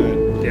back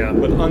then. Yeah.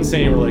 But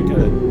Unsane were like at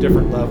a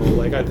different level.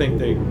 Like, I think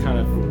they kind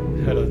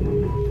of had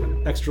a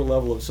extra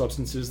level of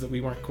substances that we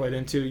weren't quite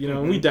into, you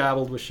know, and we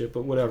dabbled with shit,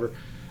 but whatever.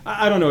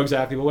 I don't know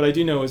exactly, but what I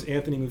do know is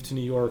Anthony moved to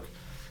New York,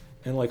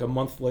 and like a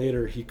month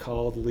later he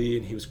called Lee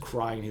and he was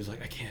crying. He was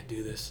like, I can't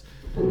do this.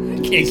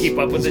 can't keep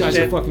up with These this guys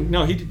shit. are fucking,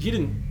 no, he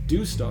didn't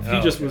do stuff. He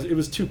Oh, just okay. was, it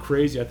was too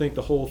crazy. I think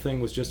the whole thing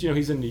was just, you know,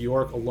 he's in New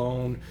York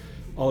alone.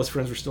 All his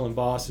friends were still in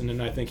Boston,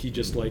 and I think he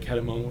just like had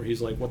a moment where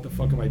he's like, what the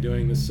fuck am I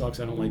doing? This sucks.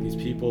 I don't like these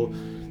people.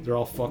 They're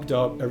all fucked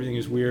up. Everything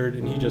is weird.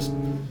 And he just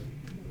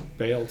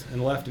bailed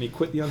and left, and he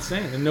quit the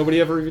Unsane, and nobody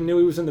ever even knew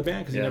he was in the band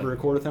because he Yeah. never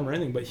recorded with them or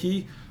anything. But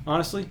he,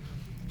 honestly,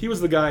 he was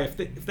the guy.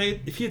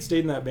 If he had stayed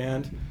in that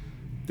band,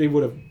 they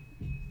would have.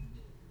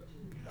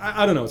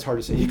 I don't know. It's hard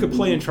to say. He could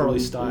play in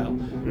Charlie's style.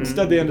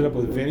 Instead, they ended up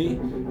with Vinny,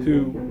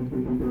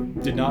 who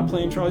did not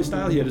play in Charlie's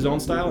style. He had his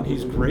own style, and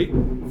he's great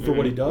for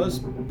what he does.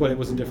 But it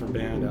was a different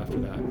band after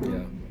that.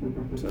 Yeah.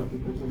 So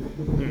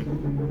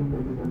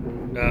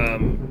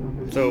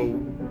So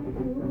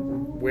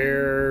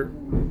where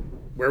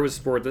was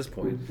Sport at this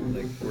point?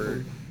 Like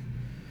where?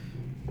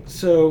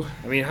 so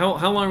I mean, how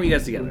long were you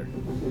guys together?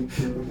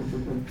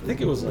 I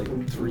think it was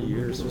like 3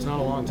 years. It was not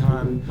a long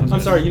time. I'm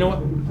sorry. You know what?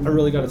 I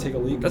really got to take a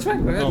leak. That's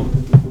fine. Go ahead.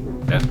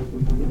 Yeah.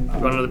 You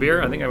want another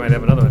beer? I think I might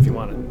have another one if you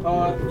want it.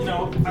 You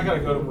know, I gotta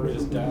go to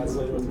Maria's dad's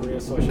later with Maria,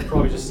 so I should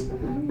probably just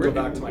go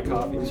back to my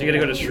coffee. So you gotta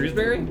go to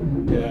Shrewsbury?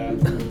 Yeah.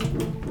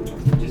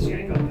 Just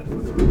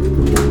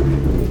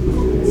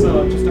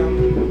So just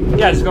down.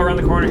 Yeah, just go around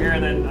the corner here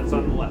and then that's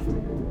on the left.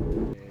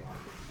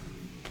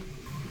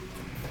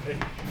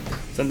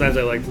 Sometimes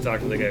I like to talk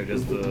to the guy who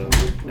does the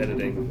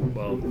editing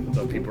while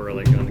the people are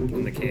like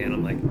in the can.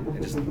 I'm like, I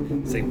just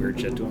say weird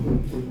shit to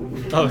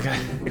him. Oh, okay.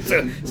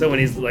 So when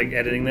he's like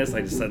editing this,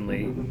 I just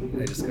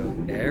go,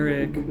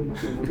 Eric.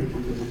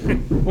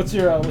 What's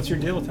your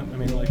deal with him? I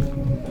mean, like.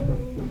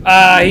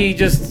 He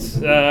just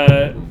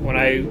when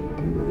I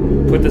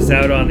put this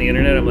out on the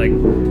internet, I'm like,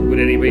 would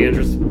anybody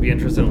be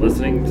interested in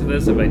listening to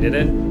this if I did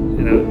it?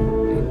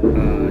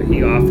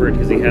 He offered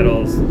because he had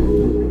all his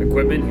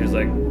equipment. He was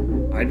like,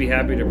 I'd be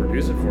happy to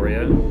produce it for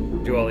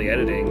you, do all the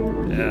editing,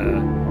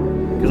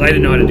 because I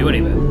didn't know how to do any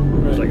of it.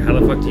 I was like, how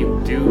the fuck do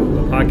you do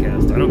a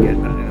podcast? I don't get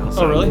that, you know.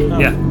 So, Oh, really? Oh,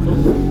 Yeah.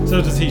 Cool.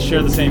 So does he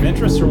share the same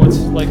interests, or what's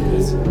like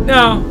this?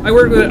 No, I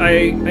worked with.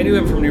 I knew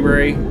him from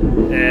Newbury,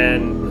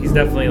 and he's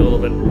definitely a little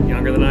bit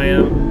younger than I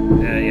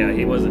am. And yeah,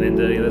 he wasn't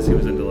into any of this. He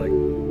was into like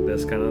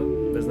this kind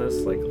of business,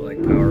 like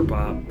power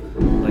pop,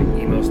 like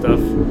emo stuff.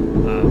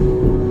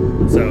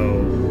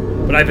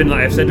 But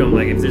I've said to him,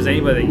 like, if there's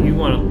anybody that you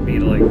want me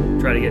to like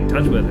try to get in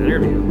touch with and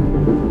interview,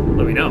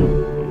 let me know.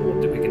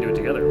 We can do it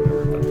together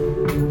or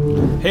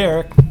whatever. Hey,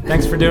 Eric.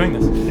 Thanks for doing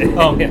this.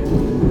 Yeah.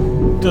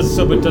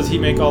 But does he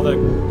make all the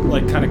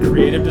like kind of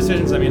creative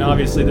decisions? I mean,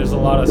 obviously there's a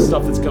lot of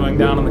stuff that's going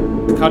down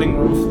on the cutting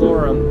room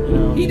floor. You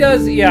know. He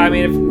does, yeah. I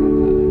mean,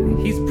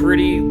 if he's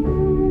pretty,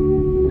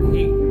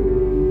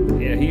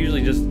 he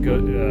usually just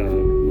goes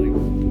like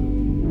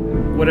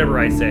whatever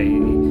I say,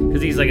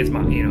 because he's like, it's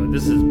my,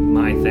 this is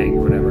my thing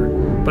or whatever.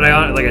 But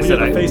like I said,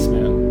 You're the face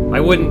man. I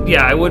wouldn't be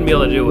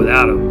able to do it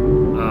without him.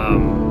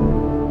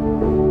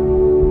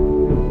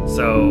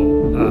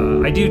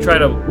 So I do try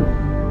to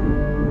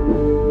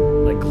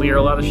like clear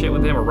a lot of shit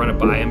with him or run it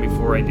by him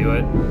before I do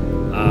it.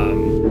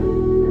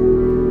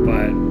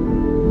 But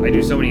I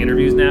do so many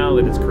interviews now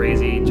that it's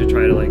crazy to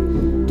try to like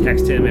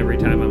text him every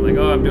time I'm like,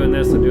 oh, I'm doing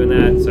this, I'm doing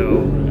that.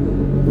 So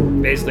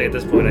basically at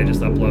this point I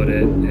just upload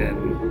it,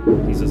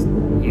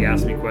 and he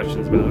asks me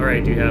questions about, all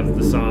right, do you have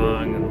the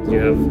song, and do you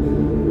have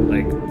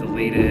like the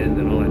lead in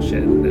and all that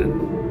shit, and then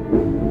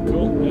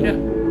Cool. yeah,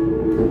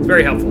 it's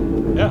very helpful.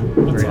 Yeah,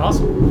 that's Very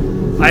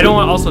awesome. I don't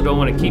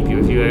want to keep you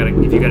if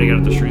you gotta get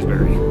up to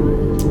Shrewsbury.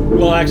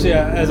 Well, actually,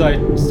 as I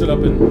stood up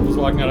and was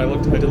walking out, I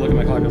did look at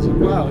my clock. I was like,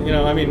 wow,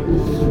 I mean,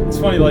 it's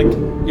funny, like,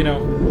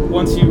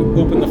 once you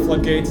open the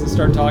floodgates and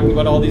start talking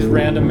about all these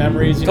random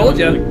memories, Told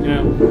ya. like,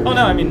 oh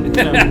no, I mean,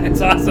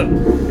 It's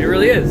awesome. It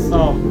really is.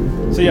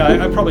 so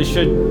yeah, I probably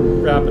should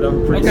wrap it up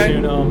pretty Okay.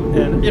 soon.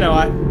 And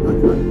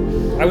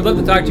I would love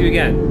to talk to you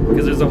again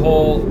because there's a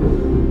whole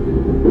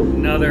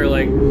another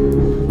like.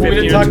 we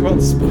didn't talk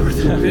about sport.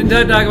 We didn't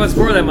talk about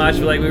Spore that much,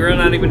 but like we were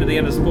not even to the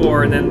end of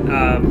Spore, and then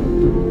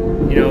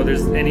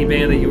there's any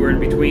band that you were in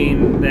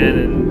between then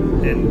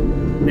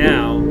and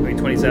now. I mean,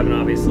 27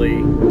 obviously.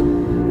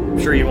 I'm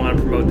sure you want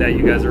to promote that.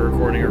 You guys are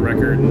recording a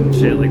record and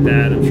shit like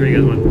that. I'm sure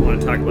you guys want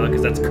to talk about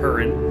because that's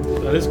current.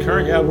 That is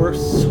current. Yeah, we're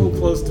so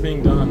close to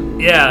being done.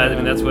 Yeah, I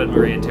mean that's what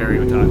Marie and Terry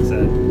would talk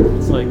said.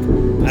 It's like,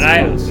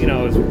 And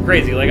it's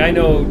crazy. Like I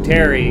know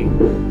Terry,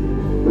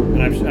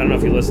 and I don't know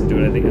if you listened to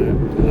it. I think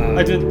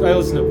I did. I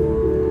listened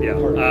to.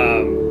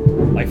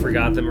 Yeah. I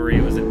forgot that Marie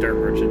was in Dirt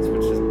Merchants,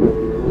 which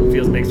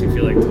makes me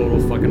feel like total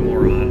fucking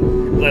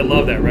moron. But I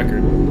love that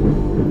record.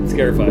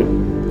 Scarified.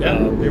 Yeah,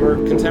 they were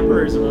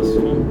contemporaries of us.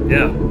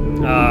 Yeah.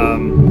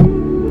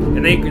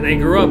 And they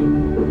grew up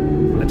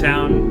a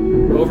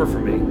town over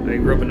from me. I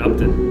grew up in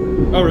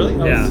Upton. Oh, really?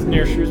 Oh, Yeah. it's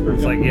near Shrewsbury.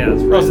 It's like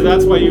it's Oh, so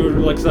that's why you were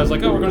like, because I was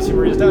like, oh, we're going to see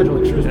Maria's dad. You're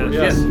like, Shrewsbury.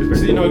 Yeah, Yes. yeah, Shrewsbury.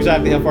 So you know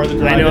exactly how far the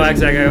drive is. I know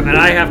exactly, and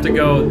I have to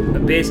go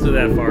basically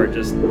that far,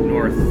 just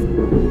north.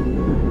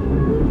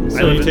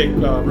 So you take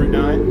Route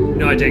 9?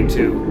 No, I take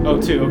 2. Oh,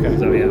 2, okay.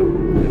 So yeah.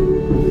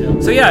 Yeah.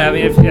 So yeah, I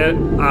mean, if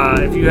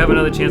you have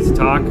another chance to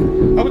talk,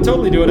 I would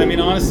totally do it. I mean,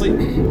 honestly,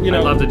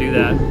 I'd love to do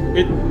that.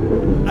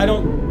 I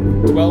don't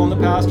dwell on the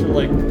past or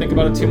like think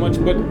about it too much,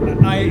 but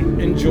I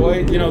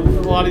enjoy, a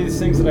lot of these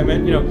things that I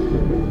meant,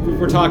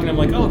 we're talking, I'm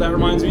like, oh, that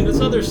reminds me of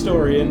this other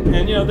story. And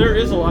there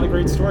is a lot of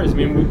great stories. I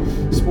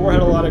mean, Spore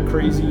had a lot of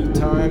crazy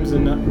times,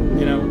 and,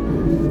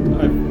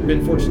 I've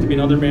been fortunate to be in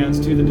other bands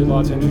too that did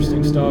lots of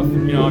interesting stuff.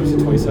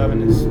 Obviously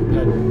 27 has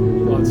had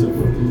lots of,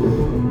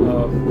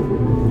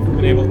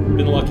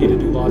 been lucky to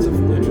do lots of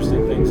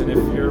interesting things. And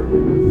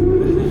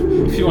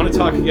if you want to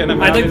talk again,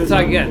 I'd like to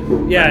talk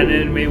again. Yeah, and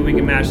then maybe we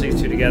can mash these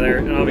two together.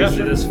 And obviously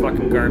Yeah, sure. this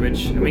fucking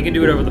garbage, and we can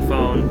do it over the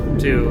phone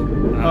too.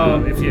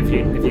 If you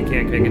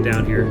can't take it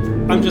down here.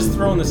 I'm just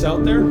throwing this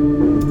out there.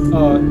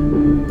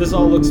 This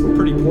all looks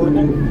pretty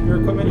portable, your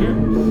equipment here.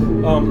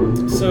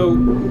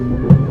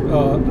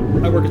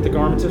 I work at the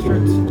Garment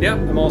District. Yep.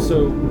 I'm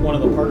also one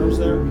of the partners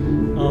there.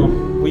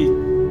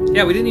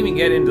 We didn't even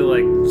get into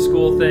like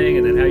school thing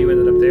and then how you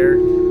ended up there.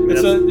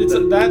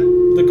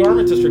 The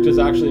Garment District is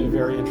actually a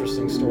very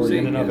interesting story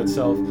in and of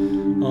itself.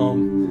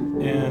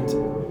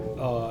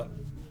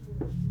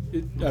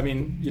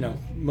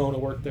 Mona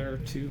worked there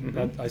too.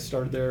 Mm-hmm. I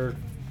started there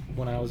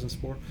when I was in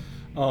Spore,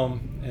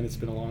 and it's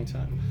been a long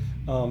time.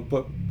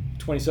 But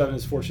 27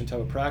 is fortunate to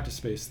have a practice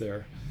space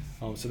there.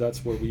 So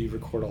that's where we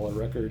record all our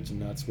records,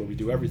 and that's where we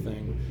do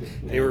everything.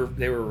 They were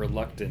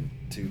reluctant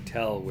to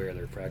tell where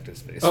their practice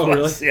space was. Oh,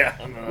 really? Yeah.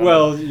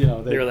 Well,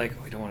 they were like,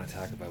 we don't want to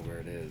talk about where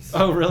it is.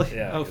 Oh, really?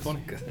 Yeah. Oh,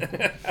 funny.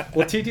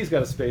 Well, TT's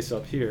got a space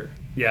up here.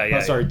 Yeah. Oh,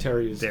 sorry,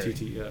 Terry is Terry.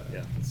 TT. Yeah.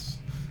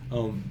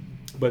 Yeah.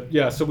 But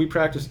yeah, so we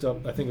practiced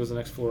up. I think it was the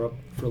next floor up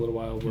for a little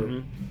while where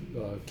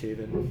Mm-hmm.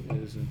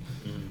 Cave-In is.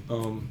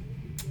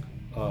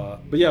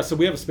 But yeah, so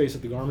we have a space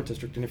at the Garment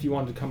District, and if you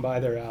wanted to come by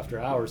there after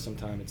hours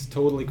sometime, it's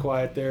totally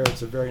quiet there.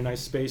 It's a very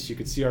nice space. You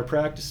could see our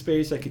practice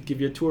space. I could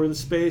give you a tour of the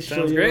space, show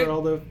Sounds you great. where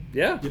all the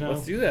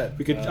Let's do that.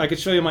 I could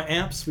show you my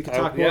amps. We could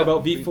talk more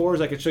about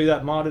V4s. I could show you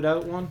that modded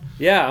out one.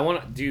 Yeah, I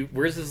want to do.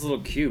 Where's this little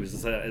cube?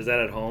 Is that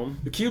at home?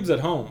 The cube's at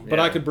home, but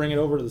Yeah. I could bring it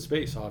over to the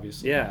space,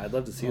 obviously. Yeah, I'd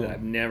love to see that.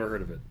 I've never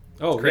heard of it.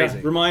 Oh, It's crazy.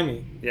 yeah. Remind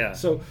me. Yeah.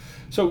 So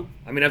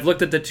I mean, I've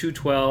looked at the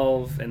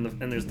 212 and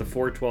there's the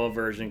 412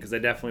 version because I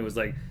definitely was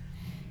like,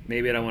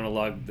 maybe I don't want to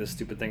lug this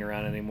stupid thing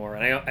around anymore.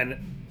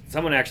 And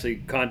someone actually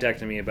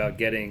contacted me about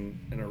getting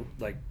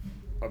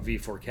a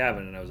V4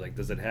 cabin, and I was like,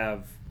 does it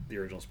have the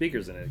original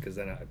speakers in it? Because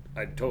then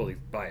I'd totally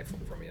buy it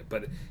from you.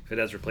 But if it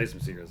has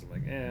replacement speakers, I'm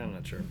like, I'm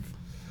not sure.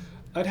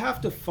 I'd have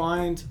to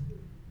find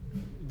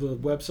the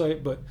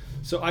website, but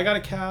so I got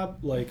a cab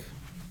like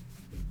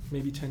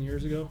maybe 10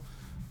 years ago.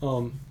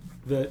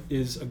 That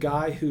is a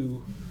guy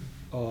who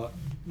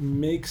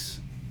makes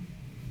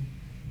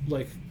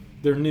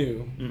they're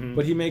new,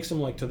 but he makes them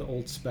like to the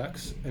old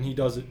specs, and he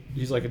does it.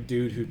 He's like a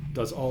dude who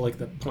does all like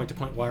the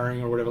point-to-point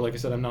wiring or whatever. Like I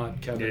said, I'm not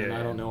Kevin, and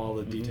I don't know all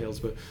the details,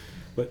 but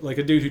like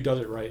a dude who does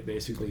it right,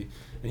 basically.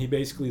 And he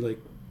basically like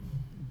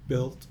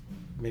built,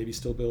 maybe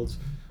still builds,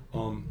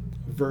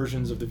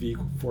 versions of the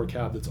V4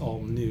 cab that's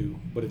all new,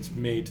 but it's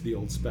made to the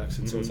old specs,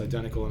 and so it's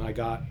identical. And I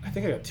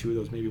think I got 2 of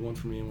those, maybe one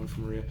for me and one for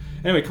Maria.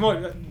 Anyway, come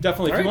on,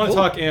 definitely. All If you right, want to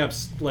cool. talk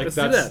amps, like Let's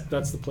do that.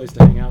 that's the place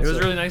to hang out. It was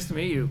So- really nice to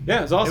meet you.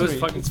 yeah, it's awesome. It was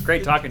fucking. It's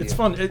great talking to you. It's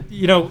fun.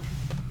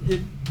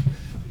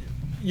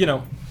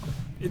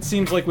 It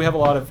seems like we have a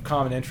lot of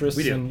common interests.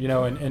 We do.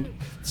 And, and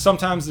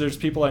sometimes there's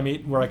people I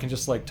meet where I can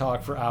just like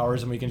talk for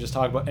hours, and we can just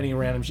talk about any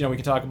random. We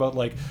can talk about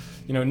like,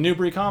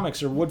 Newbury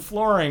Comics or wood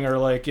flooring or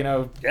like,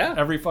 Yeah.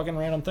 every fucking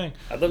random thing.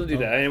 I'd love to do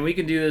that, and we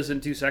can do this in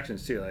 2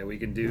 sections too. Like we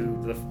can do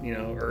the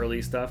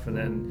early stuff, and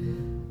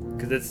then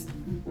because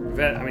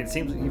it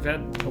seems like you've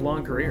had a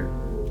long career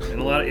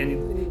and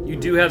and you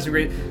do have some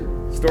great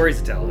stories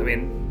to tell. I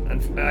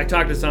mean, I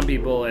talk to some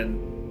people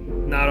and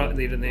not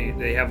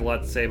they have a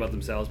lot to say about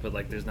themselves, but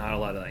like there's not a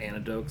lot of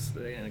anecdotes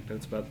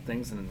about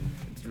things, and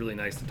it's really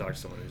nice to talk to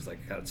someone who's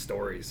like got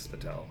stories to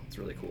tell. It's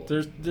really cool.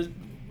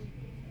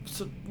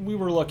 So we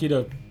were lucky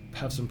to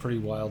have some pretty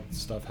wild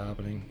stuff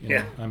happening.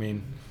 Yeah. I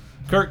mean,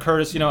 Kurt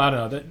Curtis, I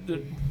don't know.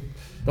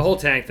 The whole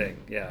Tang thing,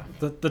 yeah.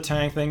 The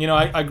Tang thing,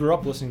 I grew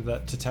up listening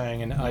to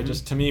Tang, and I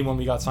just, to me, when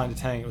we got signed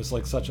to Tang, it was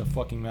like such a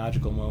fucking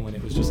magical moment.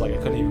 It was just like I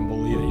couldn't even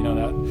believe it,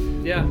 that.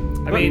 Yeah,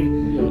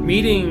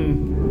 meeting,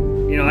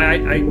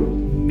 I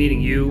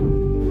meeting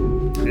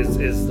you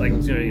is like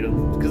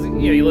because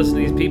you listen to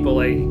these people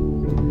like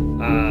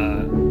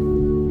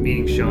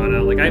meeting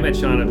Shauna. Like I met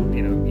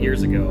Shauna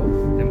years ago,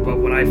 but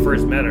when I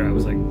first met her, I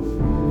was like,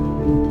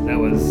 that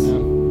was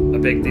a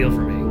big deal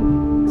for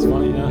me. It's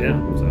funny, yeah.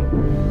 Yeah, so.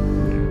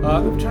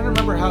 I'm trying to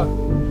remember how.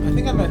 I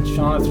think I met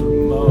Shauna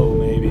through Mo,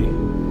 maybe.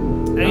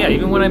 And yeah,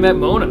 even when I met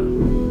Mona,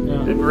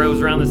 it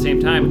was around the same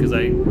time because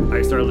I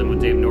started living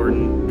with Dave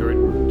Norton.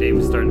 Dave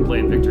was starting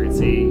playing Victory at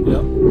Sea.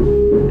 Yep.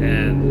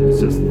 And it's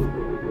just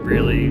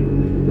really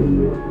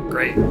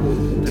great. Do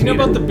you know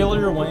about the Billy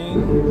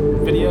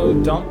Wayne video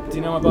dump? Do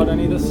you know about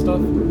any of this stuff?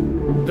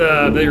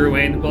 The Billy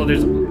Wayne. Well, do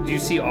you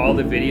see all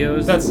the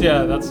videos? That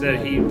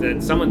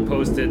someone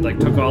posted, like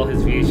took all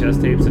his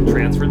VHS tapes and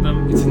transferred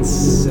them. It's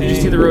insane. Did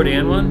you see the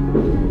Rodan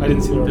one? I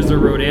didn't see the Rodan. There's a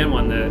Rodan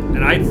one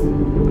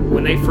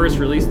when they first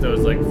released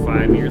those like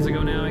 5 years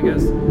ago now, I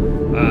guess.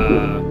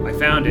 I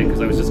found it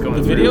because I was just going.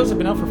 The through. videos have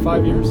been out for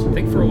 5 years. I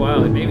think for a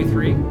while, like maybe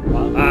 3.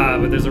 Wow.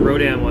 But there's a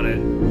Rodan one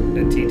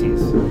at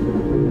TT's.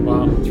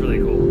 Wow. It's really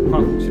cool.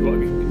 Huh.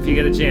 If you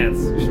get a chance,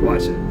 you should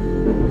watch it.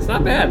 It's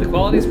not bad. The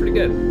quality's pretty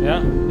good.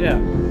 Yeah. Yeah.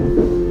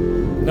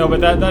 No,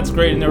 but that's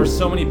great, and there were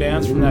so many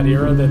bands from that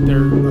era that there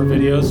are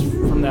videos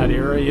from that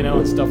era,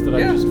 and stuff that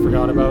I just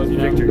forgot about.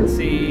 Victor at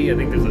Sea. I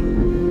think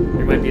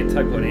there might be a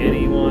Tugboat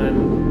Annie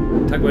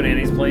one. Tugboat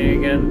Annie's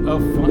playing again. Oh,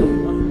 funny.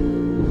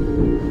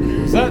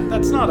 Is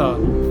that's not a?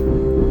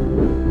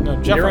 No,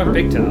 Jeff. They're on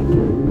Big Top.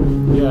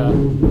 Yeah.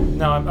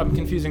 No, I'm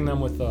confusing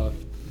them with. I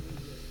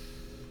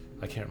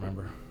can't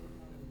remember.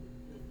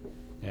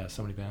 Yeah,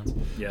 so many bands.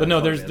 Yeah, but no,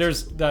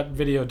 there's that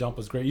video dump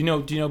was great. Do you know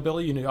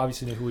Billy? You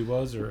obviously knew who he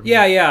was, or?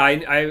 Yeah.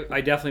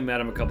 I definitely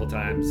met him a couple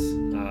times.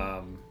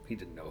 He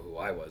didn't know who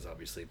I was,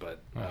 obviously,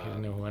 but he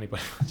didn't know who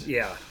anybody was.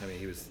 Yeah, I mean,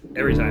 he was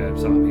every time I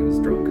saw him, he was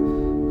drunk.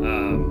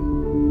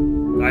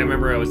 I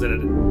remember I was at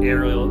an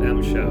Ariel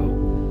M show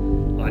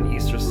on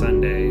Easter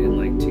Sunday in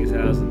like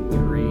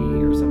 2003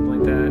 or something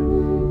like that.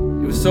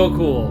 It was so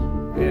cool,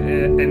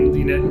 and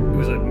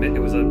it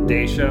was a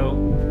day show,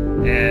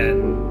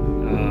 and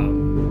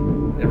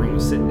everyone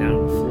was sitting down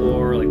on the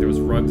floor, like there was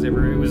rugs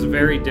everywhere. It was a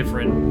very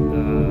different,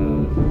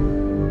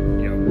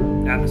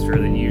 atmosphere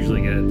than you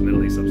usually get at the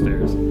Middle East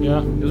upstairs.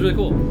 Yeah, it was really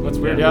cool. That's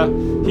weird. Yeah,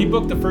 he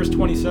booked the first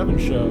 27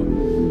 show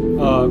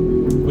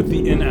with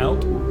the In Out.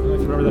 If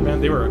you remember that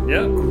band, they were a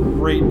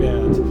great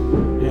band.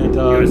 And you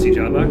going to see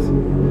Jawbox?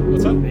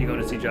 What's that? Are you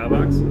going to see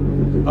Jawbox?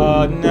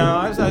 No,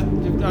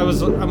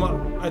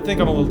 I think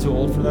I'm a little too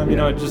old for them.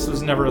 It just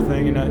was never a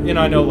thing. And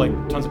I know like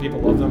tons of people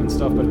love them and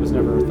stuff, but it was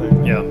never a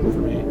thing. Yeah. For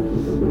me.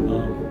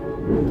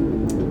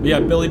 But yeah,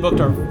 Billy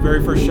booked our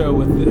very first show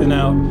with In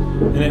Out,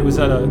 and it was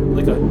at a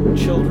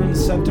children's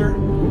center,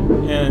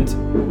 and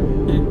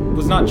it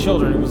was not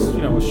children. It was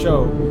a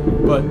show,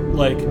 but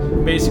like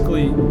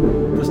basically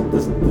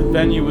the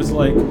venue was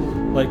like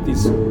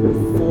these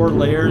 4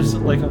 layers,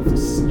 like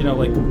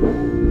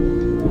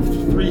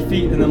 3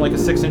 feet, and then like a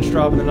 6-inch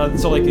drop, and then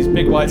so like these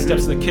big wide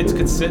steps, so the kids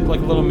could sit like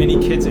a little mini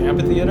kids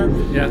amphitheater.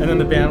 Yeah. And then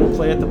the band would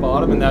play at the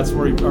bottom, and that's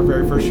where our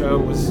very first show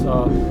was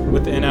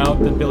with the In Out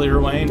that Billy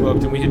Wayne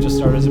booked, and we had just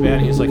started as a band.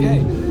 And he was like, "Hey,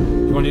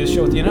 you want to do this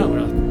show with the In Out?"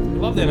 We're like, "We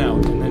love the In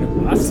Out," and then it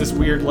was this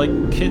weird like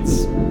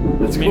kids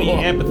mini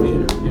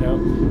amphitheater.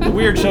 The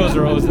weird shows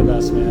are always the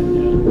best,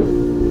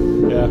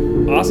 man. Yeah.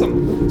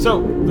 Awesome.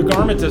 So the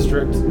Garment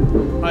District,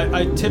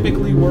 I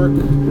typically work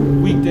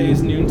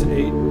weekdays noon to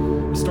 8.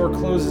 The store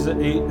closes at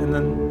 8, and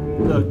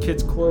then the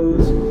kids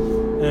close,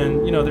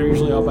 and they're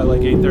usually out by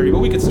like 8:30. But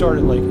we could start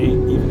at like 8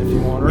 even if you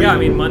want. I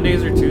mean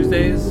Mondays or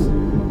Tuesdays.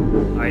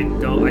 I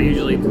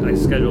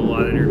schedule a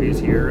lot of interviews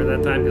here at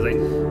that time because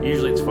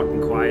usually it's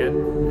fucking quiet,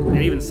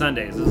 and even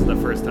Sundays. This is the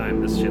first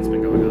time this shit's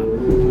been going on.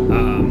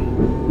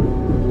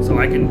 So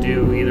I can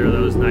do either of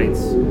those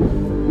nights.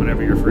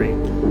 whenever you're free. I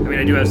mean,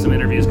 I do have some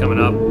interviews coming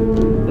up.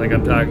 Like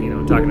I'm talking to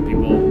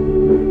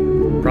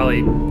people.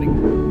 Probably like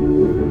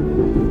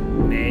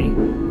May.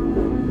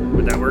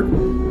 Would that work?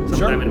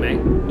 Sometime in May.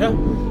 Yeah.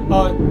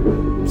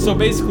 So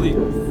basically,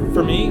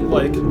 for me,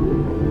 like,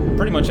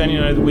 pretty much any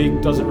night of the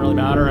week doesn't really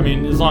matter. I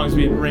mean, as long as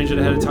we arrange it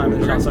ahead of time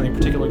and there's not something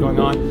particular going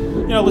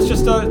on. Let's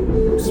just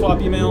swap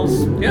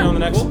emails, in the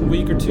next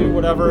week or two,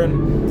 whatever,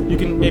 and you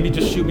can maybe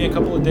just shoot me a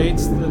couple of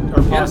dates that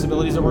are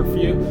possibilities that work for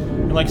you.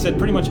 And like I said,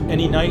 pretty much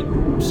any night,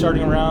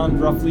 starting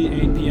around roughly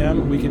 8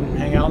 p.m., we can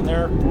hang out in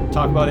there,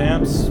 talk about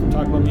amps,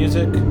 talk about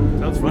music.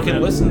 Sounds fun. We can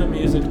listen to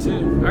music too.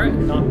 All right.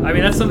 I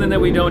mean, that's something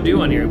that we don't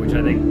do on here, which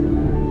I think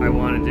I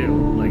want to do.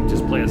 Like,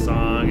 just play a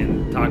song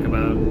and talk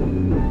about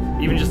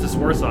even just a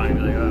sport song. And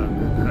be like,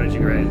 how did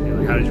you write it?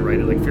 Like, how did you write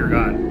it? Like, Fear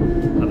God.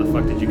 How the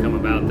fuck did you come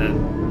about that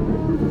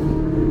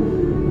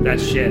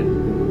shit?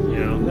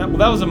 Well,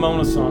 that was a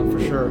Mona song for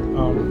sure.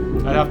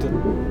 I'd have to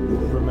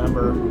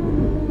remember. I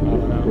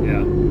don't know.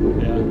 Yeah.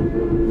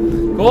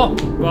 Cool.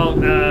 Well, I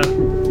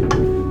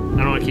don't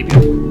want to keep you.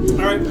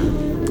 All right.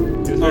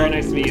 It was very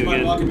nice to meet you Mind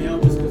again. walking me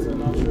out just because I'm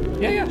not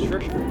sure. Yeah, sure.